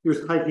lot. He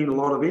was taking a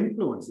lot of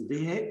influences.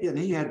 He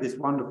had this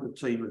wonderful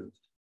team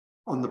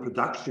on the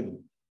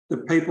production. The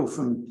people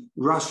from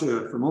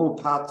Russia, from all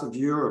parts of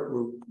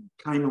Europe,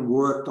 came and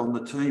worked on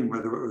the team,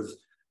 whether it was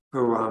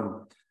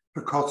for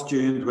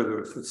costumes, whether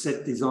it was for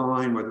set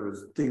design, whether it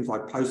was things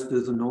like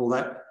posters and all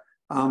that.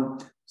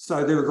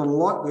 So there was a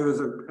lot. There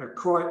was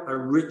quite a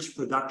rich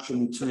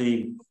production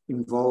team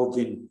involved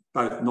in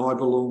both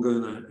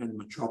Nibelungen and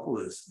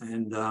Metropolis,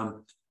 and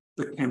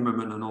the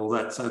cameraman and all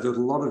that. So there was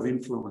a lot of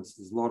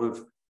influences,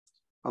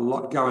 a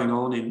lot going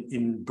on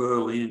in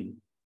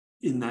Berlin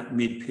in that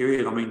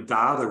mid-period. I mean,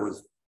 Dada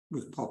was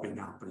popping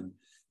up, and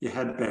you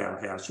had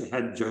Bauhaus, you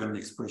had German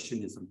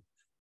Expressionism.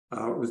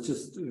 It was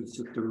just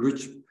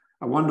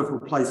a wonderful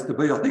place to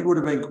be. I think it would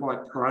have been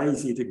quite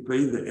crazy to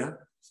be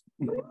there,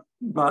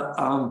 but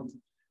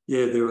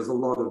yeah, there was a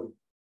lot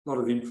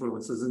of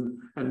influences, and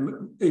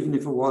even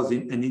if it was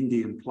an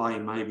Indian play,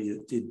 maybe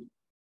it did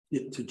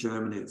get to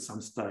Germany at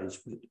some stage.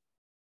 But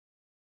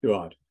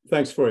right.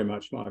 Thanks very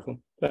much, Michael.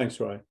 Thanks,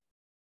 Ray.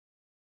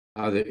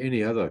 Are there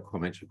any other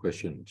comments or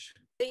questions?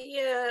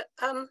 Yeah,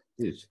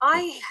 Yes.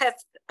 I have.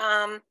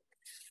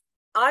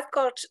 I've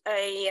got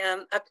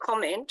a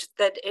comment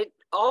that it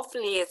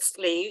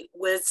obviously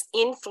was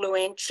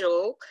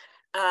influential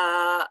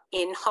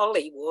in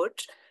Hollywood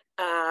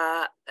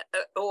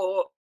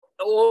or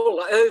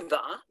all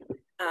over.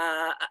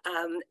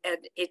 And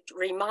it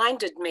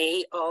reminded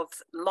me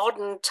of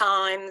Modern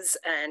Times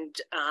and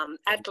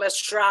Atlas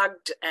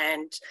Shrugged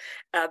and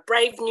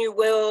Brave New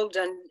World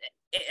and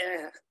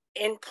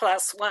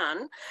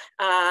N+1,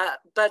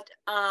 but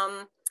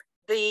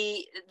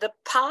the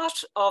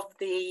part of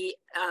the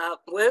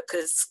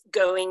workers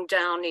going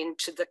down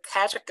into the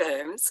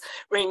catacombs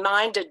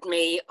reminded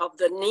me of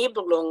the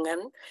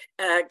Nibelungen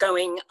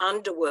going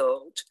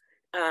underworld,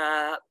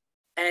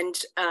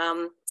 and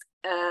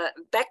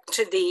back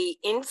to the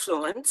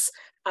influence.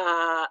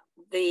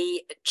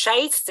 The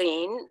chase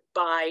scene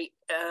by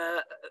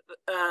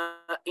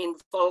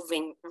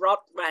involving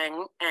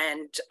Rotwang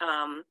and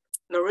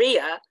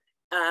Maria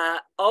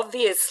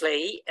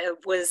obviously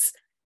was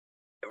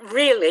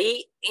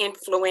really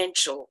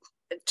influential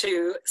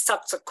to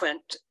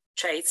subsequent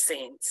chase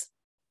scenes.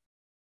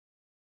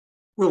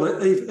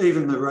 well,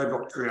 even the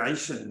robot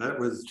creation, that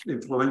was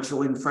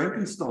influential in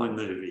Frankenstein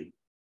movie.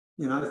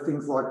 You know,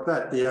 things like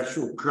that. The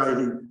actual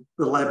creating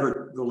the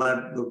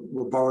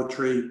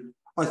laboratory.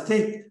 I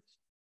think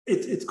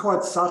it's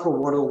quite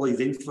subtle what all these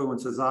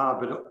influences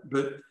are.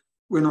 But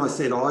when I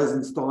said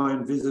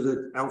Eisenstein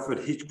visited Alfred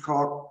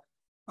Hitchcock,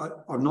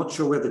 I'm not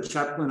sure whether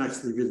Chaplin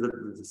actually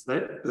visited the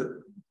set, but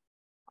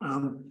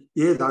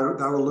yeah, they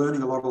were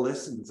learning a lot of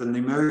lessons, and the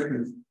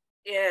Americans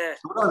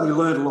not only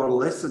learned a lot of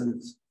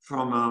lessons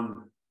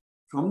from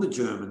the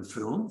German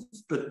films,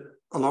 but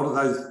a lot of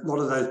those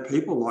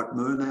people like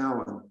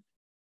Murnau, and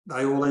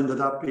they all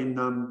ended up in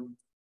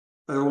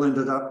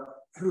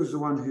who was the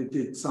one who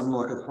did Some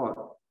Like It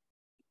Hot?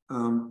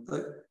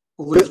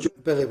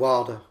 Billy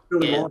Wilder.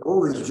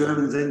 All these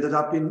Germans ended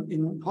up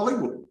in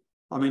Hollywood.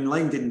 I mean,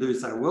 Lang didn't do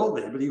so well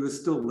there, but he was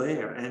still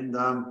there. And,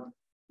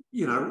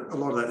 you know, a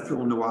lot of that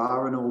film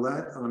noir and all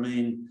that. I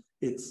mean,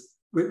 it's,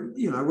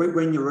 you know,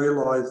 when you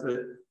realise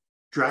that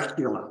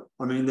Dracula,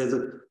 I mean, there's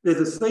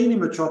a scene in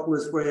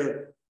Metropolis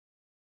where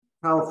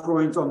Karl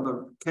Freund's on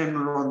the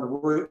camera, on the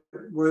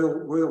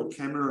world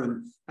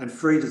camera, and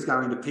Frieda's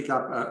going to pick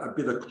up a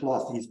bit of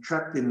cloth. He's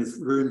trapped in this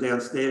room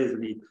downstairs,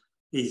 and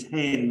his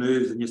hand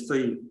moves, and you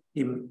see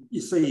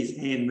his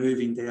hand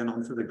moving down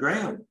onto the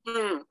ground.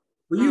 Well,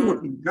 you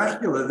look in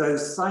Dracula,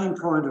 those same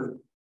kind of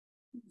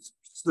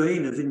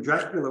scene as in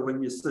Dracula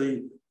when you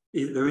see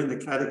they're in the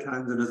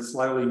catacombs and it's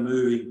slowly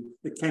moving,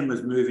 the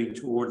camera's moving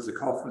towards the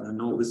coffin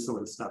and all this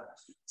sort of stuff.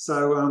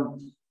 So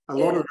a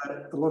lot of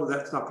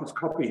that stuff was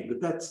copied,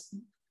 but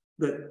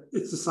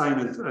it's the same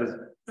as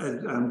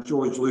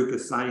George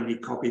Lucas saying he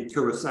copied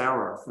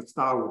Kurosawa for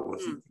Star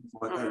Wars and things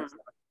like that.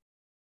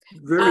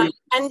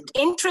 And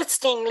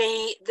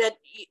interestingly, that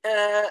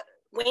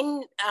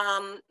when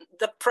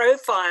the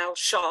profile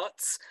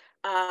shots,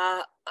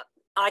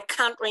 I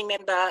can't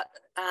remember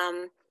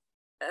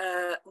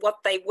what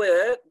they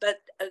were,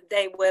 but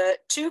they were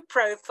two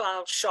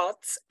profile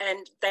shots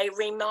and they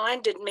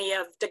reminded me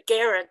of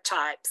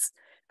daguerreotypes.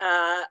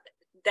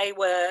 They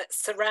were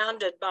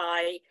surrounded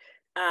by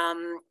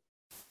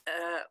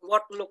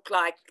what looked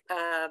like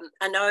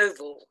an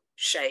oval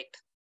shape.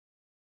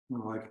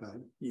 Oh, okay,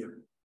 yeah.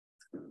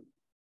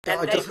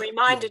 And they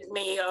reminded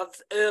me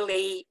of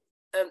early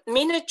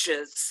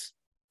miniatures,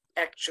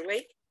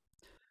 actually.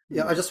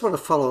 Yeah, I just want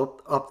to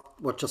follow up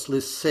what just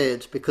Liz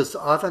said, because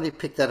I've only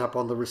picked that up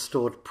on the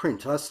restored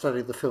print. I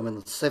studied the film in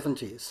the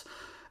 70s,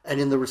 and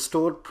in the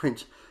restored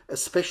print,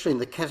 especially in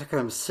the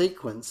catacomb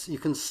sequence, you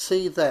can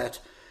see that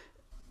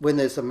when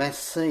there's a mass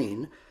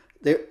scene,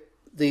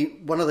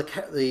 one of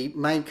the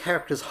main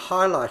characters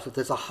highlighted.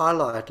 There's a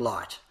highlight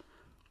light,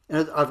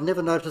 and I've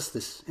never noticed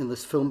this in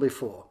this film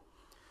before.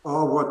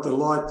 Oh, what the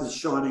light is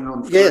shining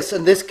on. Yes,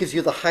 and this gives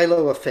you the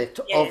halo effect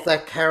of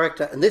that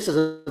character. And this is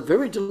a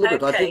very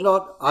deliberate. Okay.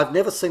 I've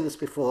never seen this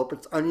before, but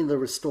it's only in the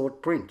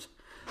restored print.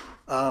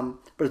 But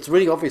it's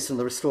really obvious in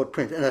the restored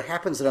print, and it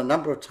happens in a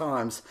number of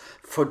times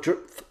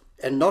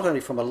and not only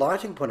from a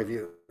lighting point of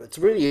view. It's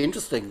really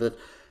interesting that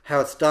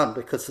how it's done,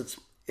 because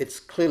it's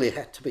clearly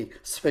had to be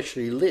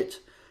specially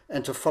lit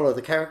and to follow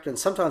the character. And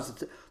sometimes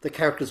the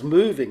character's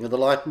moving and the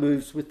light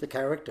moves with the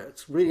character.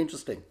 It's really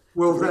interesting.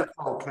 Well, that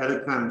whole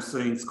catacomb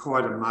scene's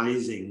quite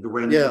amazing.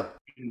 When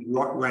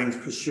Wang's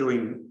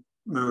pursuing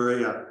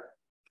Maria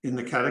in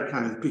the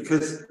catacombs,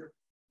 because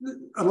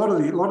a lot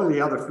of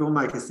the other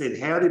filmmakers said,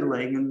 how did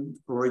Lang and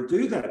Freud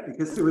do that?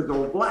 Because it was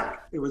all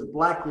black. It was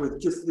black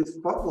with just this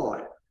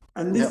spotlight.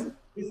 And this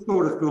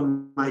sort of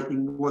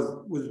filmmaking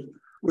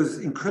was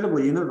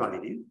incredibly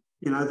innovative.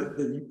 You know,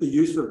 the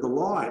use of the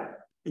light,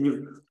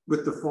 and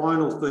with the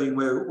final thing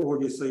where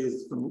all you see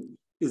is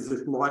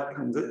this light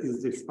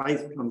is this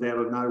face comes out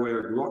of nowhere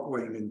at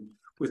Rotwang, and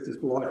with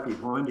this light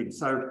behind him.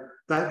 So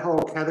that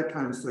whole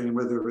catacomb scene,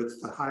 whether it's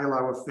the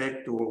halo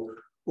effect or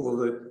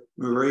the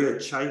Maria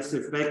chase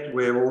effect,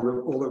 where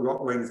all the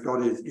Rotwang's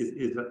got is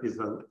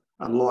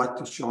a light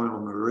to shine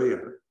on Maria.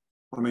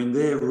 I mean,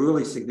 they're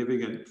really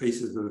significant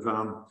pieces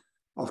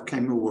of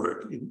camera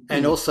work.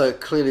 And also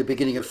clearly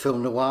beginning of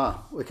film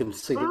noir. We can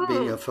see the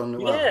beginning of film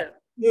noir.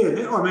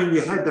 Yeah, I mean,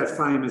 you had that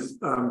famous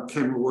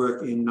camera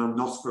work in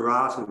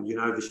Nosferatu, you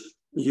know, the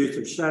use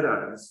of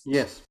shadows.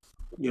 Yes.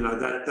 You know,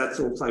 that's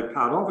also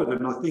part of it.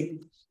 And I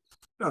think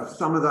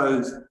some of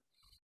those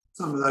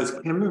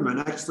cameramen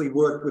actually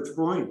worked with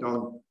Freud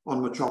on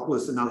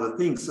Metropolis and other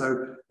things.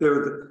 So they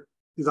were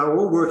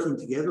all working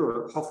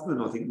together. Hoffman,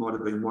 I think, might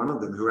have been one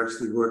of them who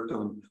actually worked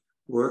on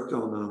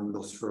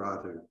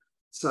Nosferatu.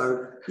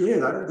 So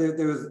yeah,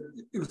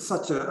 it was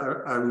such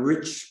a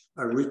rich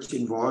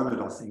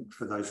environment, I think,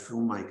 for those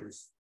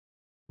filmmakers.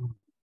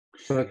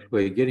 But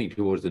we're getting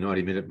towards the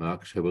 90-minute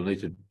mark, so we'll need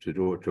to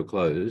draw it to a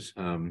close.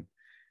 Are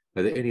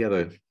there any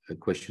other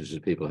questions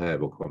that people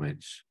have or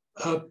comments?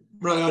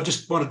 Ray, I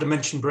just wanted to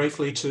mention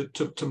briefly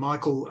to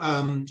Michael,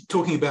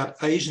 talking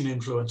about Asian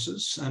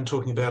influences and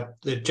talking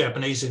about the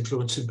Japanese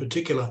influence in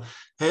particular.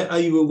 Are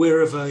you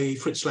aware of a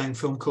Fritz Lang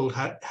film called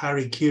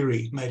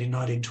Harikiri, made in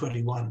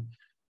 1921?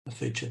 A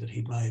feature that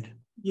he made.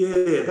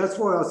 Yeah, that's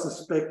why I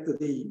suspect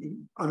that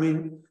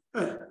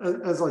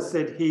as I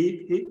said,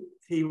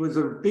 he was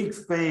a big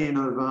fan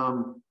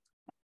of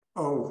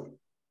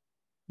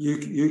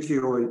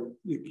Yukio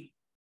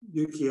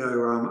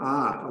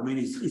art. I mean,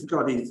 he's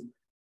got his.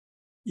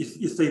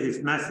 You see this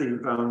massive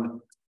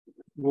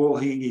wall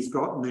hanging he's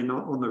got, and then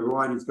on the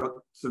right he's got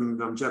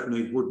some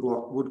Japanese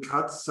wood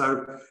cuts.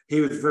 So he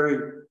was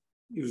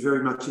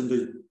very much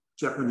into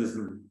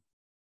Japanism,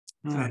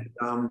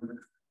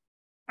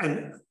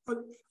 and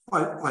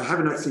I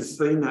haven't actually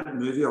seen that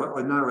movie.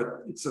 I know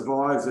it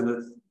survives, and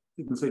it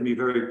didn't seem to be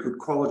very good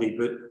quality.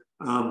 But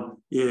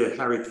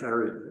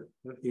Harikiri.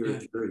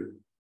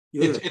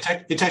 Yeah,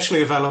 it's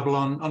actually available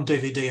on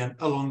DVD, and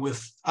along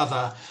with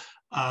other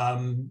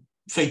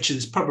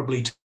features,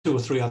 probably 2 or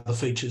 3 other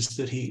features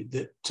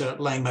that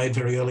Lang made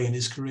very early in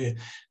his career.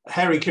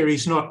 Harikiri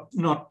is not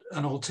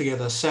an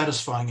altogether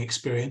satisfying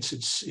experience.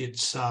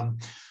 It's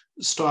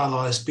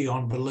stylized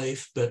beyond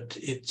belief, but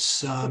it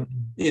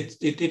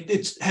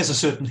has a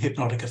certain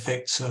hypnotic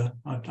effect. So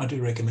I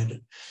do recommend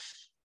it.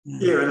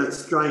 Yeah, and it's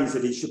strange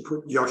that he should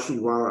put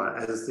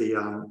Yoshiwara as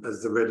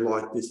the red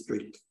light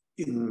district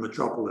in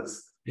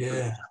Metropolis.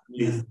 Yeah.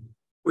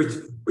 Which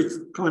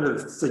kind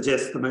of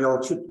suggests to me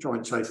I should try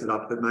and chase it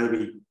up, but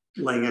maybe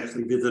Lang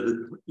actually visited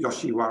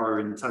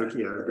Yoshiwara in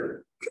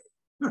Tokyo.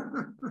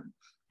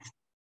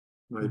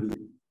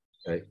 Maybe.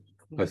 Okay.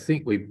 I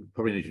think we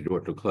probably need to draw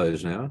it to a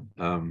close now.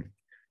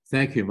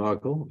 Thank you,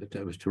 Michael.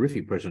 That was a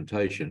terrific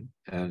presentation,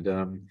 and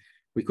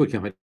we could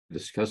come in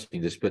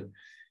discussing this, but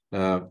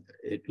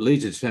it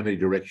leads in so many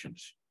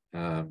directions.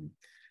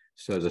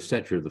 So the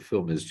stature of the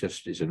film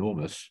is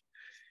enormous,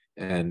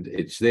 and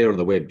it's there on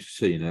the web to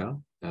see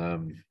now,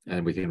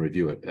 and we can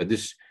review it. And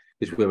this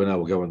webinar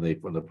will go on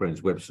the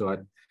Friends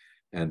website,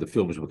 and the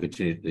films will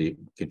continue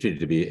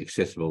to be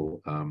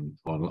accessible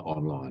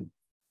online.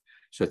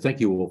 So thank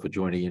you all for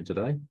joining in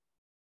today.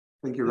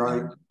 Thank you,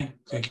 Ray.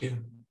 Thank you.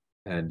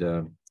 And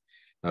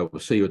we'll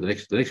see you at the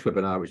next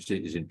webinar, which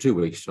is in 2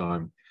 weeks'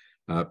 time.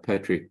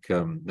 Patrick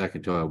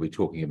McIntyre will be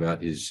talking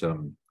about his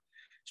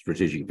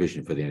strategic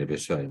vision for the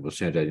NFSA, and we'll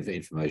send out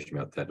information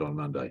about that on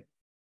Monday.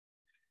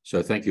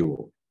 So thank you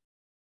all.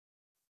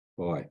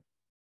 Bye.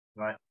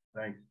 Right.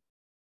 Thanks.